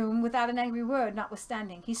left the room without an angry word,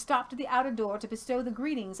 notwithstanding. He stopped at the outer door to bestow the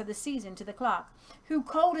greetings of the season to the clock, who,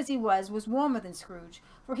 cold as he was warmer than Scrooge,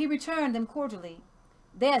 for he returned them cordially.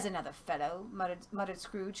 There's another fellow, muttered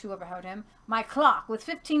Scrooge, who overheard him. My clock, with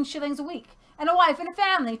 15 shillings a week, and a wife and a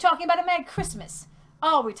family, talking about a Merry Christmas.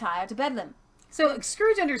 I'll retire to Bedlam. So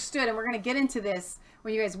Scrooge understood, and we're going to get into this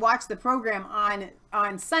when you guys watch the program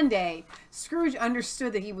on Sunday. Scrooge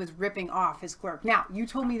understood that he was ripping off his clerk. Now, you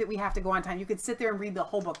told me that we have to go on time. You could sit there and read the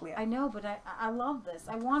whole book, Leah. I know, but I love this.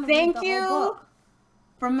 I want to read the whole book.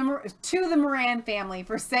 To the Moran family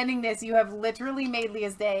for sending this. You have literally made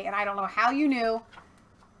Leah's day, and I don't know how you knew,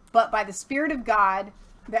 but by the Spirit of God,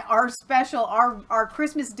 that our special, our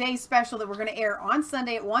Christmas Day special that we're going to air on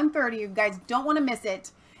Sunday at 1:30, you guys don't want to miss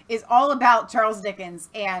it, is all about Charles Dickens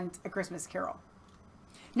and A Christmas Carol.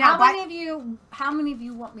 Now, how many of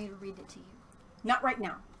you want me to read it to you? Not right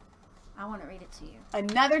now. I want to read it to you.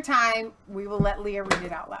 Another time, we will let Leah read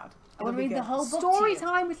it out loud. I will read the whole book Story to you.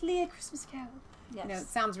 time with Leah, Christmas Carol. Yes. You know, it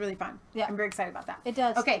sounds really fun. Yeah. I'm very excited about that. It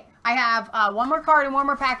does. Okay, I have one more card and one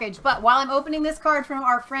more package. But while I'm opening this card from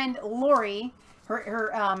our friend Lori,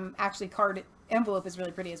 her actually card envelope is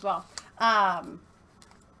really pretty as well.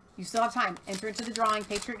 You still have time. Enter into the drawing.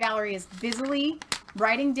 Patriot Gallery is busily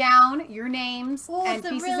writing down your names and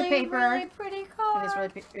pieces of paper. Really pretty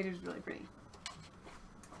card. It is really pretty.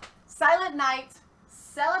 Silent Night.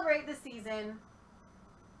 Celebrate the season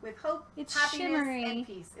with hope, happiness, shimmery. And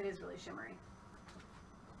peace. It is really shimmery.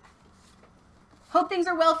 Hope things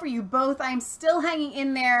are well for you both. I'm still hanging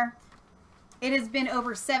in there. It has been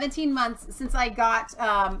over 17 months since I got...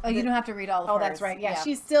 you don't have to read all of hers. Oh, that's right. Yeah,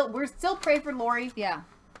 we're still praying for Lori. Yeah.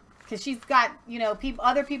 Because she's got,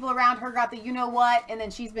 other people around her got the you-know-what, and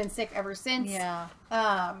then she's been sick ever since. Yeah.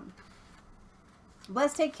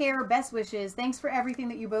 Bless, take care, best wishes. Thanks for everything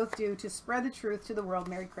that you both do to spread the truth to the world.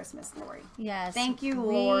 Merry Christmas, Lori. Yes. Thank you,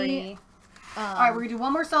 Lori. All right, we're going to do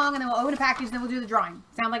one more song, and then we'll open a package, and then we'll do the drawing.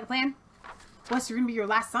 Sound like a plan? What's going to be your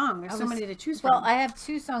last song? There's so many to choose from. Well, I have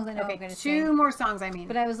two songs I know I'm going to sing. Two more songs, I mean.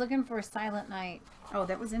 But I was looking for Silent Night. Oh,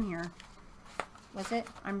 that was in here. Was it?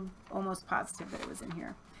 I'm almost positive that it was in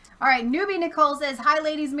here. All right, Newbie Nicole says, hi,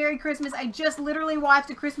 ladies, Merry Christmas. I just literally watched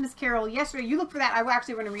A Christmas Carol yesterday. You look for that. I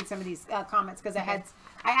actually want to read some of these comments because I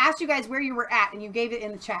asked you guys where you were at, and you gave it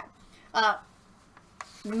in the chat.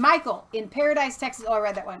 Michael in Paradise, Texas. Oh, I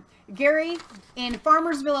read that one. Gary in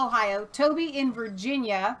Farmersville, Ohio. Toby in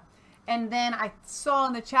Virginia. And then I saw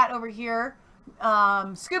in the chat over here,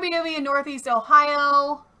 Scooby-Dooby in Northeast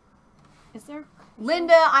Ohio. Is there...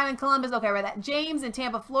 Linda, I'm in Columbus. Okay, I read that. James in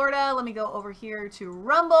Tampa, Florida. Let me go over here to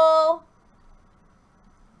Rumble.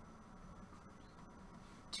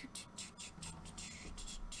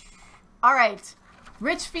 All right.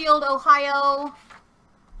 Richfield, Ohio.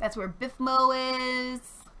 That's where Biffmo is.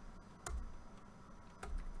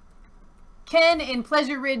 Ken in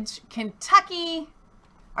Pleasure Ridge, Kentucky.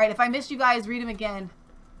 All right, if I missed you guys, read them again.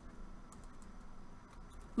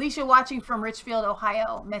 Leisha watching from Richfield,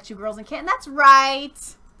 Ohio. Met you girls in Canton. That's right.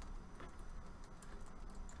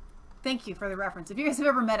 Thank you for the reference. If you guys have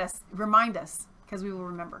ever met us, remind us because we will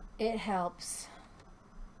remember. It helps.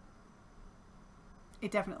 It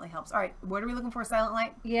definitely helps. All right, what are we looking for? Silent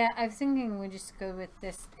Night? Yeah, I was thinking we just go with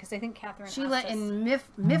this because I think Catherine. Sheila in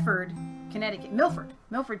Milford, Connecticut.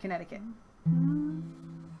 Milford, Connecticut.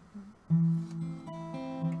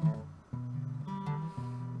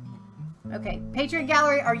 Okay, Patriot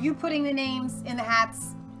Gallery, are you putting the names in the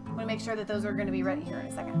hats? I want to make sure that those are going to be ready here in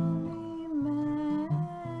a second.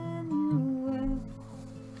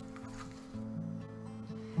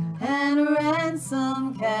 And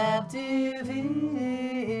ransom captive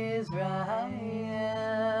Israel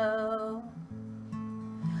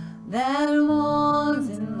that mourns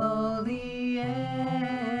in lowly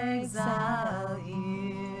exile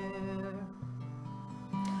here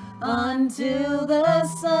until the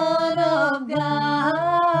Son of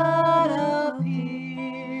God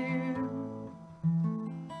appear.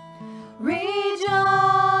 Rejoice,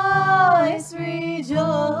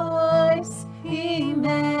 rejoice,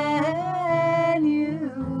 Emmanuel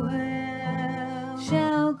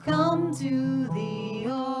shall come to thee,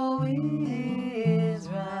 O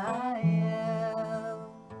Israel.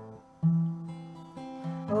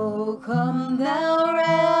 O come thou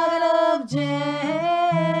root of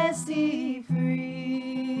Jesse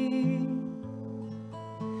free,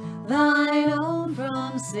 thine own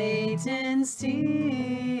from Satan's tyranny.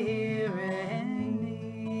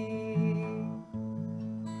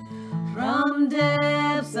 From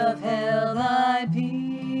depths of hell thy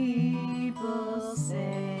people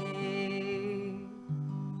save,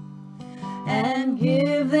 and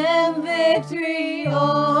give them victory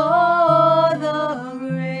o'er the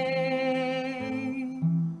grave.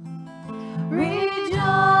 Rejoice,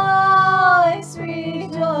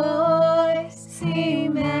 rejoice,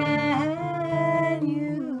 Emmanuel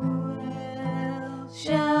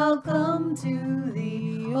shall come to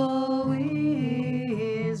thee, O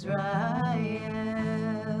Israel.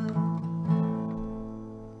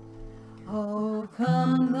 Oh,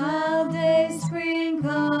 come thou day spring,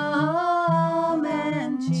 come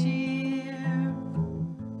and cheer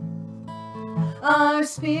our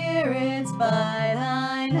spirits by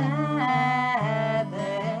thine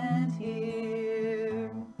advent here.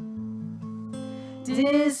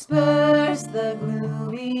 Disperse the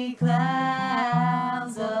gloomy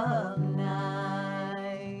clouds of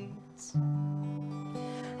night,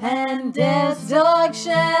 and death's dark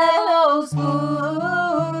shadows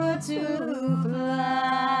put to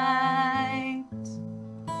flight.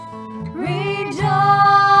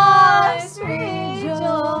 Rejoice,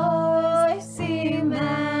 rejoice, Emmanuel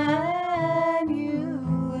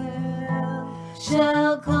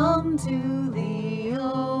shall come to thee,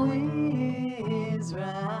 O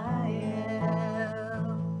Israel.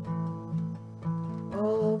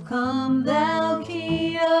 O come thou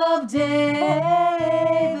King of David,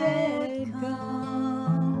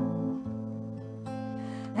 come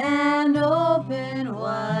and open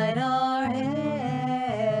wide our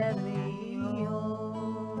heavenly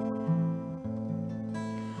home.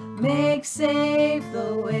 Make safe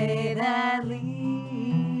the way that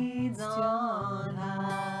leads on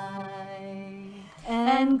high,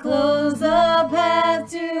 and close the path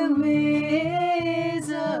to misery.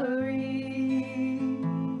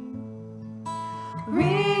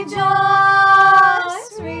 Rejoice,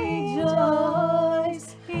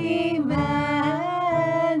 rejoice, Emmanuel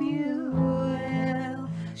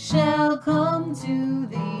shall come to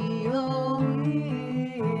thee, O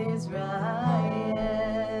Israel.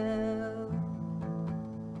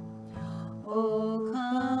 O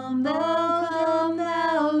come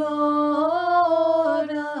thou, Lord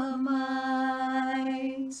of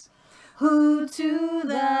might, who to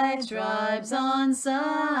thy tribes on Sinai's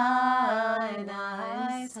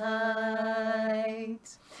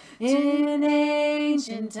height in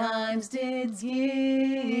ancient times didst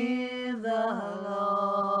give the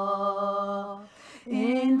law,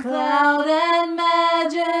 in cloud and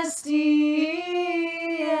majesty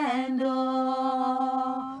and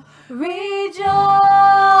awe. Rejoice,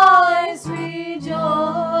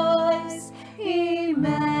 rejoice,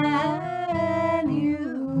 Emmanuel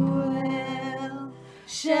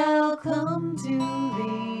shall come to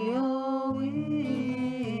thee, O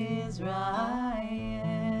Israel.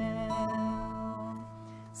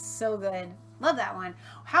 So good. Love that one.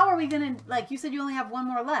 How are we gonna, like you said, you only have one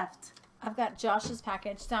more left. I've got Josh's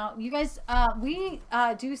package. Now, you guys, we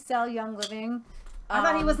do sell Young Living. I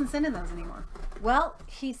thought he wasn't sending those anymore. Well,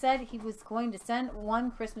 he said he was going to send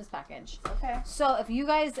one Christmas package. Okay. So if you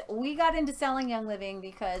guys, we got into selling Young Living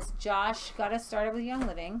because Josh got us started with Young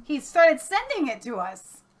Living. He started sending it to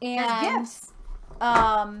us as And gifts.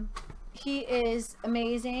 he is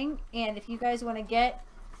amazing. And if you guys want to get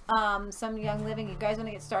some Young Living, you guys want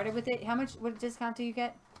to get started with it, what discount do you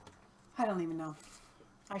get? I don't even know.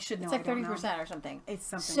 I should know. It's like 30% or something. It's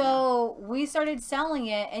something. So we started selling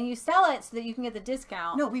it, and you sell it so that you can get the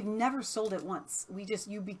discount. No, we've never sold it once.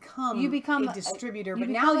 You become a distributor, but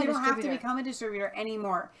become now a you don't have to distributor. become a distributor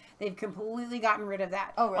anymore. They've completely gotten rid of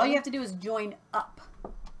that. Oh, really? All you have to do is join up.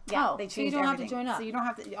 Yeah, they so you changed don't everything. have to join up. So you don't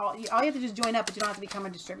have to. All you have to just join up, but you don't have to become a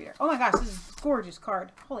distributor. Oh my gosh, this is a gorgeous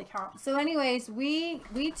card. Holy cow! So, anyways, we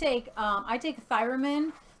take I take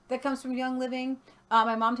Thyromin that comes from Young Living.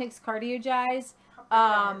 My mom takes Cardiogize.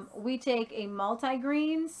 We take a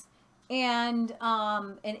multi-greens and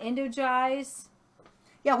an Endogize.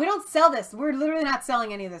 Yeah, we don't sell this. We're literally not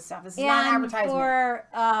selling any of this stuff. This is not an advertisement.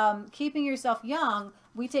 For keeping yourself young,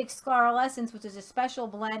 we take Scarl Essence, which is a special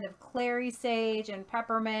blend of clary sage and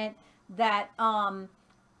peppermint that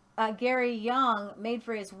Gary Young made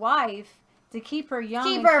for his wife to keep her young,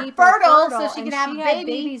 keep and her keep fertile, her fertile, so she can and have she a had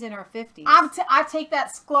baby. babies in her 50s. I take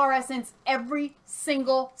that Scarl Essence every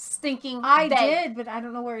single stinking day. I did, but I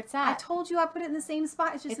don't know where it's at. I told you I put it in the same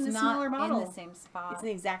spot. It's just in a smaller bottle. in the same spot. It's in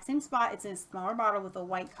the exact same spot. It's in a smaller bottle with a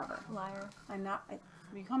white cover. Liar. I'm not.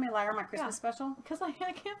 You call me a liar on my Christmas special? Because I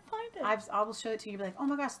can't find it. I will show it to you. You'll be like, oh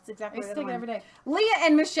my gosh, it's exactly I the stick other it one. every day. Leah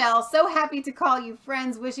and Michelle, so happy to call you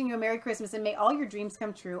friends. Wishing you a Merry Christmas and may all your dreams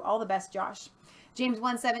come true. All the best, Josh. James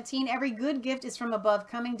 1:17. Every good gift is from above,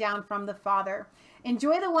 coming down from the Father.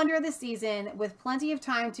 Enjoy the wonder of the season with plenty of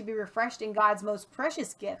time to be refreshed in God's most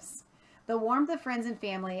precious gifts. The warmth of friends and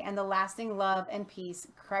family and the lasting love and peace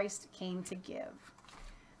Christ came to give.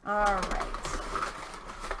 All right.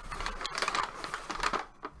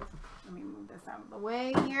 Let me move this out of the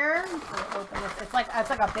way here. Open this. It's like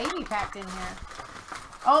a baby packed in here.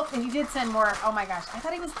 Oh, and you did send more. Oh my gosh. I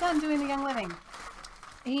thought he was done doing the Young Living.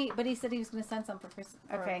 But he said he was going to send some for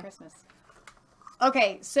Christmas.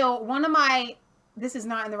 Okay, so one of my... This is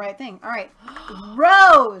not in the right thing. All right.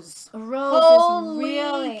 Rose. Holy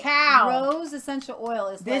is really... cow. Rose essential oil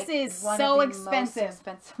is this like is one so of the expensive. most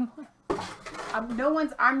expensive.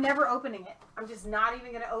 I'm never opening it. I'm just not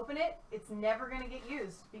even going to open it. It's never going to get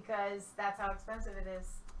used because that's how expensive it is.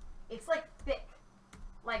 It's like thick.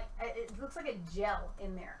 Like, it looks like a gel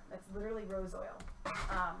in there. That's literally rose oil.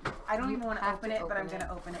 I don't even want to open it, but I'm going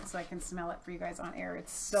to open it so I can smell it for you guys on air.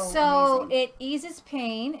 It's so amazing. It eases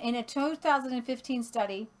pain. In a 2015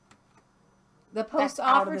 study, the post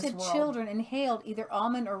offered to children inhaled either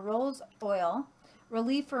almond or rose oil.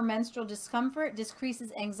 Relief for menstrual discomfort,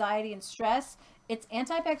 decreases anxiety and stress. It's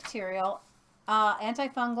antibacterial,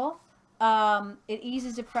 antifungal. It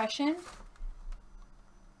eases depression.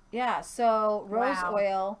 Yeah, so rose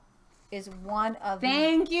oil is one of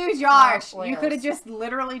Thank you, Josh. oils. You could have just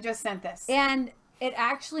literally just sent this. And it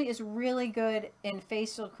actually is really good in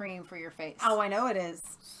facial cream for your face. Oh, I know it is.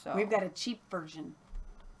 So we've got a cheap version.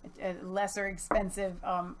 A lesser expensive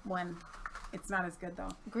one. It's not as good, though.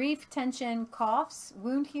 Grief, tension, coughs,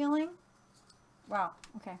 wound healing. Wow,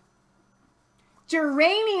 okay.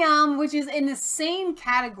 Geranium, which is in the same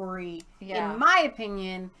category, in my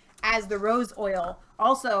opinion, as the rose oil.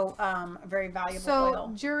 Also, very valuable oil.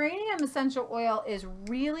 So, geranium essential oil is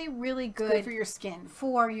really, really good for your skin.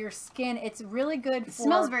 It's really good It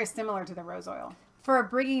smells very similar to the rose oil. For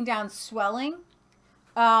bringing down swelling.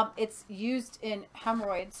 It's used in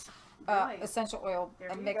hemorrhoids, essential oil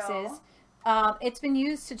mixes. It's been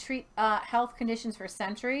used to treat health conditions for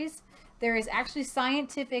centuries. There is actually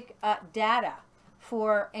scientific data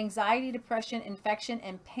for anxiety, depression, infection,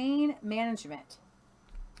 and pain management.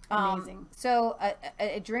 Amazing. So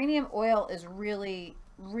a geranium oil is really,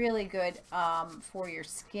 really good for your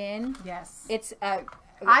skin. Yes. It's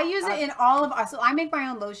I use it in all of so I make my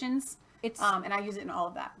own lotions. And I use it in all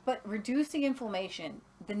of that. But reducing inflammation,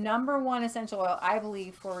 the number one essential oil I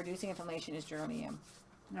believe for reducing inflammation is geranium.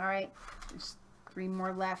 All right. There's 3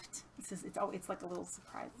 more left. It's like a little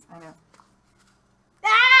surprise. I know.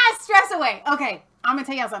 Stress away. Okay, I'm gonna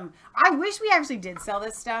tell you something. I wish we actually did sell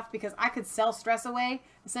this stuff because I could sell Stress Away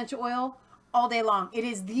essential oil all day long. It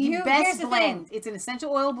is the best blend. It's an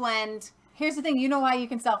essential oil blend. Here's the thing. You know why you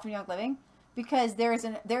can sell from Young Living? Because there's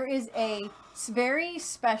a very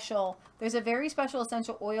special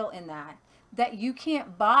essential oil in that you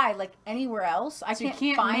can't buy like anywhere else. You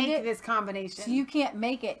can't find make this combination. So you can't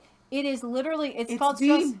make it. It is literally it's called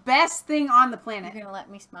the best thing on the planet. You're gonna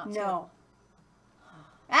let me smell it? No.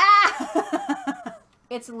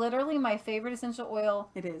 It's literally my favorite essential oil.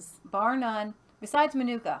 It is. Bar none. Besides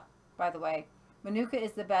Manuka, by the way. Manuka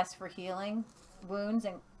is the best for healing wounds,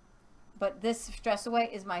 but this Stress Away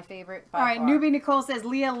is my favorite by All right, far. Newbie Nicole says,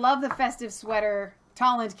 Leah, love the festive sweater.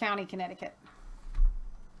 Tolland County, Connecticut.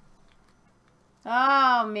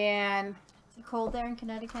 Oh, man. Is it cold there in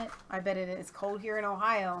Connecticut? I bet it is. It's cold here in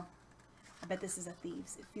Ohio. I bet this is a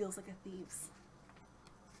Thieves. It feels like a Thieves.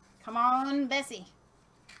 Come on, Bessie.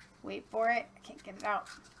 Wait for it. I can't get it out.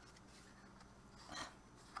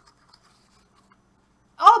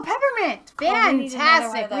 Oh, peppermint!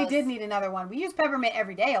 Fantastic. We did need another one. We use peppermint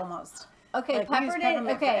every day almost. Okay, peppermint.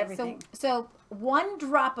 Okay, so 1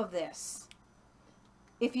 drop of this.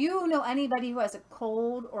 If you know anybody who has a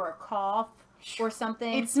cold or a cough or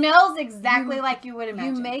something, it smells exactly like you would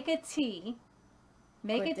imagine. You make a tea.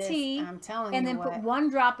 I'm telling you, and then put 1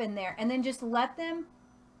 drop in there, and then just let them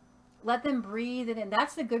let them breathe it in.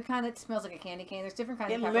 That's the good kind that smells like a candy cane. There's different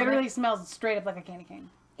kinds of peppermint. It literally smells straight up like a candy cane.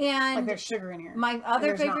 And like there's sugar in here. My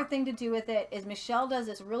other favorite thing to do with it is Michelle does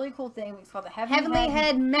this really cool thing. It's called the Heavenly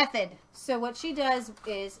Head Method. So what she does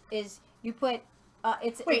is you put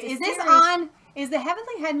is the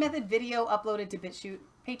Heavenly Head Method video uploaded to BitChute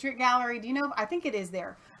Patriot Gallery? Do you know? I think it is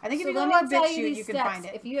there. I think if you go on BitChute, you can find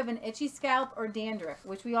it. If you have an itchy scalp or dandruff,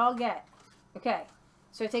 which we all get, okay.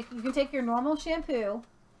 So you can take your normal shampoo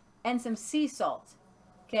and some sea salt,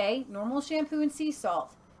 okay? Normal shampoo and sea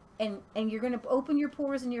salt, and you're going to open your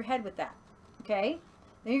pores in your head with that, okay?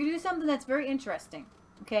 Then you're going to do something that's very interesting,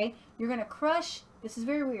 okay? You're going to crush. This is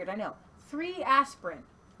very weird, I know. 3 aspirin.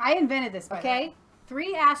 I invented this, by the way.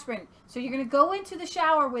 3 aspirin. So you're going to go into the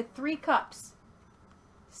shower with 3 cups.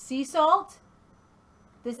 Sea salt,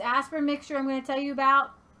 this aspirin mixture I'm going to tell you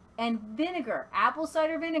about, and vinegar, apple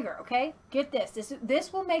cider vinegar, okay? Get this.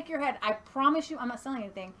 This will make your head, I promise you, I'm not selling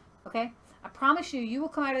anything, okay? I promise you, you will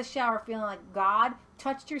come out of the shower feeling like God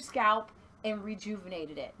touched your scalp and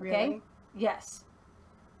rejuvenated it, okay? Really? Yes.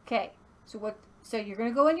 Okay. So you're going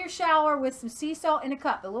to go in your shower with some sea salt in a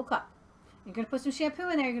cup, a little cup. You're going to put some shampoo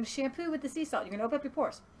in there. You're going to shampoo with the sea salt. You're going to open up your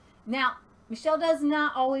pores. Now, Michelle does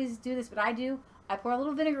not always do this, but I do. I pour a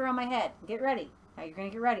little vinegar on my head. Get ready. Now you're going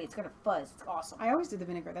to get ready. It's going to fuzz. It's awesome. I always do the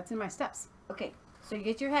vinegar. That's in my steps. Okay. So you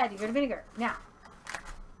get your head. You go to vinegar. Now,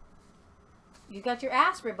 you got your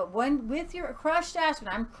aspirin, but with your crushed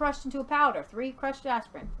aspirin, I'm crushed into a powder. 3 crushed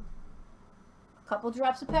aspirin. A couple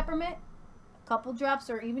drops of peppermint. A couple drops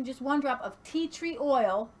or even just 1 drop of tea tree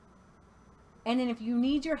oil. And then if you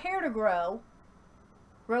need your hair to grow,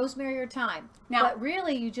 rosemary or thyme. Now, but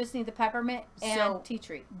really, you just need the peppermint and tea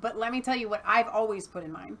tree. But let me tell you what I've always put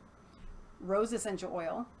in mine. Rose essential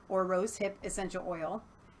oil or rose hip essential oil,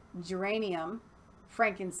 geranium,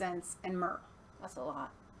 frankincense, and myrrh. That's a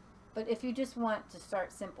lot. But if you just want to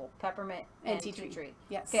start simple, peppermint and tea tree.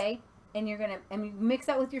 Yes. Okay? And you mix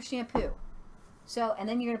that with your shampoo. So, and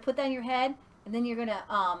then you're going to put that in your head, and then you're going to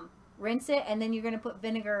rinse it, and then you're going to put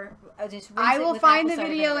vinegar. I will find the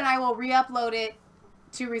video and I will re-upload it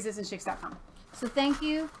to resistancechicks.com. So thank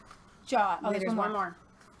you, John. Oh, there's one more.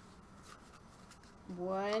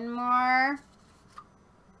 One more.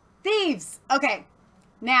 Thieves. Okay.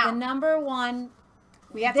 Now. The number one.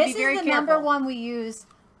 We have to be very careful. This is the number one we use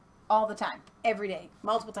all the time. Every day.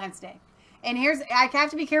 Multiple times a day. And I have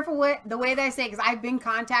to be careful with the way that I say it, because I've been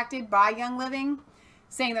contacted by Young Living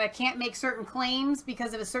saying that I can't make certain claims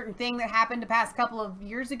because of a certain thing that happened the past couple of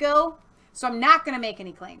years ago. So I'm not going to make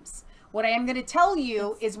any claims. What I am going to tell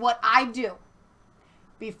you is what I do.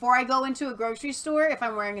 Before I go into a grocery store, if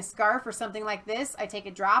I'm wearing a scarf or something like this, I take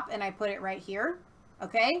a drop and I put it right here.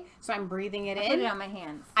 Okay? So I'm breathing it in. Put it on my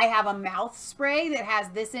hands. I have a mouth spray that has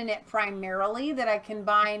this in it primarily that I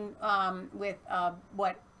combine with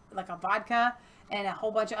like a vodka and a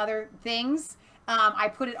whole bunch of other things.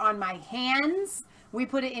 I put it on my hands. We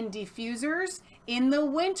put it in diffusers in the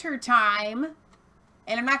winter time.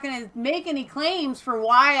 And I'm not going to make any claims for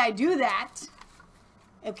why I do that.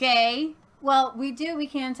 Okay? Well, we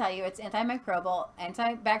can tell you it's antimicrobial,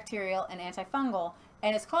 antibacterial, and antifungal.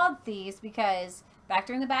 And it's called Thieves because back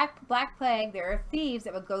during the Black Plague, there are thieves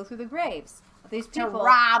that would go through the graves of these people. To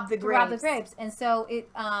rob the graves. And so it,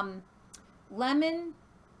 lemon,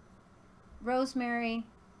 rosemary,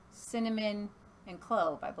 cinnamon, and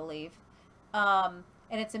clove, I believe. And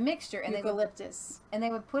it's a mixture. And eucalyptus. They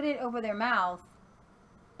would put it over their mouth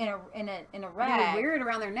in a rag. They wear it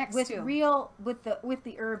around their necks with too. With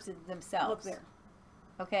the herbs themselves. Look there.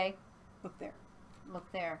 Okay. Look there.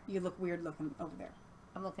 Look there. You look weird looking over there.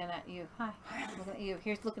 I'm looking at you. Hi. I'm looking at you.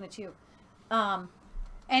 Here's looking at you.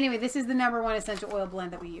 Anyway, this is the number one essential oil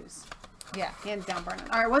blend that we use. Yeah. Hands down, Barnum.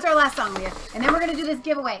 All right, what's our last song, Leah? And then we're gonna do this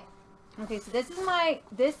giveaway. Okay, so this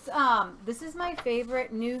is my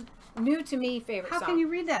favorite new to me favorite song. How can you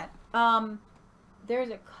read that? There's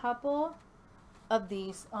a couple of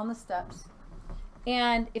these on the steps,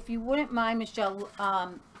 and if you wouldn't mind, Michelle,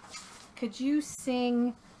 could you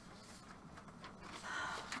sing?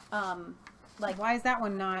 Like, why is that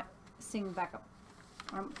one not sing backup?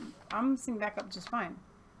 I'm singing backup just fine.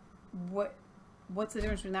 What's the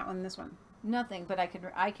difference between that one and this one? Nothing, but I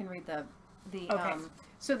can read the. Okay.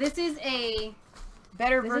 So this is a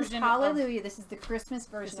better version. This is Hallelujah. This is the Christmas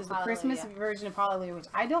version. This is the Christmas version of Hallelujah, which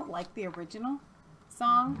I don't like the original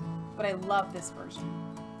song, but I love this version.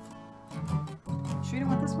 Sure you don't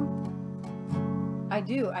want this one? I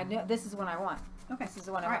do. I know this is the one I want. Okay. This is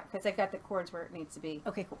the one I want because I got the chords where it needs to be.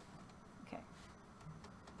 Okay, cool. Okay.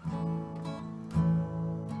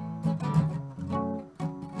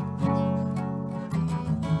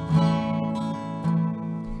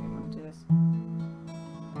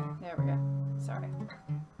 Okay.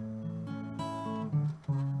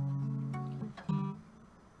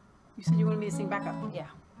 You said you wanted me to sing back up. Yeah.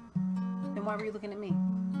 Then why were you looking at me?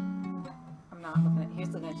 I'm not looking at. He's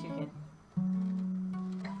looking at you, kid.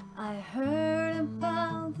 I heard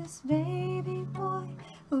about this baby boy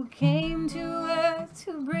who came to earth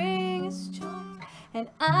to bring us joy, and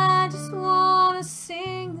I just want to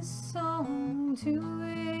sing this song to you.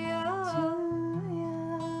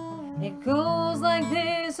 It goes like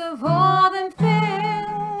this: of all than fear,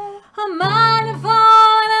 a mind of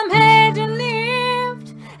all, and I'm made to lift,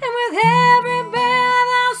 and with every breath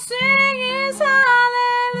I'll sing is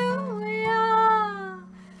hallelujah,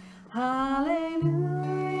 hallelujah,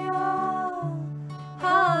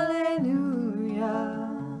 hallelujah,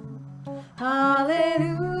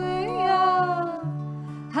 hallelujah,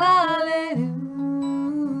 hallelujah.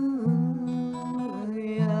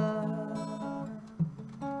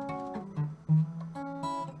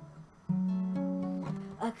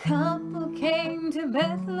 A couple came to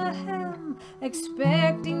Bethlehem,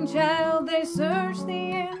 expecting child. They searched the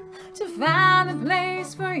inn to find a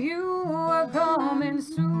place for you who are coming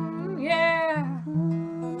soon. Yeah,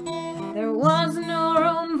 there was no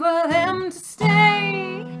room for them to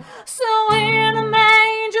stay, so in a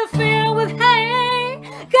manger filled with hay,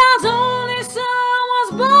 God's only Son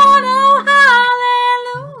was born. Oh,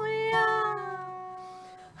 hallelujah,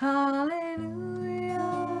 hallelujah,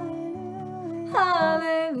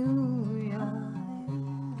 hallelujah,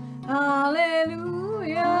 hallelujah,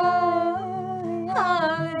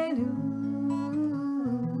 hallelujah.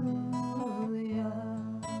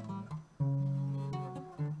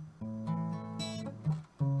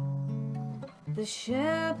 The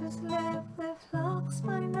shepherds left their flocks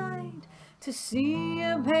by night to see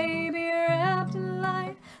a baby wrapped in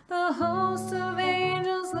light. The host of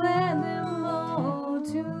angels led them all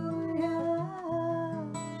to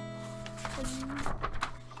Him.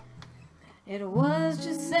 It was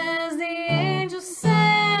just as the angel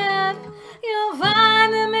said, you'll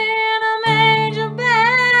find Him in a manger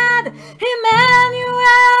bed,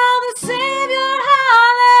 Emmanuel, the Savior.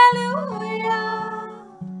 Hallelujah,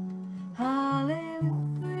 hallelujah,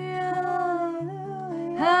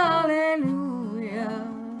 hallelujah,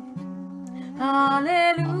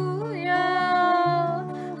 hallelujah,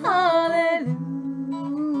 hallelujah.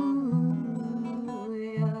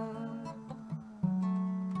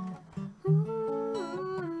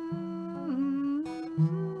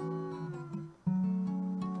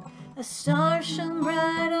 A star shone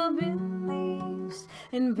bright up in the east.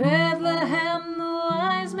 In Bethlehem the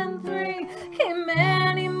wise men three came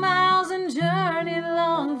many miles and journeyed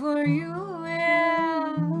long for you,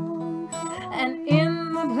 yeah. And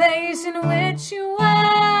in the place in which you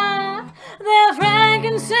were, their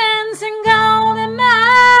frankincense and gold and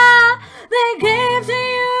myrrh they gave to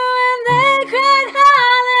you, and they cried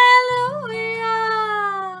hallelujah,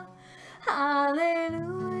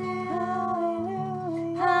 hallelujah,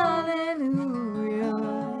 hallelujah,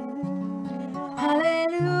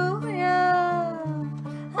 hallelujah,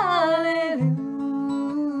 hallelujah.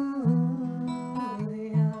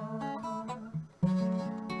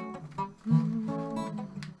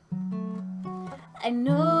 I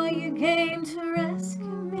know you came to rescue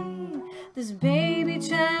me. This baby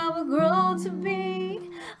child will grow to be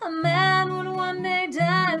a man would one day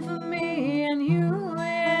die for me and you,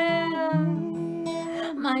 yeah.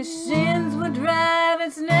 My sins would drive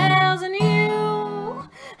its nails in you.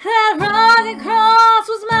 That rugged cross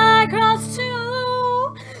was my cross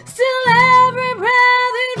too. Still every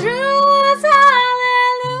breath you drew was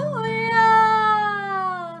hallelujah,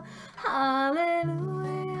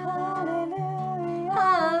 hallelujah, hallelujah,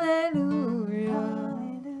 hallelujah,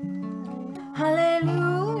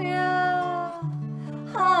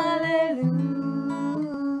 hallelujah.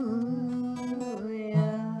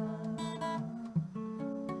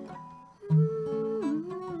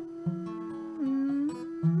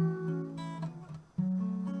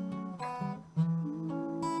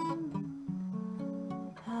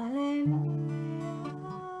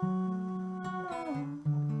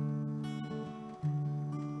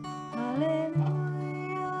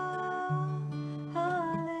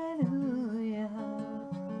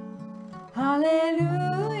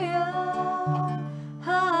 Hallelujah,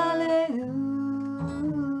 hallelujah.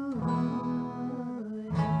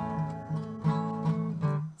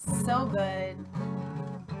 So good.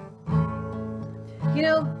 You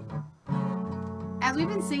know, as we've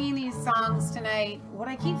been singing these songs tonight, what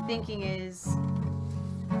I keep thinking is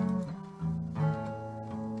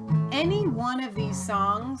any one of these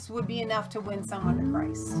songs would be enough to win someone to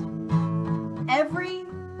Christ. Every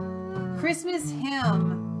Christmas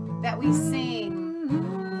hymn that we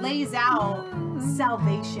sing lays out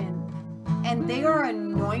salvation. And they are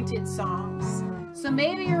anointed songs. So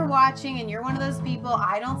maybe you're watching and you're one of those people,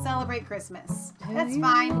 I don't celebrate Christmas. That's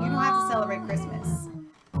fine. You don't have to celebrate Christmas.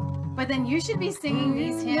 But then you should be singing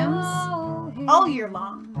these hymns all year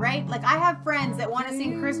long, right? Like I have friends that want to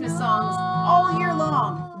sing Christmas songs all year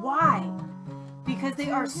long. Why? Because they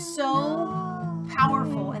are so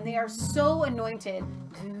powerful and they are so anointed.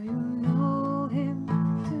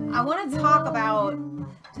 I want to talk about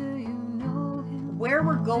where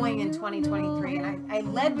we're going in 2023. And I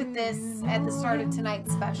led with this at the start of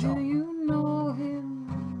tonight's special.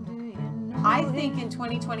 I think in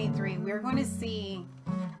 2023, we're going to see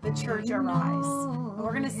the church arise.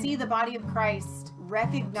 We're going to see the body of Christ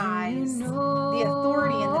recognize the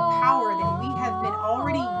authority and the power that we have been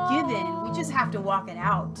already given. We just have to walk it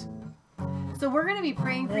out. So we're going to be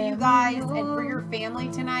praying for you guys and for your family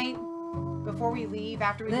tonight before we leave,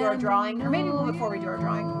 after we do our drawing, or maybe before we do our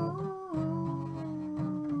drawing.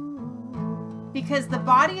 Because the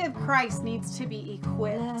body of Christ needs to be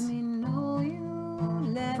equipped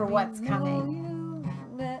for what's coming.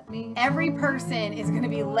 Every person is going to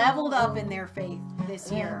be leveled up in their faith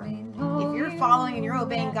this year. If you're following and you're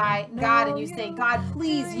obeying God and you say, God,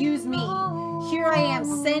 please use me. Here I am,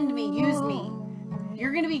 send me, use me.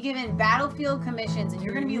 You're going to be given battlefield commissions and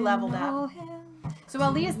you're going to be leveled up. So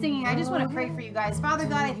while Leah's singing, I just want to pray for you guys. Father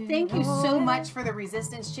God, I thank you so much for the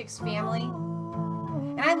Resistance Chicks family.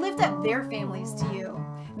 And I lift up their families to you.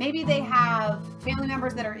 Maybe they have family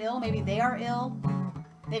members that are ill. Maybe they are ill.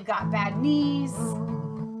 They've got bad knees.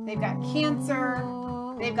 They've got cancer.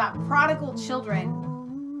 They've got prodigal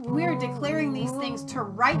children. We are declaring these things to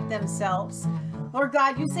right themselves. Lord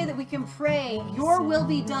God, you say that we can pray, your will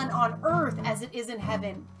be done on earth as it is in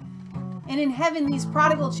heaven. And in heaven, these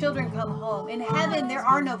prodigal children come home. In heaven, there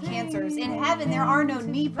are no cancers. In heaven, there are no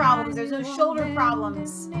knee problems. There's no shoulder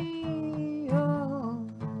problems.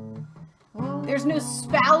 There's no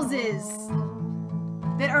spouses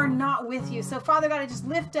that are not with you. So, Father God, I just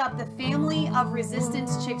lift up the family of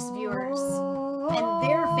Resistance Chicks viewers and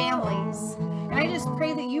their families. And I just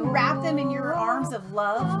pray that you wrap them in your arms of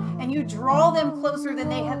love and you draw them closer than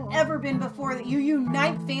they have ever been before, that you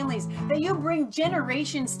unite families, that you bring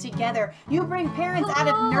generations together. You bring parents out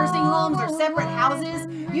of nursing homes or separate houses.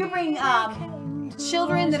 You bring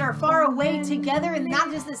children that are far away together, and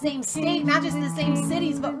not just the same state, not just the same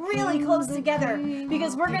cities, but really close together,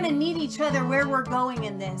 because we're going to need each other where we're going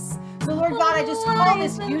in this. So Lord God, I just call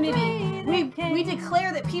this unity. We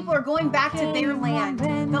declare that people are going back to their land,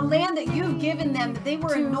 the land that you've given them, that they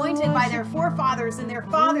were anointed by their forefathers and their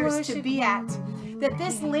fathers to be at. That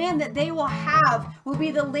this land that they will have will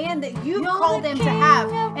be the land that you've called them to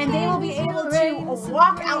have, and they will be able to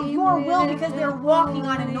walk out your will because they're walking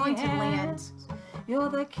on anointed land.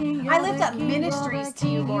 I lift up ministries to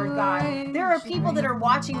you, Lord God. There are people that are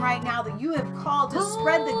watching right now that you have called to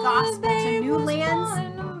spread the gospel to new lands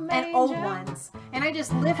and old ones. And I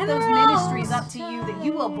just lift those ministries up to you, that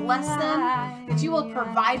you will bless them, that you will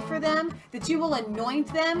provide for them, that you will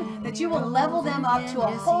anoint them, that you will level them up to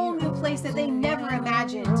a whole new place that they never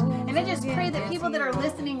imagined. And I just pray that people that are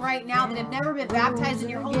listening right now that have never been baptized in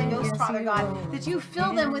your Holy Ghost, Father God, that you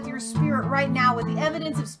fill them with your Spirit right now with the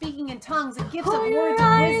evidence of speaking in tongues, the gifts of words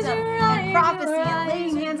of wisdom and prophecy, and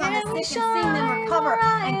laying hands on the sick and seeing them recover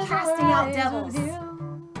and casting out devils.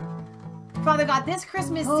 Father God, this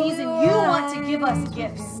Christmas season, you want to give us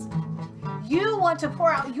gifts. You want to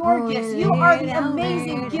pour out your gifts. You are the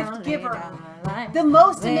amazing gift giver, the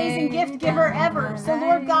most amazing gift giver ever. So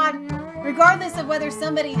Lord God, regardless of whether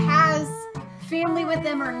somebody has family with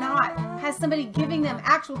them or not, has somebody giving them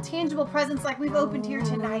actual tangible presents like we've opened here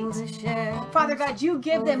tonight, Father God, you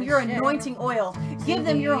give them your anointing oil. Give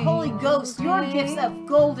them your Holy Ghost, your gifts of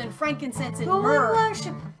gold and frankincense and myrrh.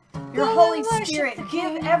 Your Holy Spirit.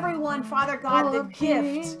 Give everyone, Father God, the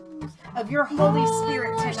gift of your Holy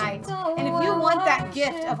Spirit tonight. And if you want that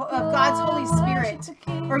gift of God's Holy Spirit,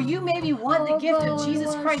 or you maybe want the gift of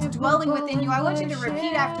Jesus Christ dwelling within you, I want you to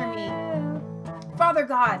repeat after me. Father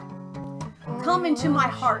God, come into my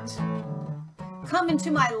heart. Come into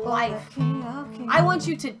my life. I want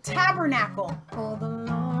you to tabernacle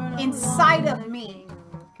inside of me.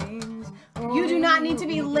 You do not need to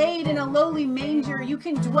be laid in a lowly manger. You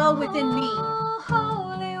can dwell within me.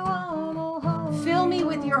 Fill me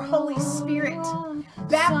with your Holy Spirit.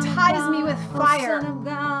 Baptize me with fire.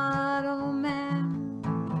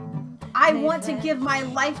 I want to give my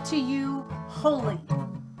life to you wholly.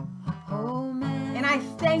 And I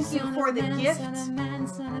thank you for the gift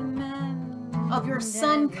of your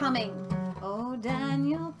Son coming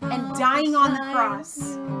Daniel and dying on the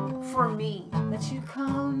cross for me. That you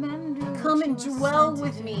come and dwell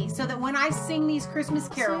with me, so that when I sing these Christmas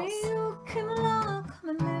carols, you can love, come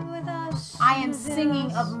and live with us. I am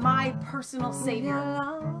singing of my personal Savior,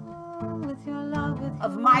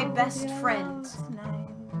 of my best friend,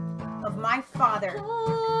 of my Father,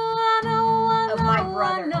 of my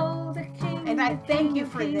brother. And I thank you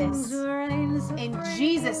for this. In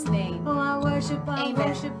Jesus' name,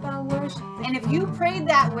 amen. And if you prayed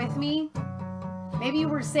that with me, maybe you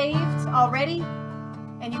were saved already,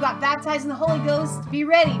 and you got baptized in the Holy Ghost, be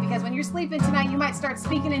ready, because when you're sleeping tonight, you might start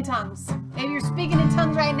speaking in tongues. Maybe you're speaking in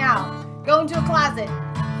tongues right now. Go into a closet.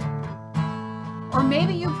 Or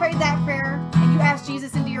maybe you prayed that prayer and you asked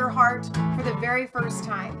Jesus into your heart for the very first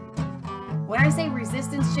time. When I say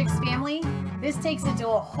Resistance Chicks family, this takes it to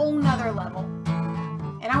a whole nother level.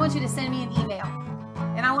 And I want you to send me an email.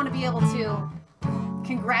 And I want to be able to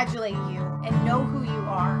congratulate you and know who you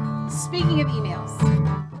are. Speaking of emails,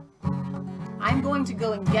 I'm going to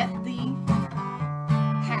go and get the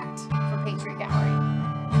hat for Patriot Gallery.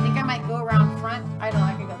 I think I might go around front. I don't know,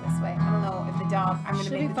 I can go this way. I don't know if the dog, I'm going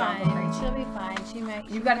to make the dog go crazy. She'll be fine. She might.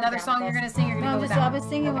 You got another song you're going to sing? You're going to go with I'll be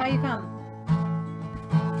singing while you come.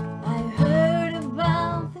 I heard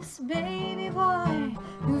about this baby boy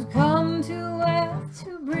who's come to earth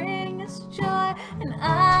to bring us joy, and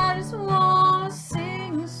I just want to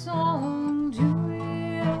sing a song to you.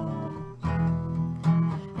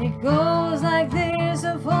 It goes like this: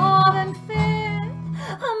 a fourth and fifth,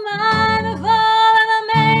 a minor fall and a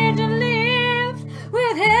major lift.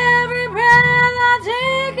 With every breath I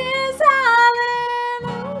take is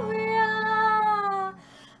hallelujah,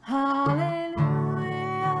 hallelujah,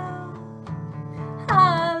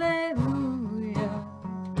 hallelujah,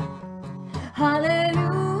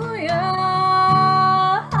 hallelujah,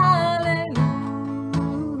 hallelujah.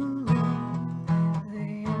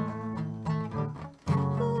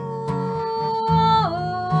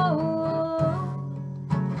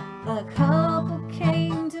 A couple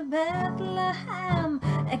came to Bethlehem,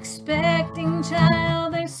 expecting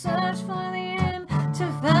child. They searched for the inn to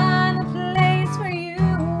find a place where you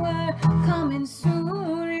were coming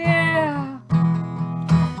soon, yeah.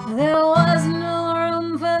 There was no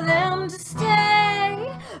room for them to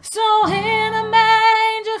stay, so in a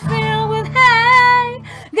manger filled with hay,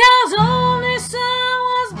 God's only son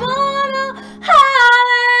was born. Oh,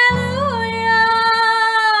 hallelujah,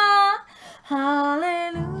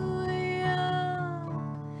 hallelujah,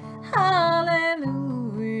 hallelujah,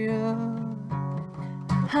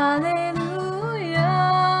 hallelujah,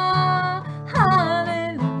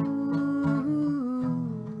 hallelujah.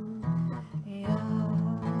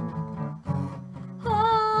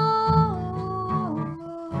 Oh,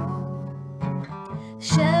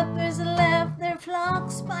 shepherds left their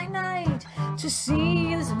flocks by night to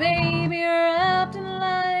see this baby wrapped in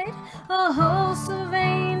light. A host of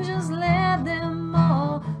angels led them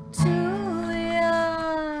all to you.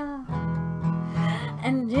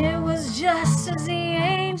 And it was just as the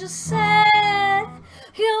angel said,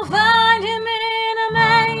 you'll find him in a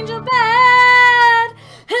manger bed,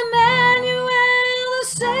 Emmanuel, the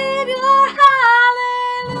Savior.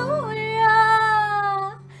 Hallelujah,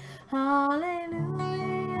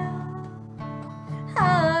 hallelujah,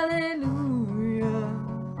 hallelujah,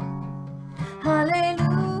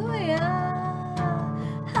 hallelujah,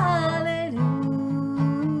 hallelujah.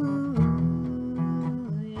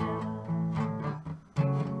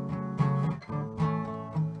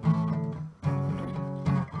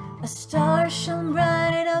 A star shone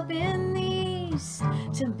bright up in the east.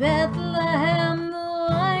 To Bethlehem the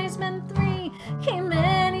wise men three came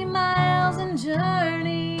many miles and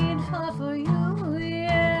journeyed far for you,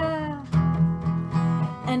 yeah.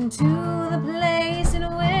 And to the place in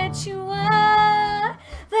which you were,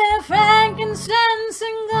 their frankincense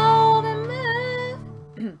and gold and myrrh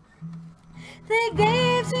they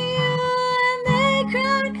gave to you, and they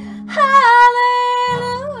cried, hallelujah,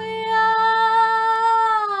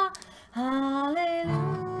 hallelujah,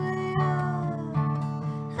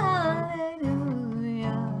 hallelujah,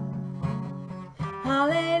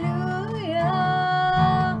 hallelujah,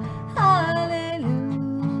 hallelujah.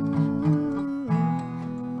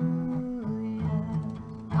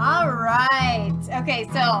 All right. Okay,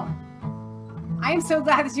 so I am so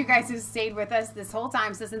glad that you guys have stayed with us this whole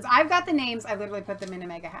time. So since I've got the names, I literally put them in a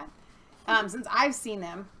mega hat. Since I've seen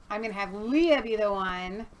them, I'm going to have Leah be the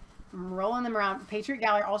one rolling them around. Patriot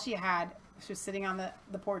Gallery, all she had, she was sitting on the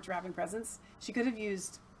porch wrapping presents. She could have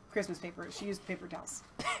used Christmas paper. She used paper towels.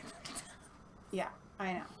 Yeah,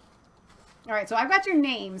 I know. All right, so I've got your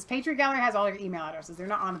names. Patriot Gallery has all your email addresses. They're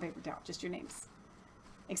not on the paper towel, just your names.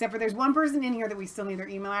 Except for there's one person in here that we still need their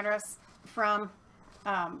email address from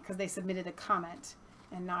because they submitted a comment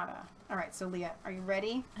and not a... All right, so Leah, are you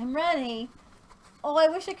ready? I'm ready. Oh, I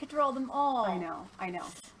wish I could draw them all. I know.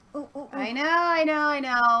 Ooh, ooh, ooh. I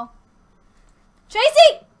know.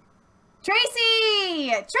 Tracy!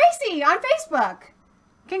 Tracy on Facebook.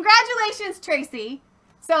 Congratulations, Tracy.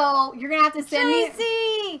 So you're gonna have to send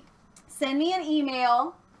me an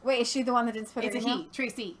email. Wait, is she the one that didn't put It's her a email? he,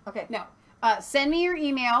 Tracy. Okay. No. Send me your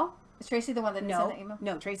email. Is Tracy the one that didn't send the email?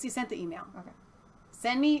 No, Tracy sent the email. Okay.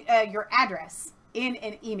 Send me your address in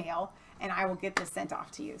an email, and I will get this sent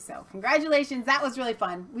off to you. So congratulations. That was really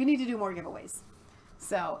fun. We need to do more giveaways.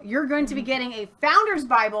 So you're going to be getting a Founder's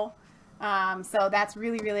Bible. So that's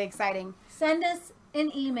really, really exciting. Send us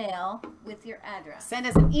an email with your address. Send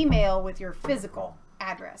us an email with your physical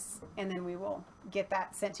address, and then we will get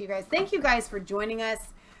that sent to you guys. Thank you guys for joining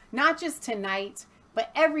us, not just tonight, but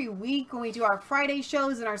every week when we do our Friday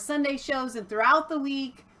shows and our Sunday shows and throughout the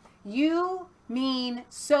week. You mean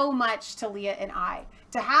so much to Leah and I.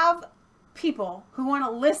 To have people who want to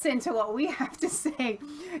listen to what we have to say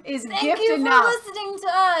is gift enough. Thank you for listening to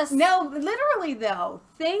us. No, literally though.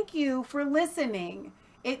 Thank you for listening.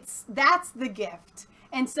 That's the gift.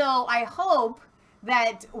 And so I hope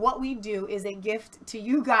that what we do is a gift to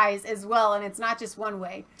you guys as well, and it's not just one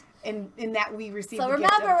way. In that we receive. So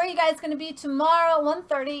remember where you guys going to be tomorrow at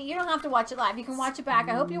 1:30. You don't have to watch it live. You can watch it back.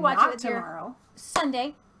 I hope you watch it with tomorrow. Your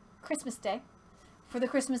Sunday, Christmas Day, for the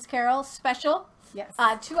Christmas Carol special. Yes.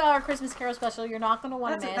 2-hour Christmas Carol special. You're not going to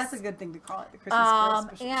want to miss. That's a good thing to call it, the Christmas Carol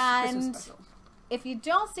special. And Christmas special. if you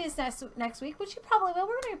don't see us next week, which you probably will,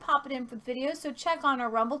 we're going to be popping in with videos. So check on our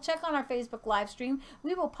Rumble, check on our Facebook live stream.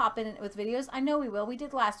 We will pop in with videos. I know we will. We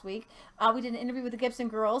did last week. We did an interview with the Gibson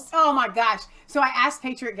girls. Oh my gosh. So I asked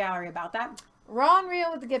Patriot Gallery about that. Raw and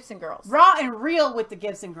real with the Gibson girls. Raw and real with the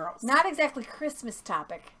Gibson girls. Not exactly Christmas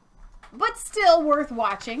topic. But still worth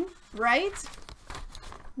watching, right?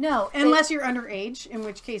 No. Unless you're underage, in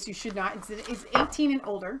which case you should not. It's 18 and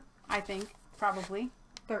older, I think, probably.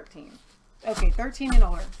 13. Okay, 13 and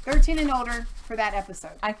older. 13 and older for that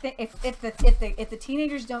episode. I think if the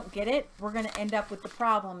teenagers don't get it, we're going to end up with the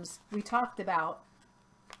problems we talked about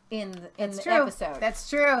in the episode. That's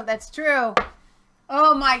true.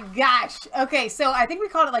 Oh my gosh. Okay, so I think we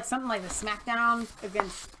called it like something like the Smackdown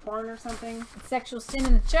against porn or something. Sexual sin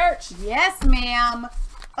in the church. Yes, ma'am.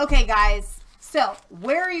 Okay, guys. So,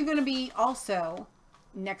 where are you going to be also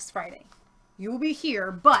next Friday? You will be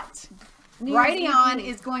here, but Brighteon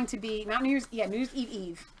is going to be, not New Year's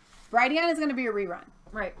Eve. Brighteon is going to be a rerun.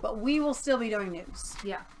 Right. But we will still be doing news.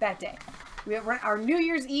 Yeah. That day. We have our New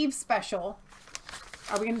Year's Eve special.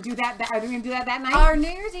 Are we going to do that? Are we going to do that night? Our New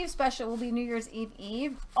Year's Eve special will be New Year's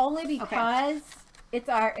Eve only because it's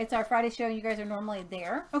our Friday show and you guys are normally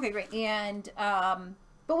there. Okay, great. And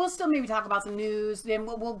but we'll still maybe talk about some news. Then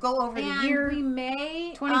we'll go over the year. We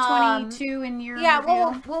may 2022 in year. Yeah,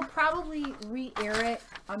 we'll probably re-air it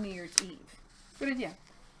on New Year's Eve. Good idea.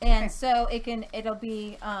 And so it'll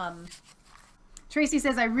be. Tracy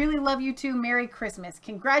says, "I really love you too. Merry Christmas.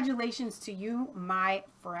 Congratulations to you, my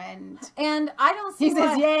friend." And I don't see. He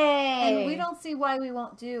says, "Yay!" And we don't see why we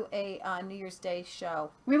won't do a New Year's Day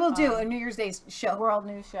show. We will do a New Year's Day show. World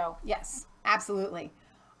News show. Yes, absolutely.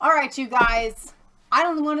 All right, you guys.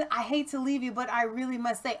 I hate to leave you, but I really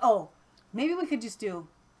must say, maybe we could just do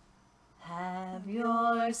Have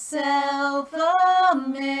yourself a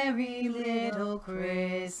merry little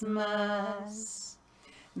Christmas.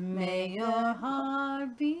 May your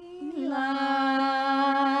heart be light.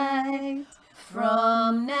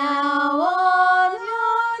 From now on,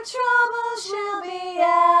 your troubles shall be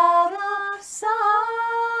out of sight.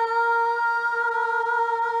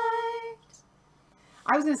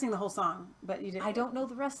 I was going to sing the whole song, but you didn't. I don't know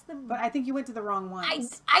the rest of them. But I think you went to the wrong one.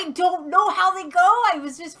 I don't know how they go. I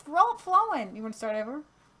was just flowing. You want to start over?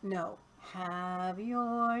 No. Have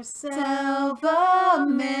yourself a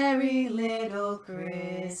merry little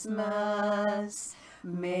Christmas.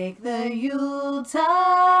 Make the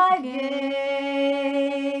Yuletide gay.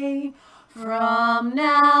 From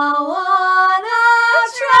now on, our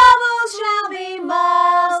troubles shall be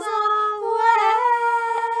miles away.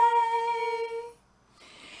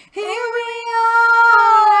 Here we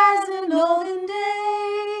are as in olden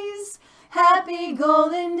days, happy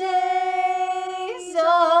golden days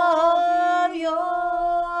of yore.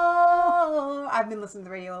 I've been listening to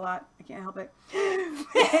the radio a lot. I can't help it.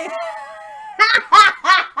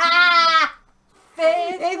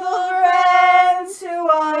 Faithful friends who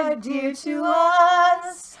are dear to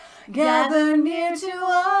us, gather near to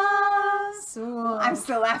us. I'm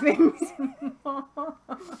still laughing.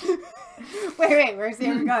 Wait, where's the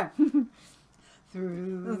other going?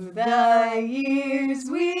 Through the years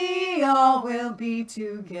we all will be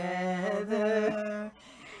together.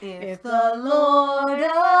 If the Lord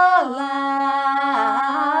allows.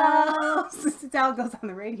 This is how it goes on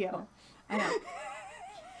the radio. I know.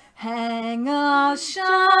 Hang a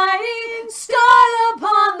shining star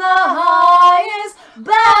upon the highest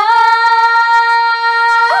bough,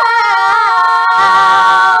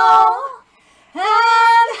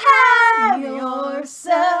 and have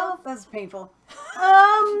yourself, that's painful,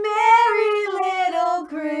 a merry little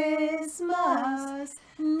Christmas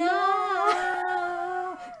now.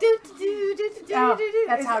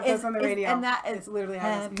 That's how it goes on the radio. And that is it's literally how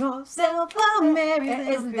have it goes. yourself a merry little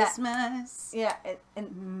Isn't that- Christmas. Yeah,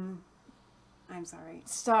 and I'm sorry.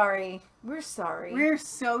 sorry. We're sorry. We're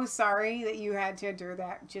so sorry that you had to endure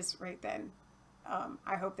that just right then.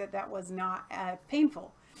 I hope that was not a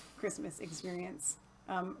painful Christmas experience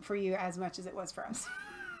for you as much as it was for us.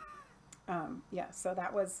 Yeah, so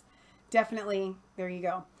that was definitely, there you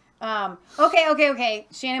go. Okay.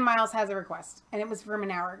 Shannon Miles has a request, and it was from an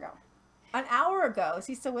hour ago. An hour ago. Is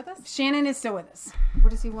he still with us? Shannon is still with us.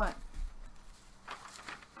 What does he want?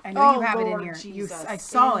 I know you have Lord it in here. Jesus. I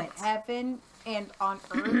saw In it. Heaven and on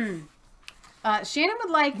earth. Shannon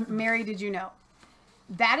would like Mary Did You Know.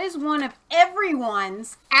 That is one of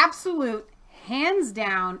everyone's absolute, hands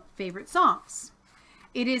down favorite songs.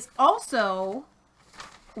 It is also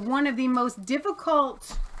one of the most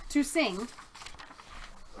difficult to sing,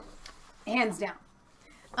 hands down.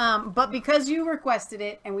 But because you requested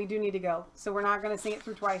it, and we do need to go, so we're not going to sing it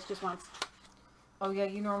through twice, just once. Oh, yeah,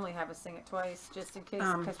 you normally have us sing it twice, just in case,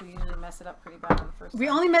 because we usually mess it up pretty bad on the first We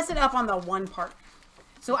time. only mess it up on the one part.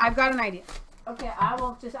 So I've got an idea. Okay, I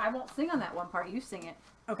won't sing on that one part. You sing it.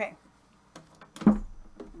 Okay.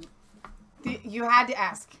 You had to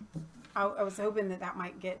ask. I was hoping that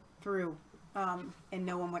might get through, and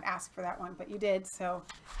no one would ask for that one, but you did. So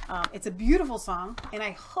it's a beautiful song, and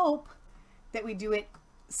I hope that we do it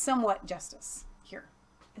somewhat justice here.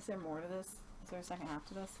 Is there more to this? Is there a second half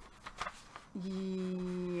to this?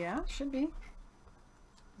 Yeah, should be.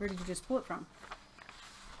 Where did you just pull it from?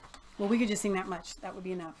 Well, we could just sing that much. That would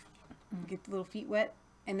be enough. Get the little feet wet,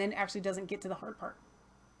 and then it actually doesn't get to the hard part.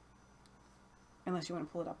 Unless you want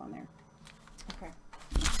to pull it up on there. Okay.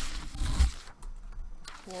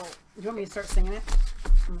 Well, do you want me to start singing it?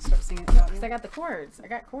 I'm going to start singing it without Because you. I got the chords. I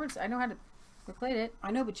got chords. I know how to play it.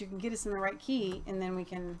 I know, but you can get us in the right key, and then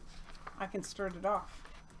I can start it off.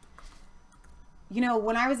 You know,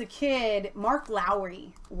 when I was a kid, Mark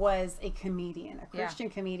Lowry was a comedian, a Christian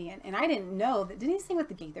comedian, and I didn't know that. Didn't he sing with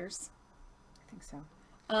the Gaithers? I think so.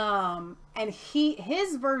 And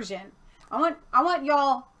his version. I want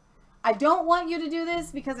y'all. I don't want you to do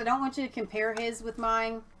this because I don't want you to compare his with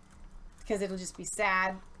mine, because it'll just be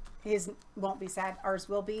sad. His won't be sad. Ours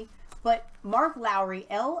will be. But Mark Lowry,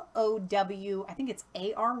 Low, I think it's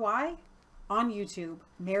Ary, on YouTube.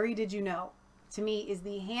 Mary Did You Know? To me is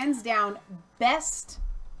the hands down best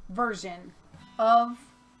version of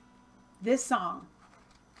this song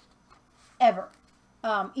ever.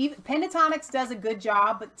 Even Pentatonics does a good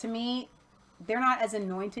job, but to me, they're not as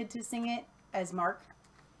anointed to sing it as Mark.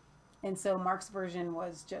 And so Mark's version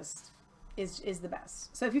was is the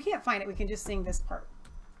best. So if you can't find it, we can just sing this part.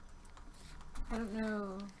 I don't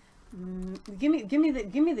know. Give me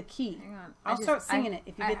the key. Hang on. I'll start singing it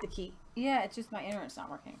if you get the key. Yeah, it's just my internet's not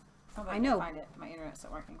working. I know. Find it. My internet's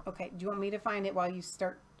not working. Okay, do you want me to find it while you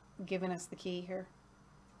start giving us the key here?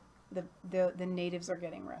 The natives are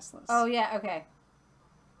getting restless. Oh yeah. Okay.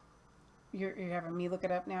 You're having me look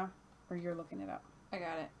it up now, or you're looking it up? I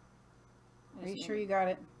got it. Are you sure you got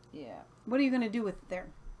it? Yeah. What are you going to do with it there?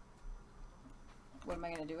 What am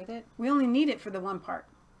I going to do with it? We only need it for the one part.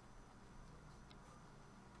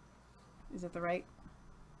 Is it the right?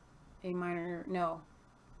 A minor? No.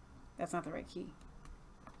 That's not the right key.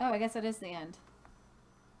 Oh, I guess that is the end.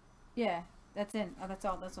 Yeah, that's in. Oh, that's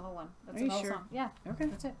all. That's the whole one. That's Are the you whole sure? song. Yeah. Okay.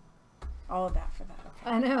 That's it. All of that for that. Okay.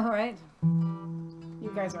 I know, right?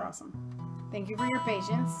 You guys are awesome. Thank you for your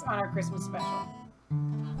patience on our Christmas special. Hold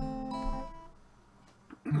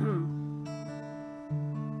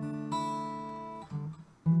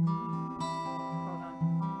on.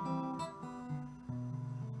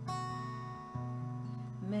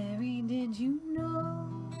 Mary, did you know?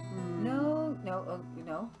 No, no,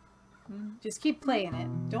 no. Just keep playing it.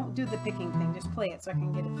 Don't do the picking thing. Just play it so I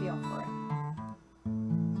can get a feel for it.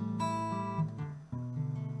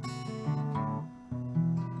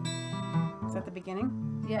 Is that the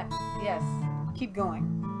beginning? Yeah. Yes, Keep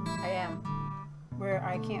going. I am. Where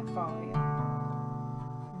I can't follow you.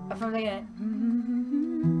 From the beginning.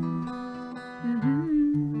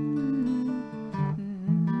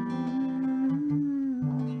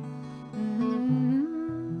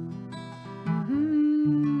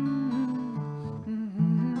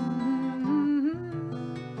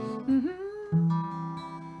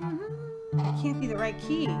 can't be the right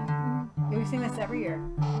key. We sing this every year.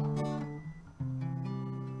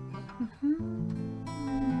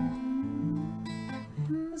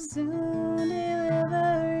 Soon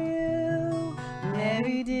deliver you.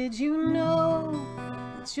 Mary, did you know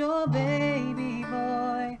that your baby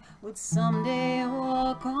boy would someday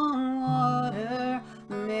walk on water?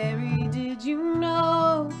 Mary, did you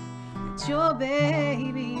know that your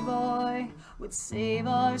baby boy would save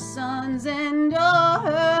our sons and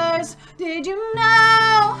daughters? Did you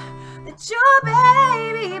know that your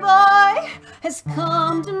baby boy has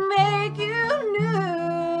come to make you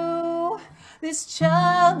new? This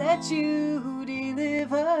child that you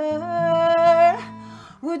deliver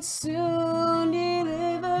would soon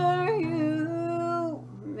deliver you.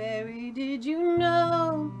 Mary, did you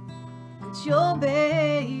know that your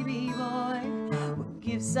baby boy would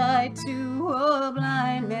give sight to a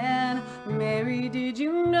blind man? Mary, did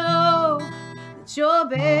you know that your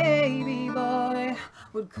baby boy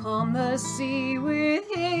would calm the sea with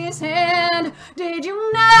his hand? Did you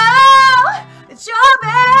know that your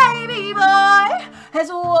baby boy has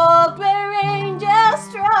walked where angels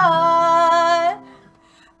trod?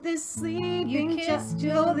 This sleeping child,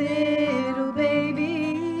 your little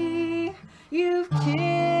baby, you've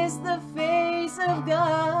kissed the face of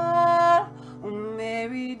God. Oh,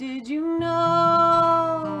 Mary, did you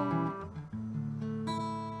know?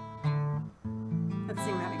 Let's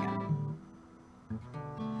sing that again.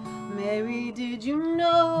 Mary, did you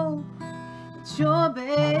know that your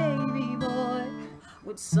baby boy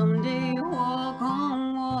would someday walk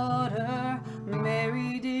on water?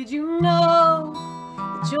 Mary, did you know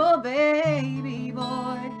that your baby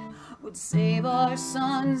boy would save our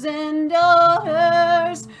sons and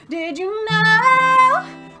daughters? Did you know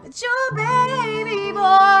that your baby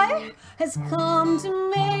boy has come to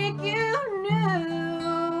make you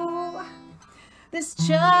new? This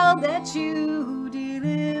child that you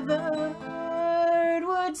delivered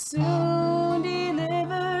would soon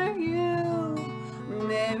deliver you.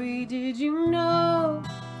 Mary, did you know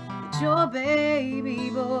that your baby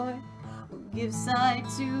boy would give sight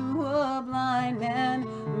to a blind man?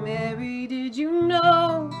 Mary, did you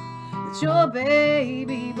know that your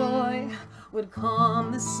baby boy would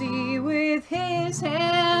calm the sea with his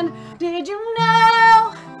hand? Did you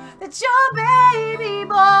know that your baby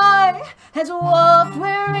boy has walked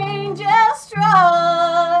where angels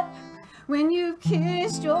trod? When you've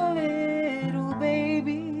kissed your little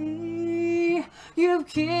baby, you've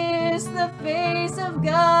kissed the face of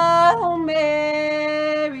God. Oh,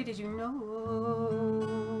 Mary, did you know?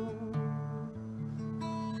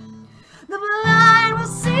 The blind will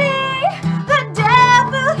see, the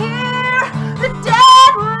deaf will hear, the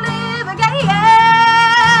dead will live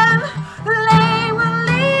again. The lame will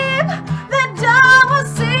leap, the dumb will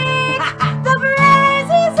sing, the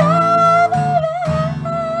praises of the Lamb.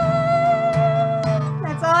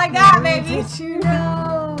 That's all I got, baby. Did you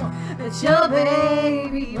know that your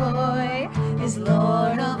baby boy is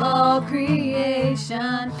Lord of all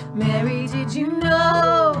creation? Mary, did you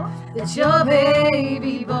know that your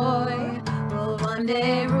baby boy will one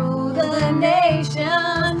day rule the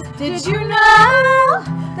nations? Did you know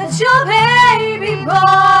that your baby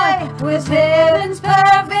boy was heaven's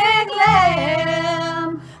perfect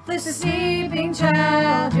lamb? The sleeping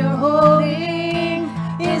child you're holding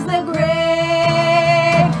is the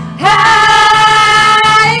great I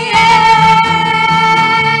am.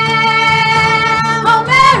 Oh,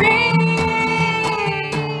 Mary,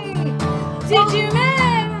 did you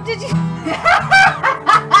know? Did you?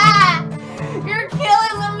 You're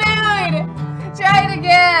killing the mood. Try it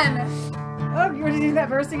again. Oh, you want to do that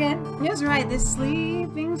verse again? That's right. This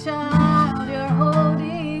sleeping child you're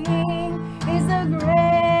holding is the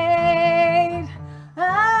great I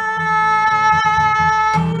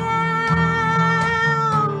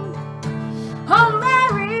am. Oh,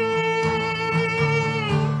 Mary.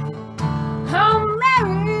 Oh,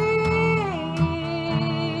 Mary.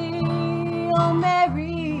 Oh,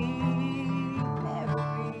 Mary.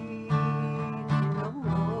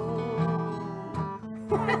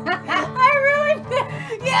 I ruined it.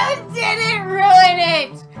 You didn't ruin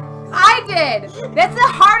it. I did. That's the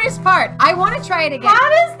hardest part. I want to try it again. How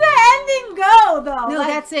does the ending go, though? No,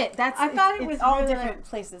 that's it. I thought it was all really different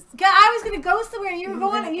places. I was gonna go somewhere. You were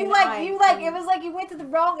going. It was like you went to the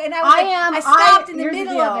wrong. And I was I stopped in the here's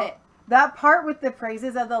middle the deal. of it. That part with the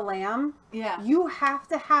praises of the Lamb. Yeah. You have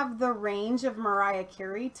to have the range of Mariah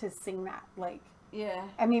Carey to sing that. Like. Yeah.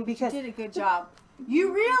 I mean, because you did a good job.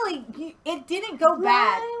 You really. it didn't go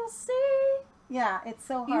bad. Yeah, it's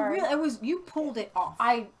so hard. You pulled it off.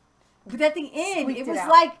 But at the end, Squeaked it was out.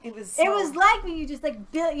 like it was like when you just like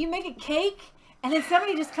you make a cake and then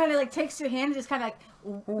somebody just kind of like takes your hand and just kind of like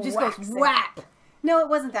just Whacks goes it. whap. No, it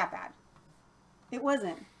wasn't that bad. It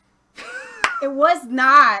wasn't. It was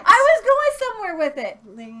not. I was going somewhere with it.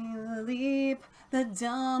 Leap, the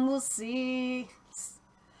dumb will see.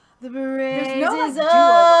 The There's praises no, like, of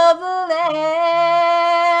do-over. the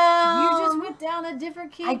Lamb. You just went down a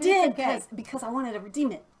different key. I but did it's okay. because I wanted to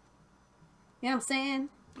redeem it. You know what I'm saying?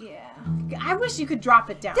 Yeah. I wish you could drop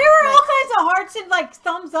it down. There were Like, all kinds of hearts and like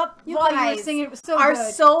thumbs up you while you were guys singing. It was so are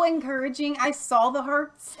good. so encouraging. I saw the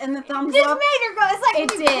hearts and the thumbs This up. made her go. It's like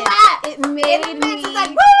It when you did. clap. It made And the me. mix is like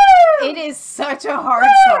woo. It is such a hard Woo!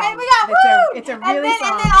 song. And we got it's woo. It's a really and then,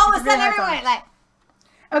 song. And then all of a It's really sudden hard everyone song. like.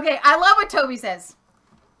 Okay, I love what Toby says.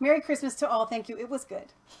 Merry Christmas to all. Thank you. It was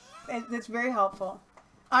good. It's very helpful.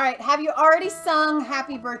 All right. Have you already sung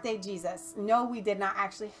Happy Birthday, Jesus? No, we did not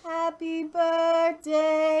actually. Happy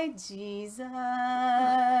Birthday, Jesus.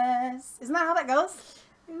 Isn't that how that goes?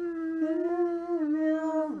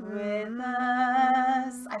 With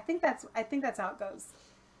us. I think that's how it goes.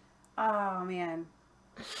 Oh, man.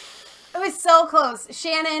 It was so close.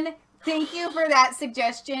 Shannon, thank you for that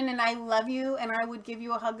suggestion, and I love you, and I would give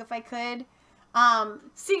you a hug if I could.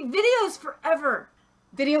 See, video's forever.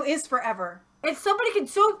 Video is forever. And somebody can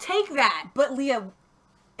so take that. But Leah,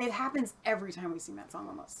 it happens every time we sing that song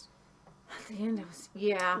almost. At the end, it was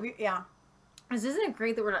yeah. Yeah. Isn't it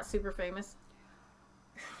great that we're not super famous?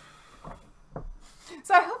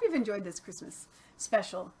 So I hope you've enjoyed this Christmas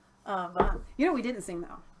special of, we didn't sing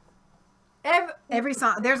though. Every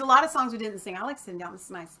song. There's a lot of songs we didn't sing. I like sitting down. This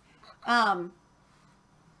is nice.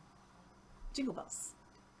 Jingle Bells.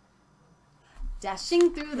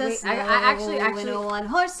 Dashing through the snow I actually in a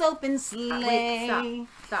one-horse open sleigh. Wait,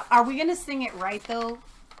 stop. Are we gonna sing it right though?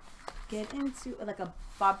 Get into like a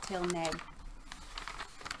bobtail nag.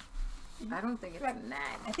 I don't think it's a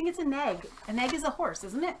nag. I think it's a nag. A nag is a horse,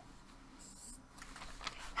 isn't it?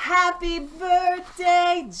 Happy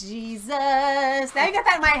birthday, Jesus. Now you got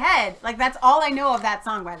that in my head. Like that's all I know of that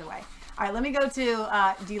song, by the way. All right, let me go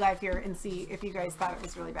to D-Live here and see if you guys thought it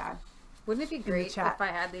was really bad. Wouldn't it be great chat. if I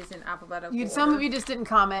had these in alphabetical order? Some of you just didn't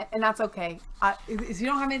comment, and that's okay. If you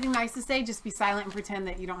don't have anything nice to say, just be silent and pretend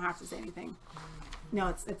that you don't have to say anything.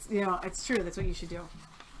 No, it's true. That's what you should do.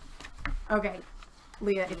 Okay,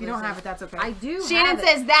 Leah, if you don't have it, that's okay. I do. Shannon have it.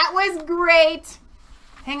 says that was great.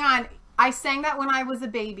 Hang on, I sang that when I was a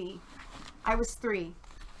baby. I was 3.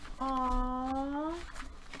 Aww.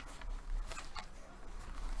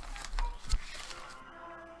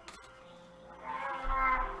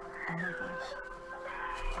 Oh my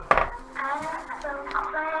gosh.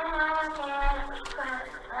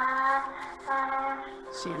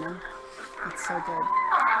 Shannon, it's so good.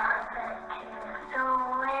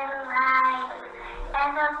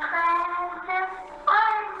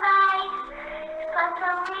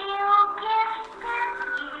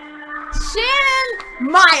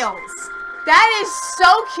 Shannon Miles. That is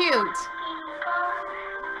so cute.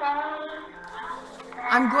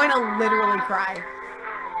 I'm going to literally cry.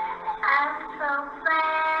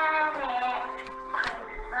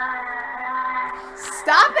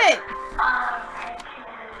 Stop it.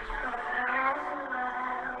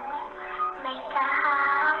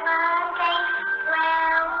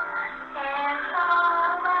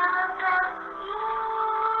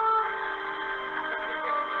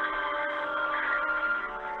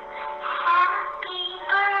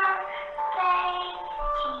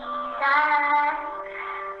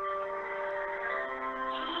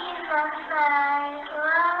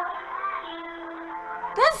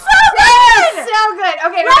 That's so good. So good.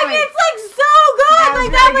 Okay, Like wait. it's like so good. That was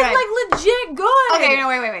Like that really was like legit good. Okay, no,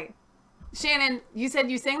 wait. Shannon, you said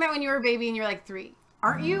you sang that when you were a baby and you're like 3.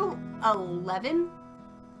 Aren't you 11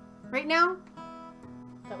 right now?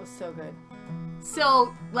 That was so good.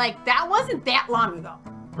 So, like, that wasn't that long ago.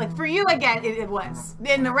 Like, for you, I get it was.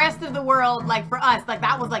 In the rest of the world, like, for us, like,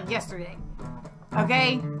 that was like yesterday.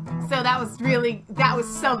 Okay? So that was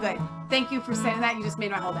so good. Thank you for saying that. You just made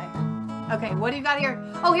my whole day. Okay, what do you got here?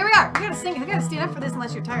 Oh, here we are. We gotta sing. I gotta stand up for this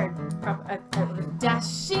unless you're tired.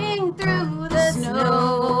 Dashing through the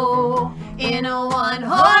snow in a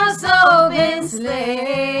one-horse open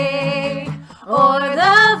sleigh, o'er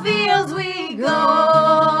the fields we go,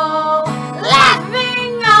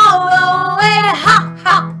 laughing all the way. Ha,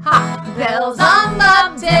 ha, ha! Bells on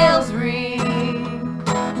bobtails ring,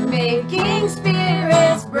 making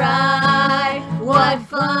spirits bright. What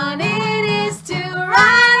fun it is to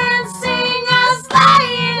ride and sing a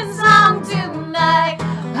sleighing song tonight.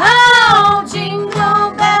 Oh,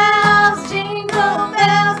 jingle bells, jingle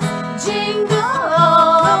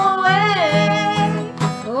all the way.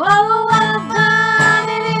 Oh, what fun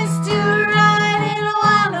it is to ride in a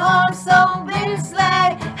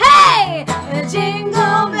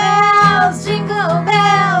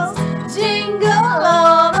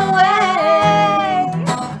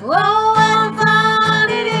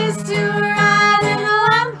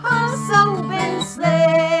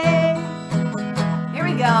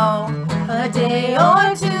day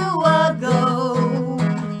or two ago,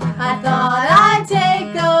 I thought I'd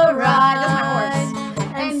take a ride.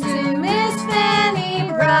 And to Miss Fanny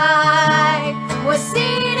Bright was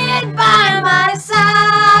seated by my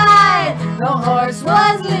side. The horse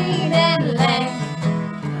was lean and lank.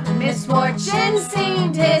 Misfortune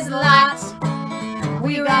seemed his lot.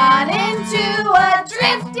 We got into a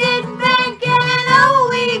drifted bank and oh,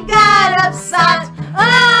 we got upset.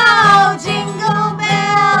 Oh, jingle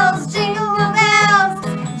bells,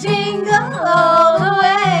 jingle all the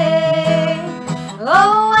way.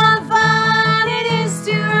 Oh, what fun it is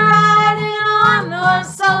to ride in a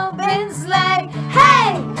one-horse open sleigh.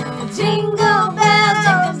 Hey, jingle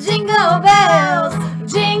bells,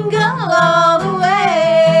 jingle all the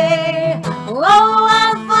way. Oh,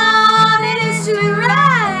 what fun it is to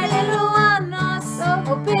ride in a one-horse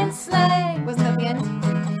open sleigh. Wasn't that the end?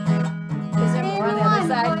 Is there more on the other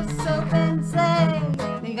side? Open sleigh.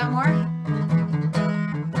 You got more?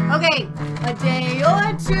 Okay. A day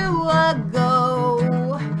or two ago,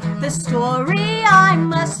 the story I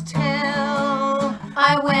must tell.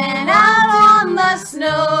 I went out on the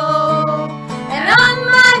snow, and on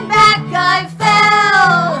my back I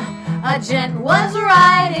fell. A gent was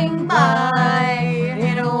riding by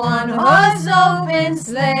in a one-horse open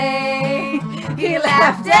sleigh. He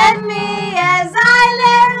laughed at me as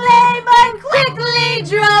I lay, but quickly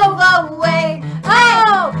drove away.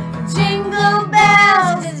 Oh, jingle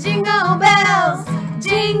bells,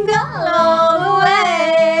 jingle all the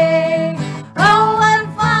way. Oh, what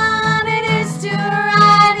fun it is to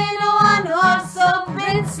ride in a one-horse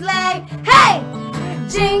open sleigh. Hey,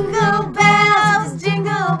 jingle bells,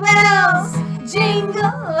 jingle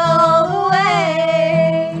all the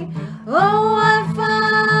way. Oh, what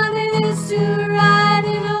fun it is to ride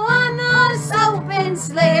in a one-horse open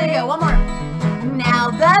sleigh. Here we go, one more. Now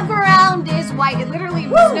the ground is white. It literally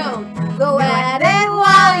snowed. Go at it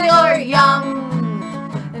while you're young,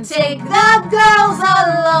 and take the girls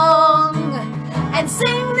along, and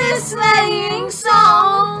sing this sleighing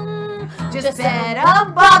song. Just bet a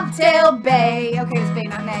bobtail bay. Okay, it's bay,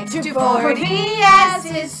 not nay. 240 as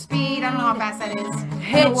his speed. I don't know how fast that is.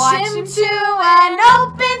 Hitch him to an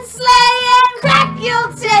open sleigh and crack,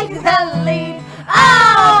 you'll take the lead.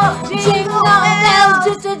 Oh, jingle bells,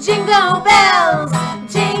 just a jingle bells,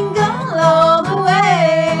 jingle all the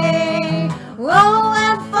way. Oh,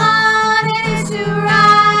 what fun it is to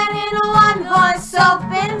ride in a one-horse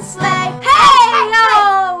open sleigh. Hey,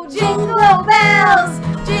 oh, jingle bells,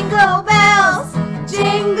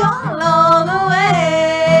 jingle all the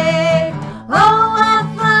way. Oh, what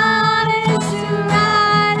fun it is to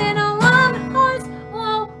ride in a one-horse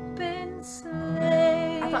open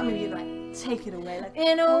sleigh. I thought maybe you'd like take it away. Like,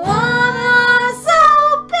 In a one-horse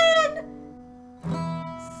open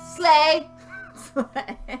sleigh.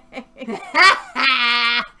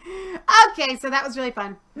 okay, so that was really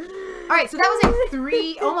fun. All right, so that was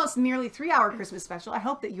a almost nearly 3-hour Christmas special. I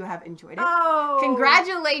hope that you have enjoyed it. Oh.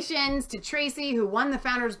 Congratulations to Tracy, who won the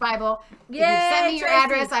Founders Bible. If you Yay, send me your Tracy.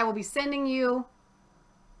 address, I will be sending you.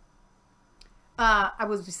 I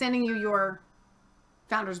will be sending you your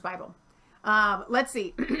Founders Bible. Let's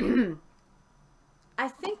see. I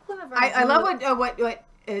think one of our I love what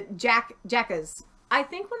Jacka's. I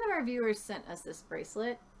think one of our viewers sent us this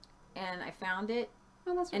bracelet, and I found it,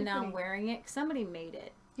 Oh, that's really and now pretty. I'm wearing it. Somebody made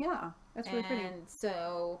it, Yeah, that's really pretty. and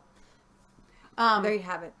so Um, there you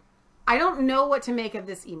have it. I don't know what to make of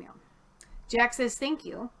this email. Jack says, thank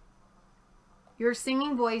you. Your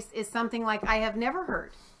singing voice is something like I have never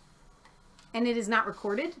heard. And it is not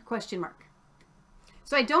recorded? ?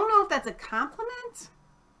 So I don't know if that's a compliment.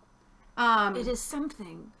 It is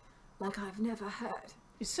something like I've never heard.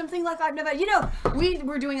 Something like I've never, we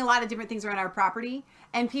were doing a lot of different things around our property.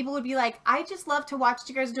 And people would be like, I just love to watch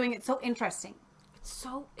you guys doing it. So interesting. It's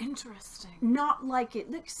so interesting. Not like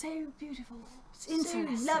it looks so beautiful. It's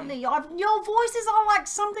interesting. so lovely. Your voices are like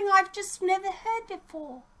something I've just never heard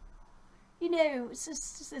before. It's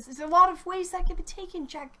just, there's a lot of ways that can be taken,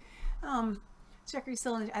 Jack. Jack, are you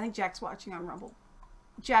still in? I think Jack's watching on Rumble.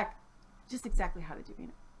 Jack, just exactly how to do it.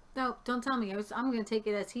 No, don't tell me. I'm going to take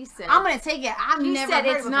it as he said. I'm going to take it. I've He never said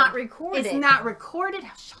heard it's it not before. recorded. It's not recorded?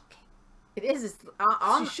 How shocking. It is.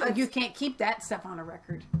 You can't keep that stuff on a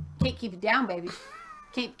record. Can't keep it down, baby.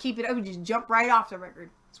 Can't keep it. It would just jump right off the record.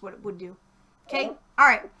 That's what it would do. Okay? All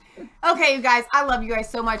right. Okay, you guys. I love you guys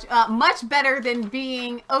so much. Much better than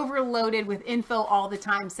being overloaded with info all the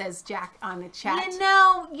time, says Jack on the chat. You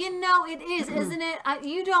know, it is, isn't it?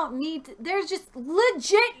 You don't need to, there's just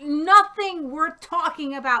legit nothing worth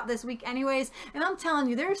talking about this week anyways. And I'm telling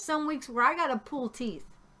you, there's some weeks where I got to pull teeth.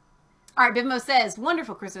 All right, Bivmo says,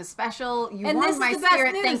 wonderful Christmas special. You And warmed this my is the best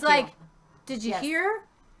spirit. news. Thank Like, you. Did you hear?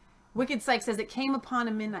 Wicked Psych says it came upon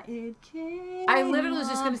a midnight. It came. I literally was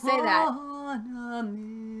just going to say that. Upon a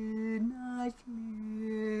midnight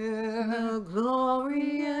clear, the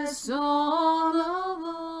glorious song of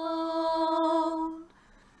old.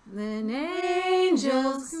 Then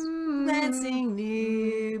angels glancing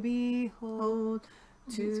near, behold,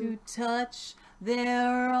 to touch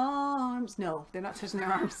their arms. No, they're not touching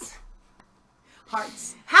their arms.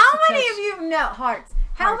 Hearts. How many of you know hearts?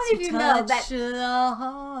 How many of you know that the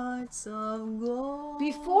hearts of gold,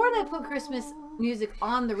 before they put Christmas music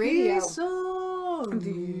on the radio,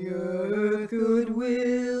 the earth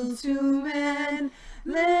goodwill to man,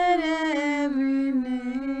 let every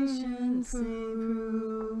nation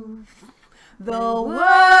sing proof. The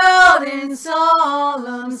world in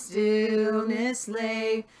solemn stillness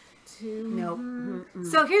lay. Nope.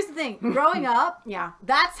 So here's the thing. Growing up, Yeah.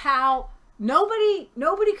 that's how nobody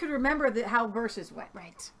could remember how verses went.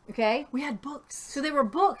 Right. Okay? We had books. So they were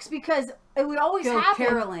books because it would always Go happen.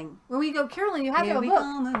 caroling. When we go caroling, you have to Here have a we book.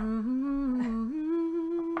 come.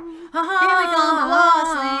 Here we come,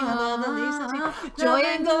 wassailing above the leaves of tea. Joy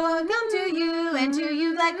and glory come to you, and to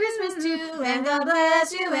you like Christmas too. And God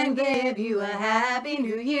bless you and give you a happy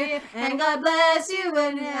new year. And God bless you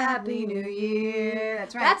and happy new year.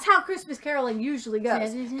 That's right. That's how Christmas caroling usually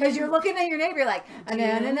goes. Because you're looking at your neighbor, you're like, And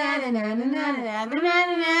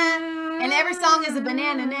every song is a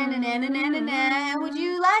banana, na. Would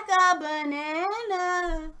you like a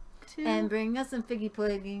banana? Too? and bring us some figgy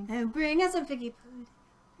pudding. And bring us some figgy pudding.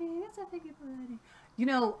 Bring us some figgy pudding. You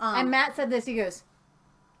know, And Matt said this, he goes,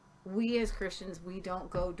 we as Christians, we don't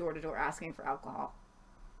go door to door asking for alcohol.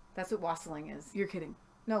 That's what wassailing is. You're kidding.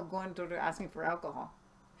 No, going door to door asking for alcohol.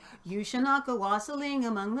 You shall not go wassailing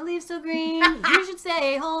among the leaves so green. You should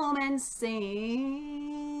stay home and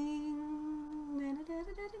sing.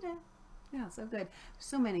 Yeah, so good.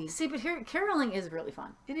 So many. See, but here, caroling is really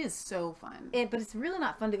fun. It is so fun. But it's really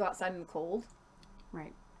not fun to go outside in the cold.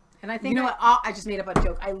 Right. And I think You know what? I just made up a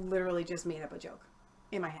joke. I literally just made up a joke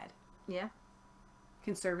in my head. Yeah.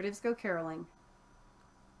 Conservatives go caroling.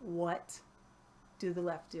 What do the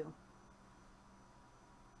left do?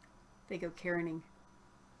 They go Karening.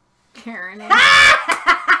 Karen.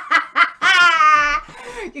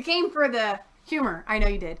 You came for the humor. I know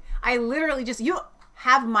you did. I literally just, you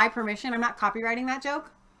have my permission. I'm not copywriting that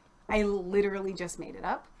joke. I literally just made it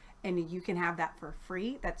up. And you can have that for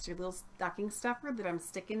free. That's your little stocking stuffer that I'm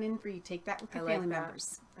sticking in for you. Take that with your family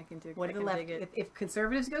members. I can do. What I do the can left? dig it. If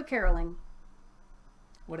conservatives go caroling,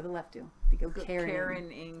 what do the left do? They go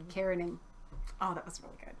Karening. Karening. Oh, that was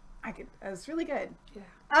really good. That was really good.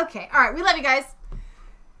 Yeah. Okay. All right. We love you guys.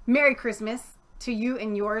 Merry Christmas to you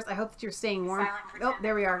and yours. I hope that you're staying warm. Oh,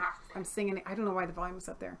 there we are. I'm singing it. I don't know why the volume is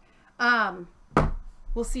up there.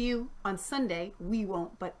 We'll see you on Sunday. We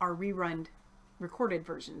won't, but our rerun recorded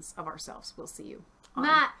versions of ourselves. We'll see you.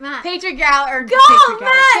 Matt. Patriot Gal or Go, Patriot Gal,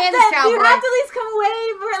 Matt! Kansas Cowboy. You have to at least come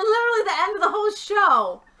away for literally the end of the whole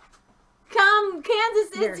show. Come,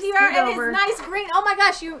 Kansas is here, and over. it's nice green. Oh my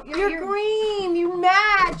gosh, you're green. You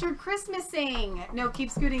match. You're Christmasing. No, keep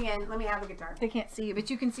scooting in. Let me have a guitar. They can't see you, but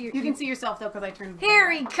you can see. You can see yourself though, because I turned. Here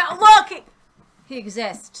he comes. Look, he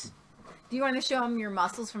exists. Do you want to show him your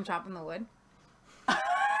muscles from chopping the wood?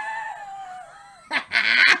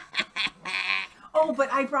 Oh,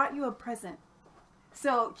 but I brought you a present.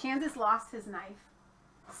 So Kansas lost his knife.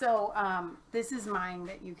 So this is mine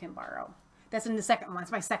that you can borrow. That's in the second one.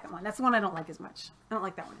 It's my second one. That's the one I don't like as much. I don't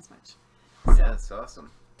like that one as much. Yeah, it's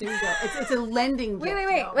awesome. There you go. It's a lending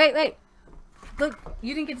gift. Wait. Look,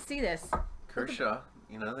 you didn't get to see this. Kershaw,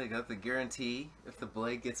 you know, they got the guarantee. If the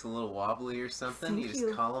blade gets a little wobbly or something, Thank you just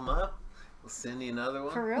you. call them up. We'll send you another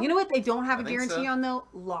one. For real? You know what they don't have a I think guarantee so. on though?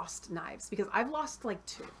 Lost knives. Because I've lost like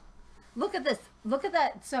 2. Look at this. Look at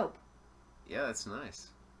that soap. Yeah, that's nice.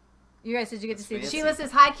 You guys, did you get to see That's this? fancy. Sheila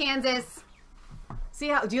says, hi, Kansas. See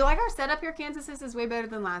how, do you like our setup here, Kansas? This is way better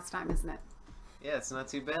than last time, isn't it? Yeah, it's not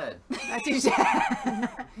too bad. Not too shabby.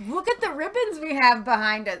 Look at the ribbons we have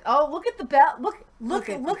behind us. Oh, look at the belt. Look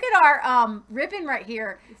at our ribbon right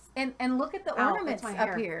here, and look at the Ow, ornaments that's my up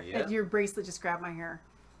hair. here. Yeah. Your bracelet just grabbed my hair.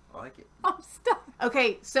 I like it. I'm stuck.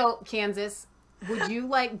 Okay, so Kansas, would you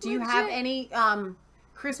like? Do you have Legit. any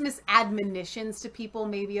Christmas admonitions to people,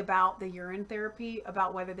 maybe about the urine therapy,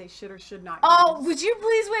 about whether they should or should not? Oh, use? would you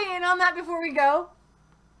please weigh in on that before we go?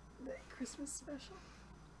 The Christmas special.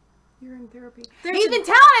 Urine therapy. There's He's a- been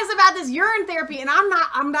telling us about this urine therapy, and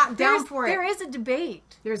I'm not down for it. There is a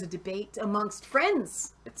debate. There's a debate amongst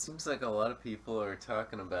friends. It seems like a lot of people are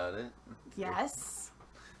talking about it. Yes.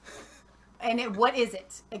 And what is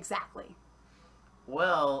it exactly?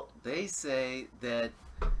 Well, they say that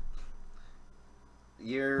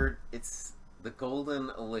the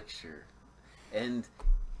golden elixir, and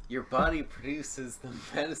your body produces the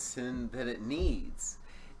medicine that it needs.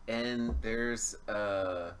 And there's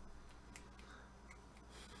what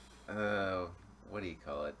do you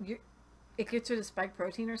call it? It gets rid of spike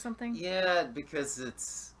protein or something? Yeah, because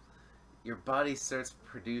it's your body starts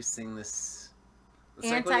producing this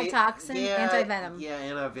antitoxin, anti-venom. Yeah,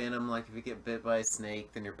 anti-venom. Like if you get bit by a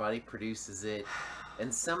snake, then your body produces it,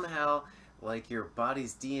 and somehow, like your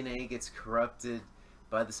body's DNA gets corrupted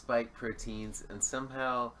by the spike proteins, and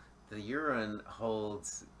somehow the urine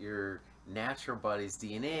holds your natural body's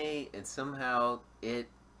DNA, and somehow it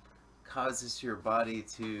causes your body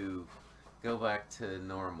to go back to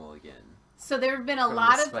normal again. So there have been a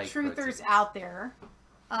lot of truthers out there,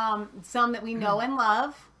 some that we know and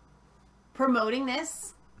love, promoting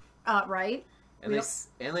this, right? And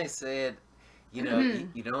they say it, you know,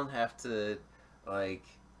 you don't have to like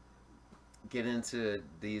get into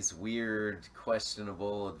these weird,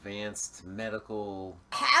 questionable, advanced medical.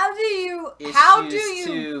 How do you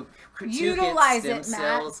utilize it,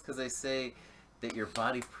 Matt? Because they say that your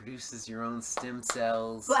body produces your own stem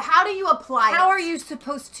cells. But how do you apply it? How are you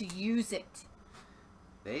supposed to use it?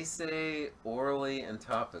 They say orally and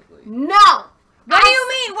topically. No. What do you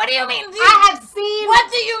mean? What do you mean? I have seen.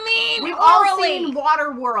 What do you mean? We've all seen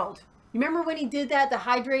Waterworld. You remember when he did that,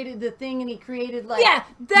 the thing, and he created like... Yeah,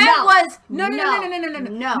 that was... No.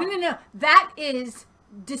 That is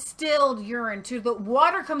distilled urine too. The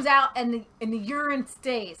water comes out and the urine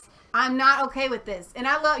stays. I'm not okay with this. And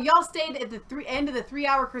I love... Y'all stayed at the end of the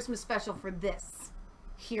 3-hour Christmas special for this.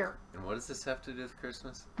 Here. And what does this have to do with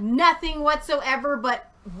Christmas? Nothing whatsoever,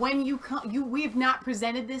 but when you come... We've not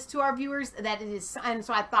presented this to our viewers, that it is... And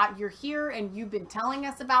so I thought you're here and you've been telling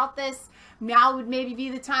us about this. Now would maybe be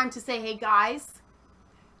the time to say, hey guys,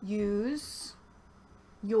 use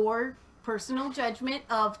your personal judgment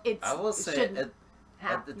of it's. I will say,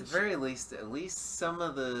 at the very least, at least some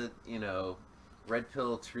of the, red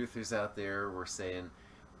pill truthers out there were saying,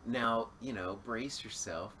 now, brace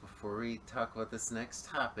yourself before we talk about this next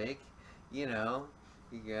topic. You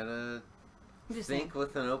gotta think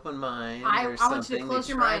with an open mind. I want you to close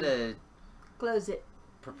your mind. To close it.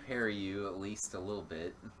 Prepare you at least a little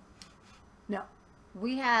bit. No.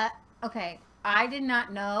 I did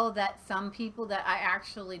not know that some people that I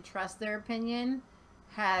actually trust their opinion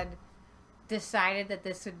had decided that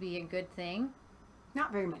this would be a good thing.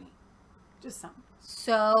 Not very many. Just some.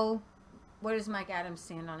 So, where does Mike Adams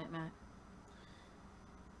stand on it, Matt?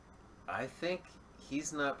 I think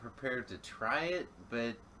he's not prepared to try it,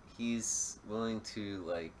 but he's willing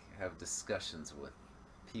to, have discussions with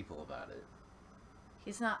people about it.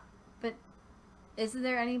 He's not, but... Isn't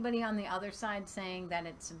there anybody on the other side saying that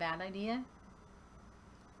it's a bad idea?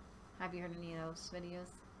 Have you heard any of those videos?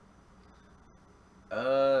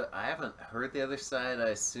 I haven't heard the other side. I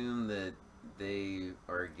assume that they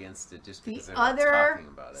are against it just because they're not talking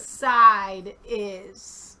about it. The other side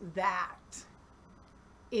is that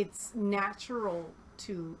it's natural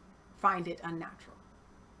to find it unnatural.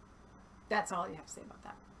 That's all you have to say about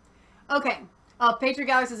that. Okay. Patriot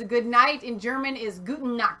Gallagher says a good night. In German is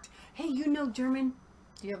Guten Nacht. Hey, you know German?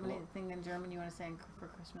 Do you have anything in German you want to say for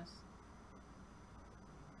Christmas?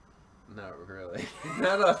 Not really.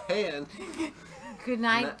 Not offhand. Good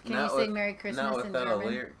night. Can you say Merry Christmas in German? Not without a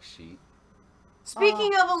lyric sheet.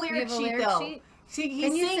 Speaking of a lyric sheet, though.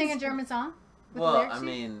 Can you sing a German song? Well, I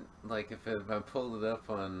mean, if I pulled it up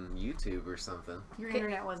on YouTube or something. Your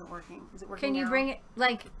internet wasn't working. Is it working Can you now? bring it,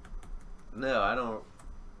 No, I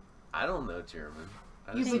don't know German.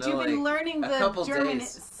 You've been learning the German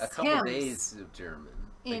a couple days of German.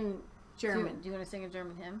 In German. Do you want to sing a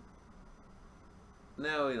German hymn?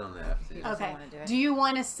 No, we don't have to. Okay. Do you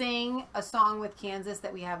want to sing a song with Kansas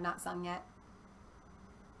that we have not sung yet?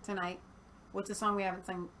 Tonight? What's a song we haven't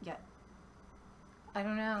sung yet? I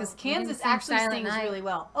don't know. Because Kansas actually sings really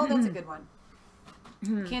well. Oh, that's a good one.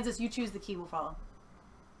 Kansas, you choose the key, we'll follow.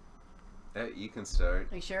 You can start.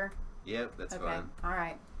 Are you sure? Yep, that's fine. All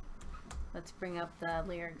right. Let's bring up the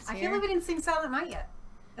lyrics here. I feel like we didn't sing Silent Night yet.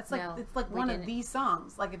 It's like one of these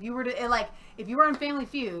songs. Like if you were to if you were on Family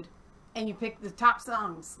Feud and you picked the top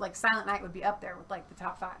songs, like Silent Night would be up there with the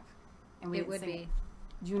top 5. And it would be.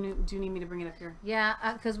 Do you need me to bring it up here? Yeah,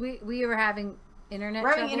 because we were having internet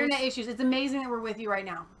troubles. We're having internet issues. It's amazing that we're with you right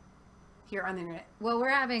now. Here on the internet. Well, we're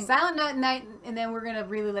having Silent Night, and then we're gonna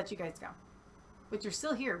really let you guys go. But you're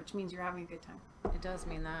still here, which means you're having a good time. It does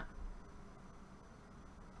mean that.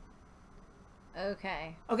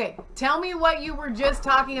 Okay. Okay, tell me what you were just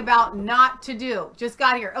talking about not to do. Just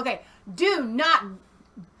got here. Okay, do not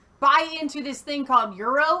buy into this thing called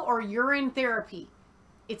Euro or urine therapy.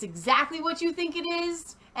 it's exactly what you think it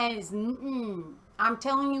is, and it's, I'm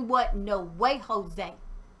telling you what, no way, Jose.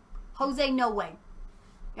 Jose, no way. You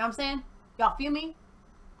know what I'm saying? Y'all feel me?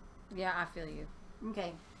 Yeah, I feel you.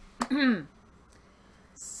 Okay.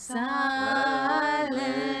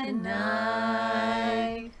 Silent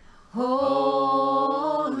night,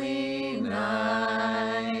 holy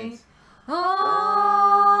night,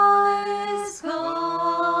 all is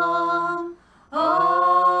calm,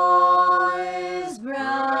 all is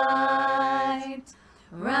bright,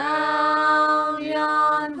 round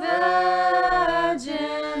yon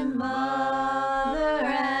virgin mother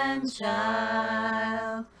and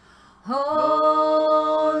child,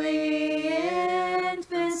 holy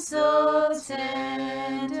infant, so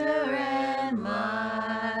tender and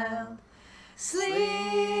mild,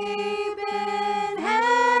 sleep in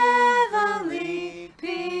heavenly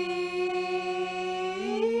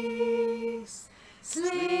peace,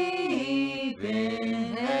 sleep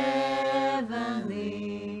in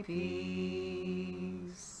heavenly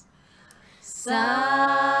peace. Silent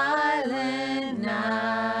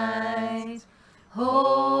night,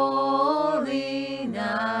 holy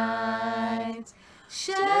night,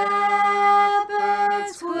 shepherds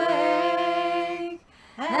wake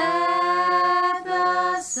at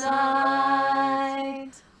the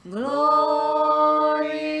sight,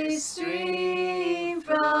 glory stream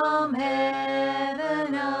from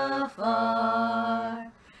heaven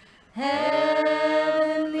afar,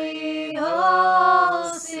 heavenly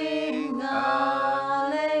hosts sing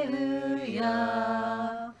Alleluia.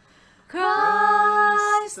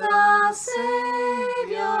 Christ the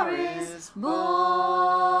Savior is born.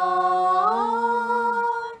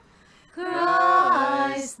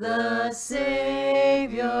 Christ the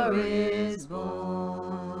Savior is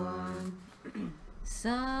born.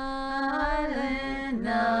 Silent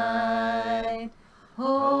night,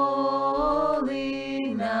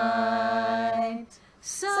 holy night,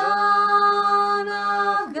 Son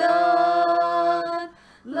of God,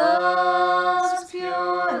 love's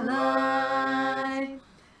pure light,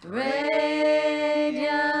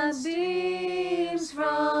 radiance beams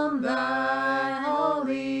from thy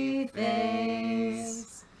holy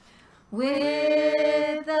face,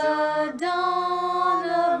 with the dawn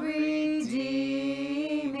of redeeming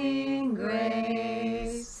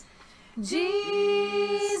grace.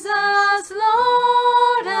 Jesus,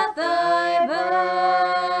 Lord, at thy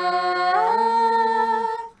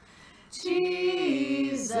birth,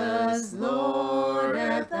 Jesus, Lord,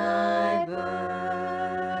 at thy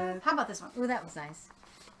birth. How about this one? Ooh, that was nice.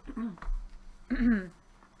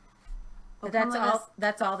 Oh,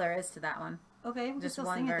 That's all there is to that one. Okay, we can Just still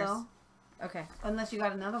one sing verse. it though. Okay. Unless you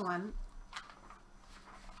got another one.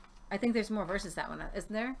 I think there's more verses that one,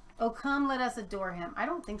 isn't there? Oh, come, let us adore him. I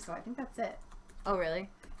don't think so. I think that's it. Oh, really?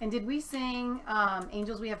 And did we sing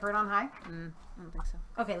Angels We Have Heard on High? I don't think so.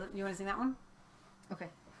 Okay, you want to sing that one? Okay.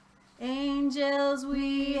 Angels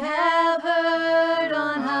we have heard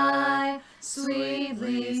on high,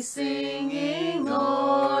 sweetly singing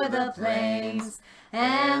o'er the plains,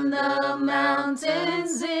 and the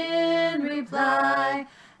mountains in reply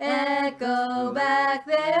echo back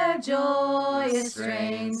their joyous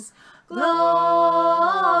strains.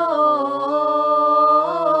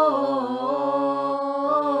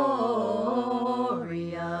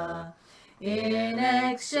 Gloria in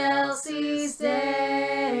excelsis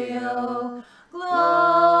Deo.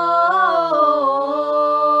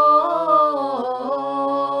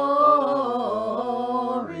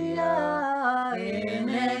 Gloria in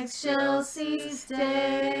excelsis Deo.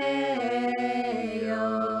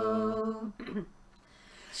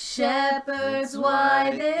 Shepherds,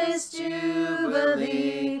 why this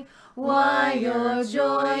jubilee? Why your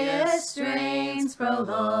joyous strains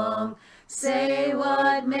prolong? Say,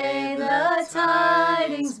 what may the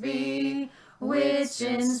tidings be which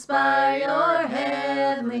inspire your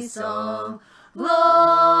heavenly song?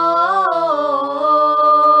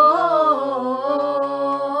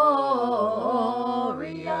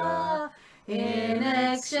 Gloria in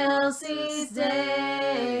excelsis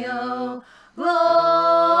Deo.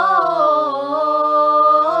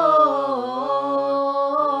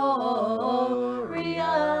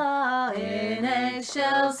 Gloria in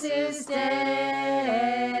excelsis Deo.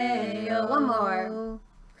 One more.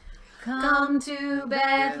 Come to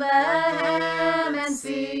Bethlehem and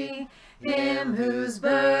see him whose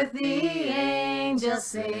birth the angels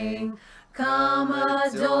sing. Come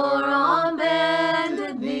adore on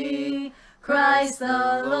bended knee Christ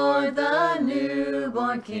the Lord, the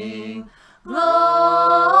newborn King.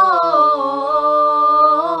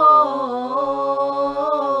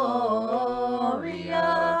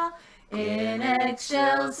 Gloria in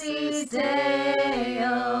excelsis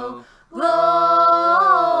Deo.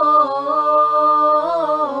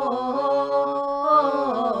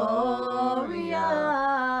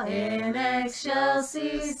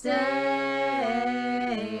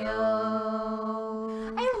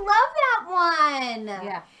 one.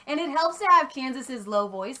 Yeah. And it helps to have Kansas's low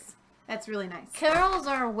voice. That's really nice. Carols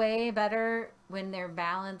are way better when they're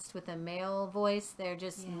balanced with a male voice. They're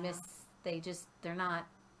just they're not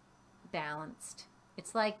balanced.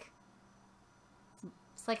 It's like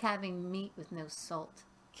having meat with no salt.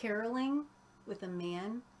 Caroling with a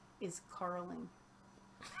man is caroling.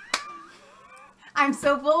 I'm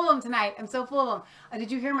so full of them tonight. I'm so full of them.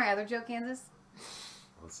 Did you hear my other joke, Kansas?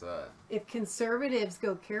 What's that? If conservatives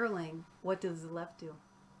go caroling, what does the left do?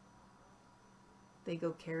 They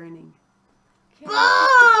go Karening.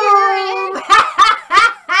 Boom!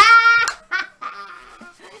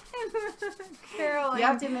 Caroling. You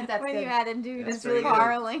have to admit that's when good. you had him do this really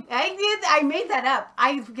caroling. I did. I made that up.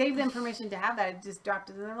 I gave them permission to have that. I just dropped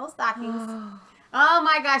it in their little stockings. Oh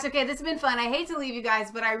my gosh. Okay, this has been fun. I hate to leave you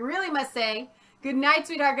guys, but I really must say good night,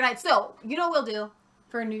 sweetheart. Good night. So, you know what we'll do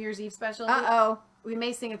for a New Year's Eve special? We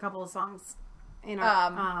may sing a couple of songs in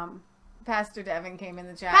our Pastor Devin came in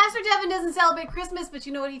the chat. Pastor Devin doesn't celebrate Christmas, but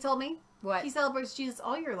you know what he told me? What? He celebrates Jesus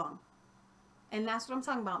all year long. And that's what I'm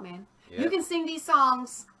talking about, man. Yep. You can sing these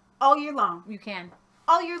songs all year long. You can.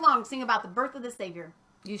 All year long, sing about the birth of the Savior.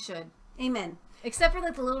 You should. Amen. Except for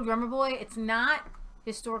like the Little Drummer Boy, it's not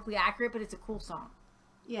historically accurate, but it's a cool song.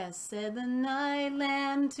 Yes, said the night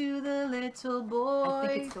lamb to the little boy. I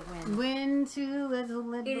think it's the wind. Wind to little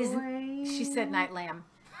boy. It is. She said night lamb.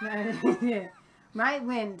 Right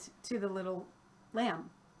wind to the little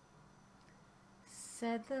lamb.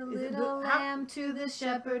 Said the little lamb to the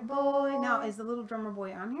shepherd boy. Now, is the Little Drummer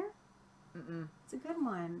Boy on here? Mm-mm. It's a good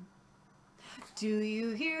one. Do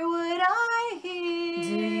you hear what I hear? Do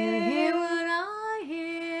you hear what I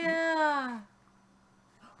hear?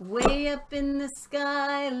 Way up in the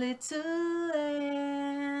sky, little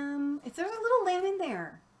lamb. There's a little lamb in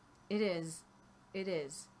there. It is. It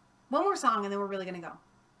is. One more song, and then we're really gonna go.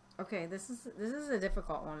 Okay, this is a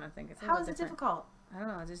difficult one. I think it's. How is it difficult? I don't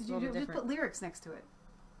know. Just you just put lyrics next to it.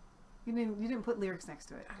 You didn't put lyrics next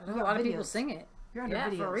to it. I don't know, a lot of people sing it. You're under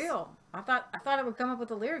videos. For real. I thought it would come up with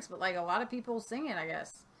the lyrics, but like a lot of people sing it. I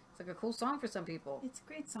guess it's like a cool song for some people. It's a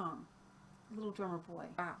great song. Little Drummer Boy.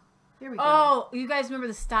 Wow. Here we go. Oh, you guys remember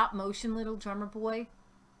the stop motion Little Drummer Boy?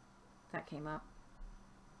 That came up.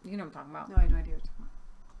 You know what I'm talking about. No, I have no idea what you're talking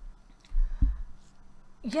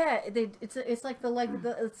about. Yeah, it's like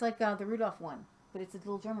the Rudolph one, but it's a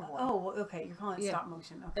Little Drummer Boy. Oh, okay. You're calling it stop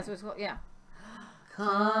motion. Okay. That's what it's called. Yeah.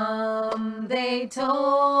 Come, they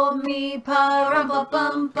told me,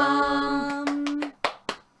 pa-rum-pa-bum-bum,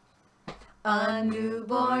 a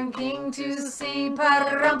newborn king to see,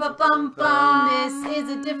 pa-rum-pa-bum-bum. This is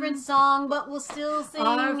a different song, but we'll still sing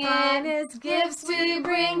Our it. finest Gifts we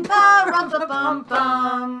bring,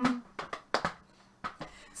 pa-rum-pa-bum-bum.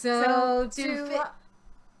 So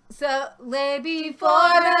lay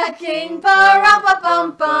before For the king,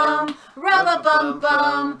 pa-rum-pa-bum-bum,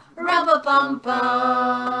 rum-pa-bum-bum,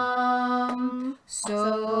 rum-pa-bum-bum.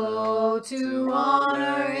 So to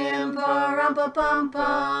honor him,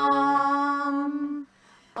 pa-rum-pa-bum-bum,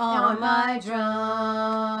 on my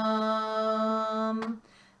drum,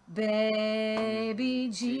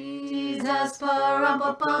 baby Jesus,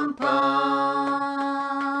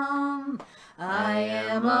 pa-rum-pa-bum-bum. I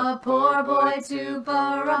am a poor boy to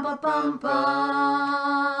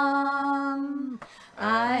pa-rum-pa-bum-bum.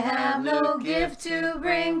 I have no gift to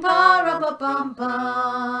bring,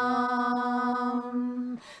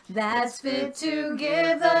 pa-rum-pa-bum-bum. That's fit to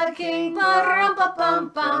give the king,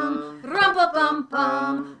 pa-rum-pa-bum-bum,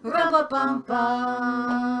 rum-pa-bum-bum,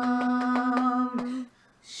 rum-pa-bum-bum.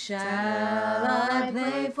 Shall I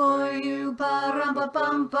play for you,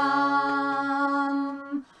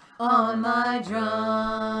 pa-rum-pa-bum-bum, on my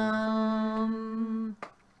drum?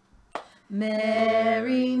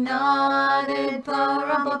 Mary nodded,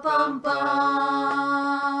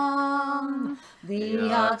 pa-rum-pa-bum-bum.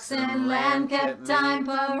 The ox and lamb kept time,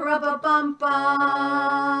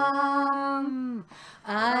 pa-rum-pa-bum-bum.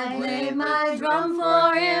 I played my drum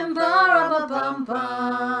for him,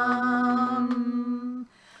 pa-rum-pa-bum-bum.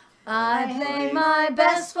 I played my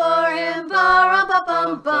best for him,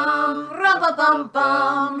 pa-rum-pa-bum-bum,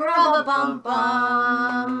 rum-pa-bum-bum,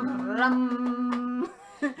 rum-pa-bum-bum, rum.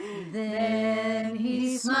 Then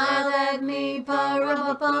he smiled at me,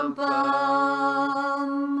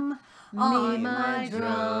 pa-rum-pa-bum-bum, on my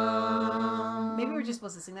drum. Maybe we're just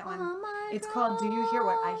supposed to sing that one. It's called Do You Hear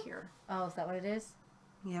What I Hear? Oh, is that what it is?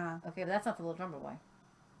 Yeah. Okay, but that's not the Little Drummer Boy.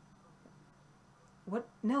 What?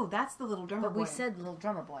 No, that's the Little Drummer Boy. But we said Little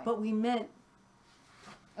Drummer Boy. But we meant.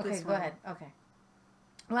 Okay, go ahead. Okay.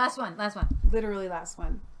 Last one. Literally last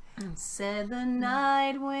one. Said the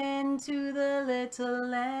night wind to the little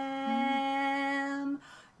lamb,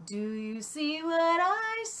 do you see what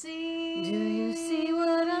I see? Do you see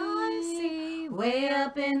what I see? Way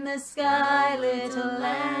up in the sky, little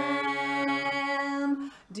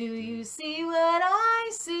lamb. Do you see what I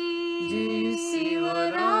see? Do you see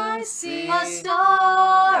what I see? A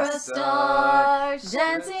star,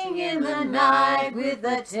 dancing in the night with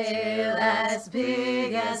a tail as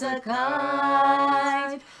big as a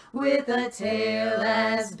kite. With a tail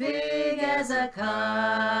as big as a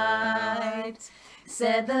kite.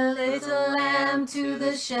 Said the little lamb to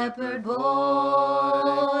the shepherd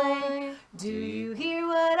boy, do you hear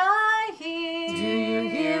what I hear? Do you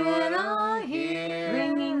hear what I hear?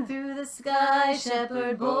 Ringing through the sky,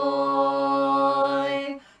 shepherd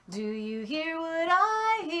boy, do you hear what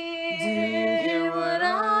I hear? Do you hear what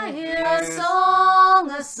I hear? A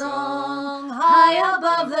song, high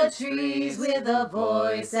above the trees with a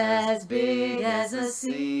voice as big as a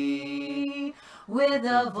sea. With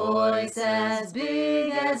a voice as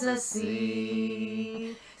big as a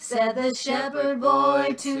sea, said the shepherd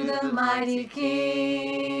boy to the mighty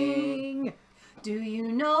king. Do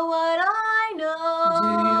you know what I know? Do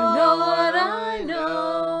you know what I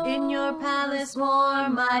know? In your palace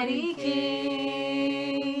warm, mighty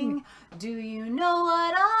king. Do you know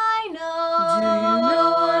what I know? Do you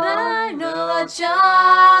know what I know? A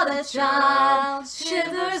child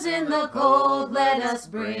shivers in the cold. Let us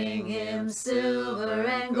bring him silver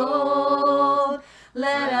and gold.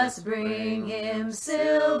 Let us bring him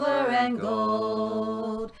silver and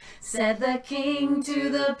gold. Said the king to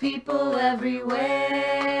the people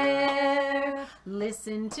everywhere.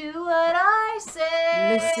 Listen to what I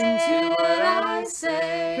say. Listen to what I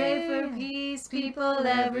say. Pray for peace, people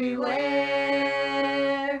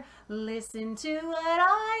everywhere. Listen to what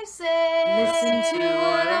I say. Listen to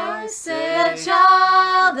what I say.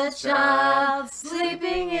 The child,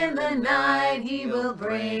 sleeping in the night. He will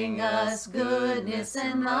bring us goodness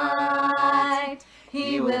and light.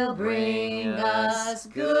 He will bring us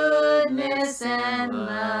goodness and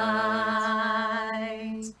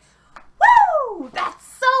light. Woo! That's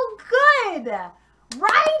so good!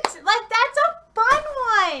 Right? Like, that's a fun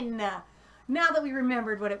one! Now that we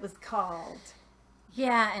remembered what it was called.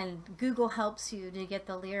 Yeah, and Google helps you to get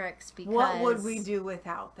the lyrics because What would we do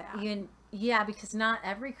without that? Yeah, because not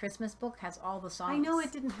every Christmas book has all the songs. I know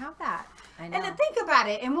it didn't have that. I know. And then think about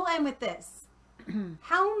it, and we'll end with this.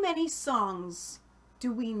 How many songs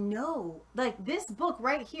do we know? Like this book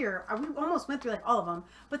right here, we almost went through like all of them,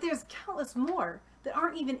 but there's countless more that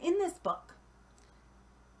aren't even in this book.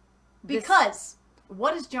 Because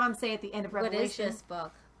what does John say at the end of Revelation? What is this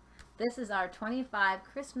book? This is our 25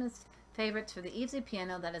 Christmas favorites for the Evesley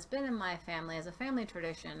piano that has been in my family as a family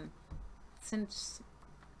tradition since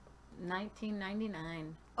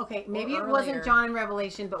 1999. Okay, maybe Or it wasn't earlier. John in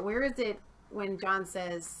Revelation, but where is it when John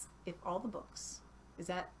says, if all the books? Is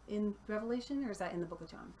that in Revelation or is that in the book of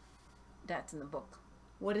John? That's in the book.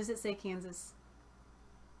 What does it say, Kansas?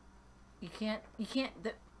 You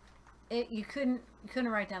couldn't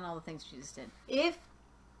write down all the things Jesus did. If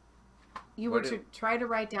you were What to did- try to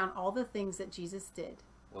write down all the things that Jesus did.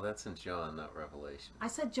 Well, that's in John, not Revelation. I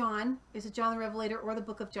said John. Is it John the Revelator or the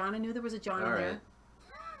book of John? I knew there was a John All in right.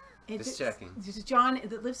 there. Just checking. This is John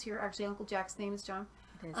that lives here. Actually, Uncle Jack's name is John.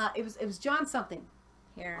 It is. It was John something.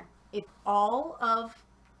 Here. If all of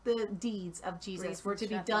the deeds of Jesus Grace were and to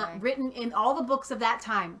be Chevrolet. written in all the books of that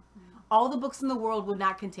time, all the books in the world would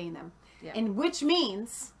not contain them. Yeah. And which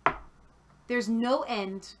means there's no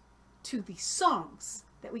end to the songs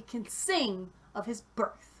that we can sing of his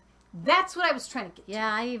birth. That's what I was trying to get to.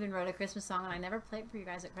 Yeah, I even wrote a Christmas song and I never played for you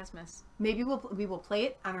guys at Christmas. Maybe we will play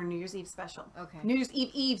it on our New Year's Eve special. Okay. New Year's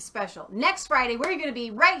Eve special. Next Friday, we're going to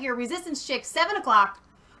be right here, Resistance Chicks, 7 o'clock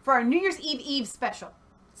for our New Year's Eve special.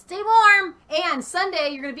 Stay warm! And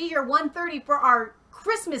Sunday, you're going to be here 1:30 for our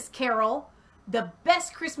Christmas Carol. The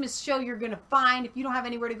best Christmas show you're going to find if you don't have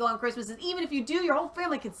anywhere to go on Christmas. And even if you do, your whole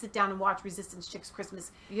family can sit down and watch Resistance Chicks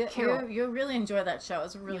Christmas Carol. You'll really enjoy that show.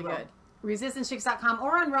 It's really You will. good. ResistanceChicks.com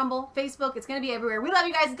or on Rumble, Facebook. It's going to be everywhere. We love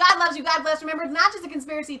you guys. God loves you. God bless. Remember, it's not just a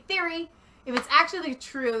conspiracy theory. If it's actually the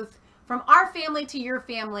truth, from our family to your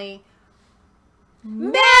family,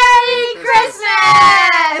 Merry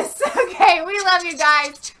Christmas! Okay, we love you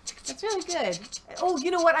guys. That's really good. Oh,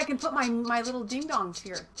 you know what? I can put my little ding-dongs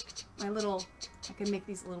here. I can make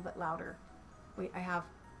these a little bit louder. Wait, I have,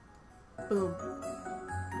 boom.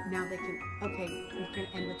 Now they can, okay, we're going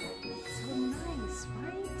to end with that. So nice,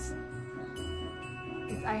 right?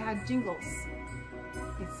 I had jingles.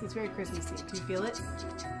 It's very Christmassy. Do you feel it?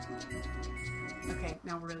 Okay,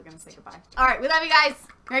 now we're really going to say goodbye. All right, we love you guys.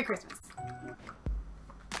 Merry Christmas.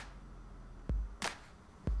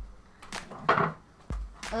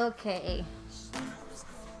 Okay.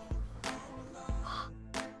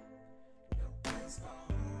 stars.